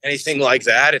anything like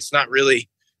that. It's not really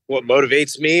what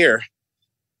motivates me, or,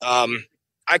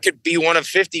 I could be one of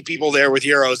 50 people there with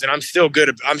Euros, and I'm still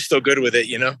good. I'm still good with it,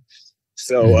 you know?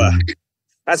 So,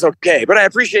 that's okay. But I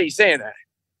appreciate you saying that.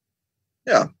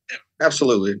 Yeah,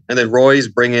 absolutely. And then Roy's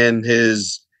bringing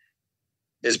his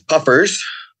puffers.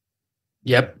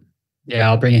 Yep. Yeah,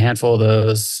 I'll bring a handful of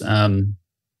those.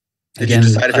 Did you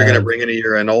decide if you're going to bring any of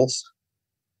your anoles?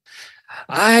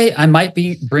 I might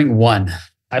bring one.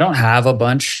 I don't have a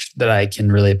bunch that I can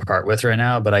really part with right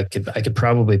now, but I could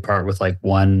probably part with like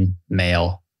one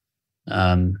male,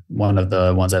 one of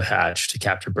the ones I've hatched to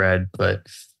capture bred. But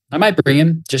I might bring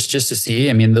him just to see.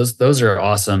 I mean, those are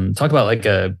awesome. Talk about like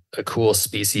a cool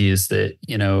species that,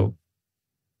 you know,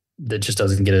 that just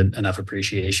doesn't get enough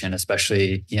appreciation,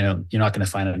 especially, you know, you're not going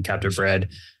to find it in captive bred.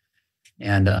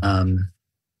 And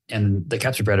the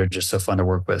captive bred are just so fun to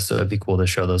work with. So it'd be cool to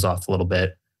show those off a little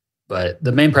bit. But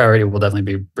the main priority will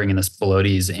definitely be bringing the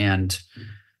Spilotes, and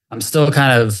I'm still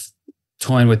kind of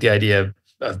toying with the idea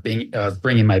of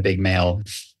bringing my big male,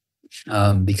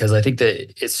 because I think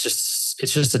that it's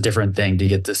just a different thing to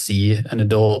get to see an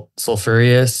adult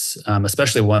sulphureus,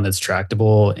 especially one that's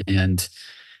tractable, and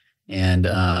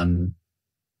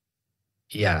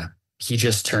yeah, he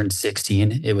just turned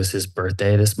 16. It was his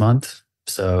birthday this month,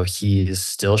 so he's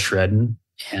still shredding,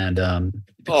 and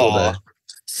cool to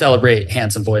celebrate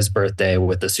Handsome Boy's birthday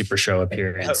with the Super Show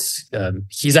appearance.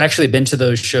 He's actually been to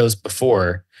those shows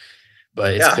before,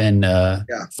 but it's been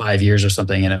 5 years or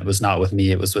something, and it was not with me.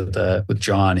 It was with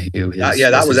John, who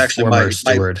that was actually my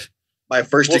steward. My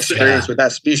first experience with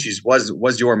that species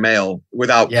was your male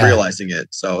without realizing it.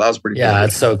 So that was pretty cool. Yeah,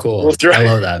 it's so cool. I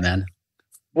love that, man.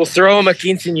 We'll throw him a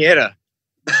quinceañera.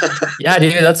 Yeah,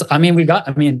 dude. That would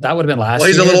have been last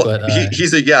year.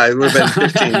 It would have been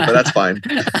 15, but that's fine.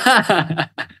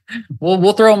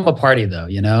 We'll throw him a party though,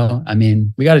 you know? I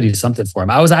mean, we got to do something for him.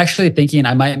 I was actually thinking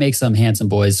I might make some Handsome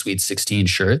Boys Sweet 16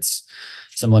 shirts,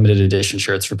 some limited edition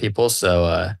shirts for people.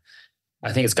 So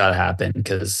I think it's got to happen,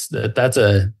 because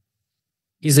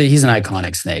he's an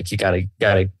iconic snake. You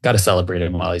gotta celebrate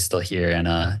him while he's still here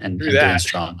and doing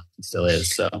strong. He still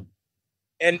is. So.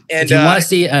 And if you want to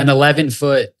see an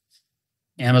 11-foot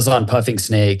Amazon puffing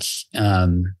snake,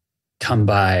 come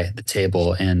by the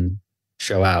table and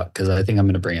show out, because I think I'm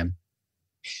going to bring him.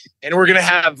 And we're going to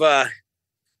have a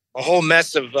whole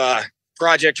mess of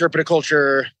Project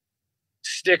Herpetoculture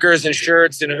stickers and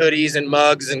shirts and hoodies and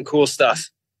mugs and cool stuff.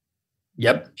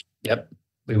 Yep.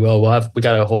 We will. We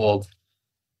got a whole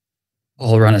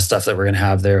run of stuff that we're going to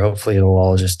have there. Hopefully it'll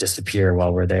all just disappear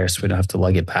while we're there, so we don't have to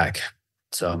lug it back.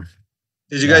 So.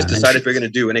 Did you guys decide if you're going to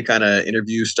do any kind of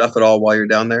interview stuff at all while you're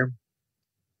down there?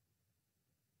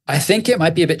 I think it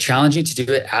might be a bit challenging to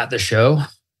do it at the show,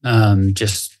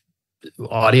 just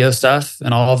audio stuff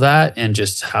and all of that, and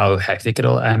just how hectic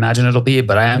I imagine it'll be.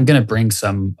 But I am going to bring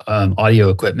some audio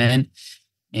equipment,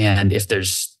 and if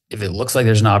it looks like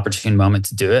there's an opportune moment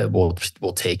to do it, we'll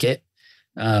take it.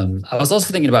 I was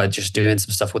also thinking about just doing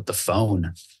some stuff with the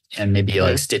phone, and maybe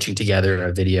like stitching together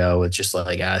a video with just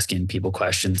like asking people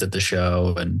questions at the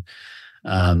show. And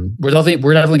we're definitely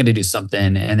going to do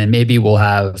something. And then maybe we'll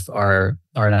have our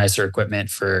nicer equipment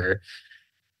for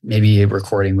maybe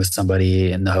recording with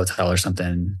somebody in the hotel or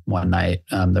something one night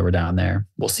that we're down there.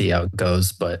 We'll see how it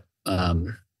goes, but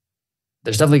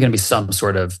there's definitely going to be some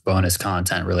sort of bonus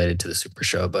content related to the Super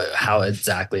Show, but how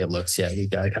exactly it looks, yeah, we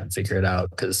got to kind of figure it out,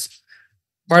 because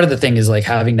part of the thing is like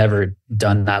having never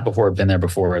done that before, been there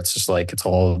before, it's just like it's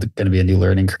all going to be a new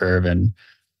learning curve. And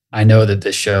I know that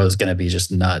this show is going to be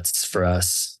just nuts for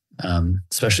us,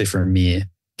 especially for me,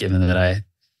 given that I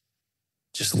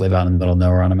just live out in the middle of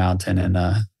nowhere on a mountain, and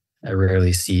I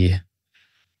rarely see.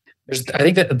 I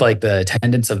think that like the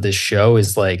attendance of this show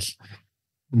is like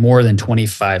more than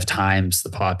 25 times the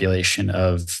population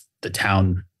of the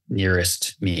town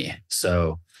nearest me.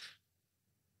 So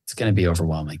it's going to be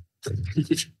overwhelming.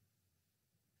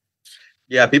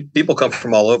 Yeah, people come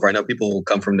from all over. I know people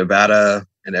come from Nevada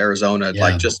and Arizona,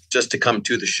 like just to come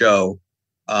to the show.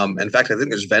 In fact, I think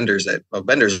there's vendors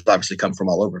obviously come from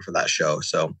all over for that show.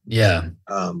 So I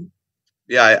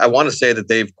want to say that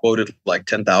they've quoted like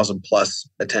 10,000 plus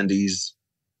attendees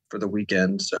for the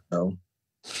weekend. So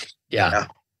yeah,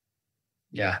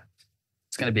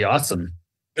 it's going to be awesome.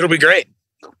 It'll be great.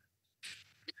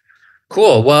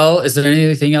 Cool. Well, is there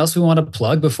anything else we want to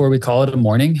plug before we call it a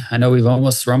morning? I know we're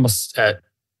almost at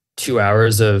 2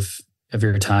 hours of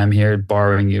your time here,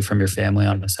 borrowing you from your family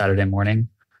on a Saturday morning.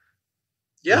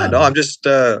 Yeah, no, I'm just,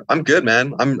 I'm good,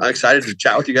 man. I'm excited to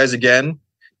chat with you guys again.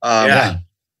 I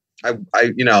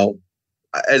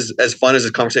as fun as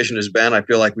this conversation has been, I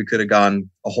feel like we could have gone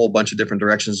a whole bunch of different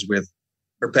directions with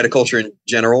herpetoculture in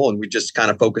general, and we just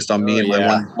kind of focused on me and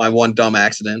my one dumb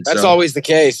accident. That's always the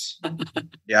case.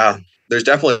 Yeah, there's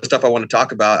definitely stuff I want to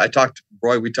talk about.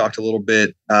 We talked a little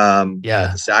bit at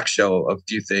the SAC show of a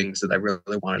few things that I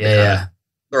really wanted to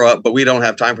throw up, but we don't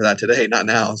have time for that today, not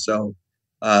now. So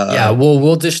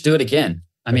we'll just do it again.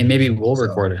 I mean, maybe we'll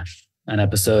record an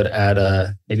episode at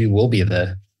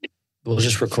we'll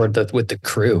just record with the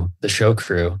crew, the show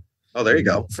crew. Oh, there you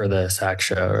go. For the SAC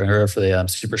show or for the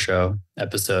Super Show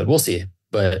episode. We'll see.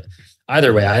 But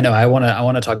either way, I know I want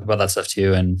to talk about that stuff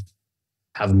too, and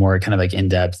have a more kind of like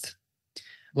in-depth, a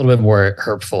little bit more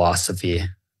herb philosophy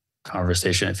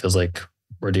conversation. It feels like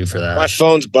we're due for that. My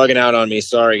phone's bugging out on me.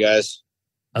 Sorry, guys.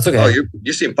 That's okay. Oh,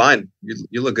 you seem fine.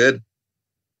 You look good.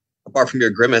 Apart from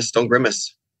your grimace, don't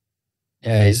grimace.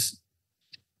 Yeah, he's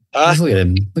look at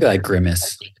him. Look at that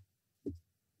grimace.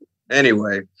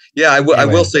 Anyway, I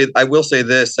will say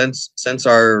this, since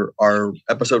our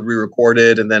episode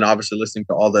re-recorded, and then obviously listening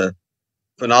to all the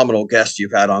phenomenal guests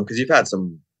you've had on, because you've had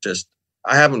some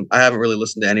I haven't really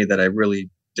listened to any that I really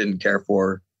didn't care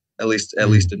for, at least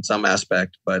in some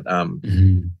aspect. But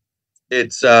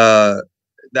it's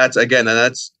that's again, and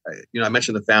that's I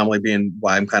mentioned the family being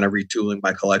why I'm kind of retooling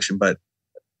my collection, but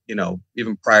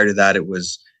even prior to that, it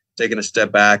was taking a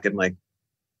step back and like,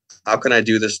 how can I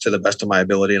do this to the best of my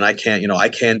ability? And I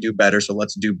can do better. So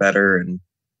let's do better. And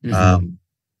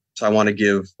so I want to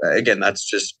give, again, that's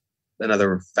just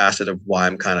another facet of why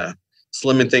I'm kind of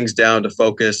slimming things down to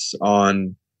focus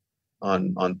on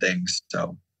things.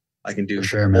 So I can do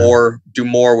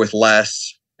more with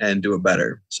less and do it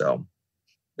better. So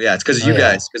yeah, it's because of you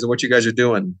guys, because of what you guys are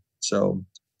doing. So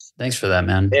thanks for that,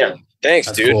 man. Yeah. Thanks,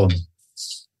 that's dude. Cool.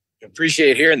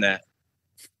 Appreciate hearing that.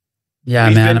 Yeah,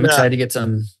 man. I'm excited to get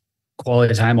some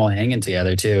quality time all hanging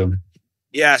together too.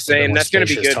 Yeah, same. That's going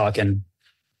to be good. Talking.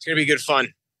 It's going to be good fun.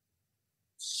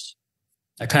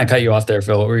 I kind of cut you off there,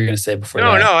 Phil. What were you going to say before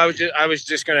that? No. I was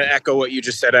just going to echo what you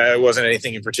just said. It wasn't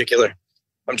anything in particular.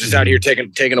 I'm just out here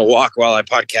taking a walk while I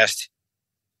podcast.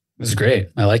 It was great.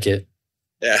 I like it.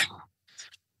 Yeah.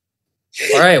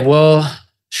 All right. Well,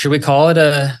 should we call it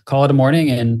a morning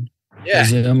and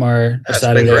resume our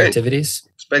Saturday activities?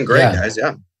 It's been great, guys.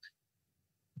 Yeah.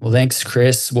 Well, thanks,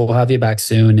 Chris. We'll have you back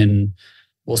soon, and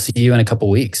we'll see you in a couple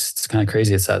weeks. It's kind of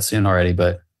crazy it's that soon already,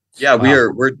 but yeah,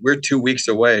 we're 2 weeks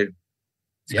away.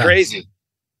 It's crazy.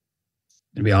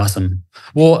 It'd be awesome.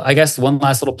 Well, I guess one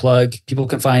last little plug. People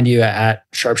can find you at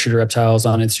Sharpshooter Reptiles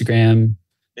on Instagram.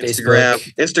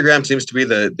 Facebook. Instagram seems to be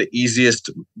the easiest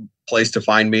place to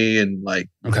find me and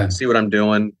see what I'm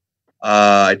doing.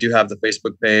 I do have the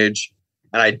Facebook page,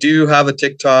 and I do have a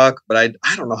TikTok, but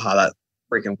I don't know how that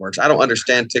freaking works. I don't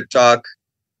understand TikTok.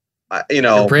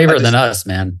 You're braver than us,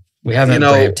 man. We haven't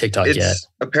braved TikTok yet.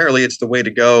 Apparently it's the way to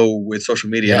go with social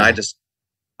media. And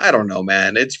I don't know,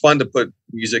 man. It's fun to put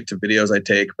music to videos I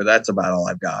take, but that's about all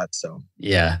I've got. So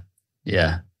yeah.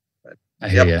 I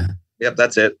hear you. Yep,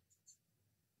 that's it.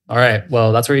 All right.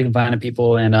 Well, that's where you can find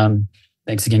people. And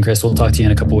thanks again, Chris. We'll talk to you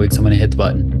in a couple weeks. I'm going to hit the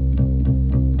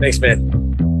button. Thanks,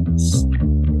 man.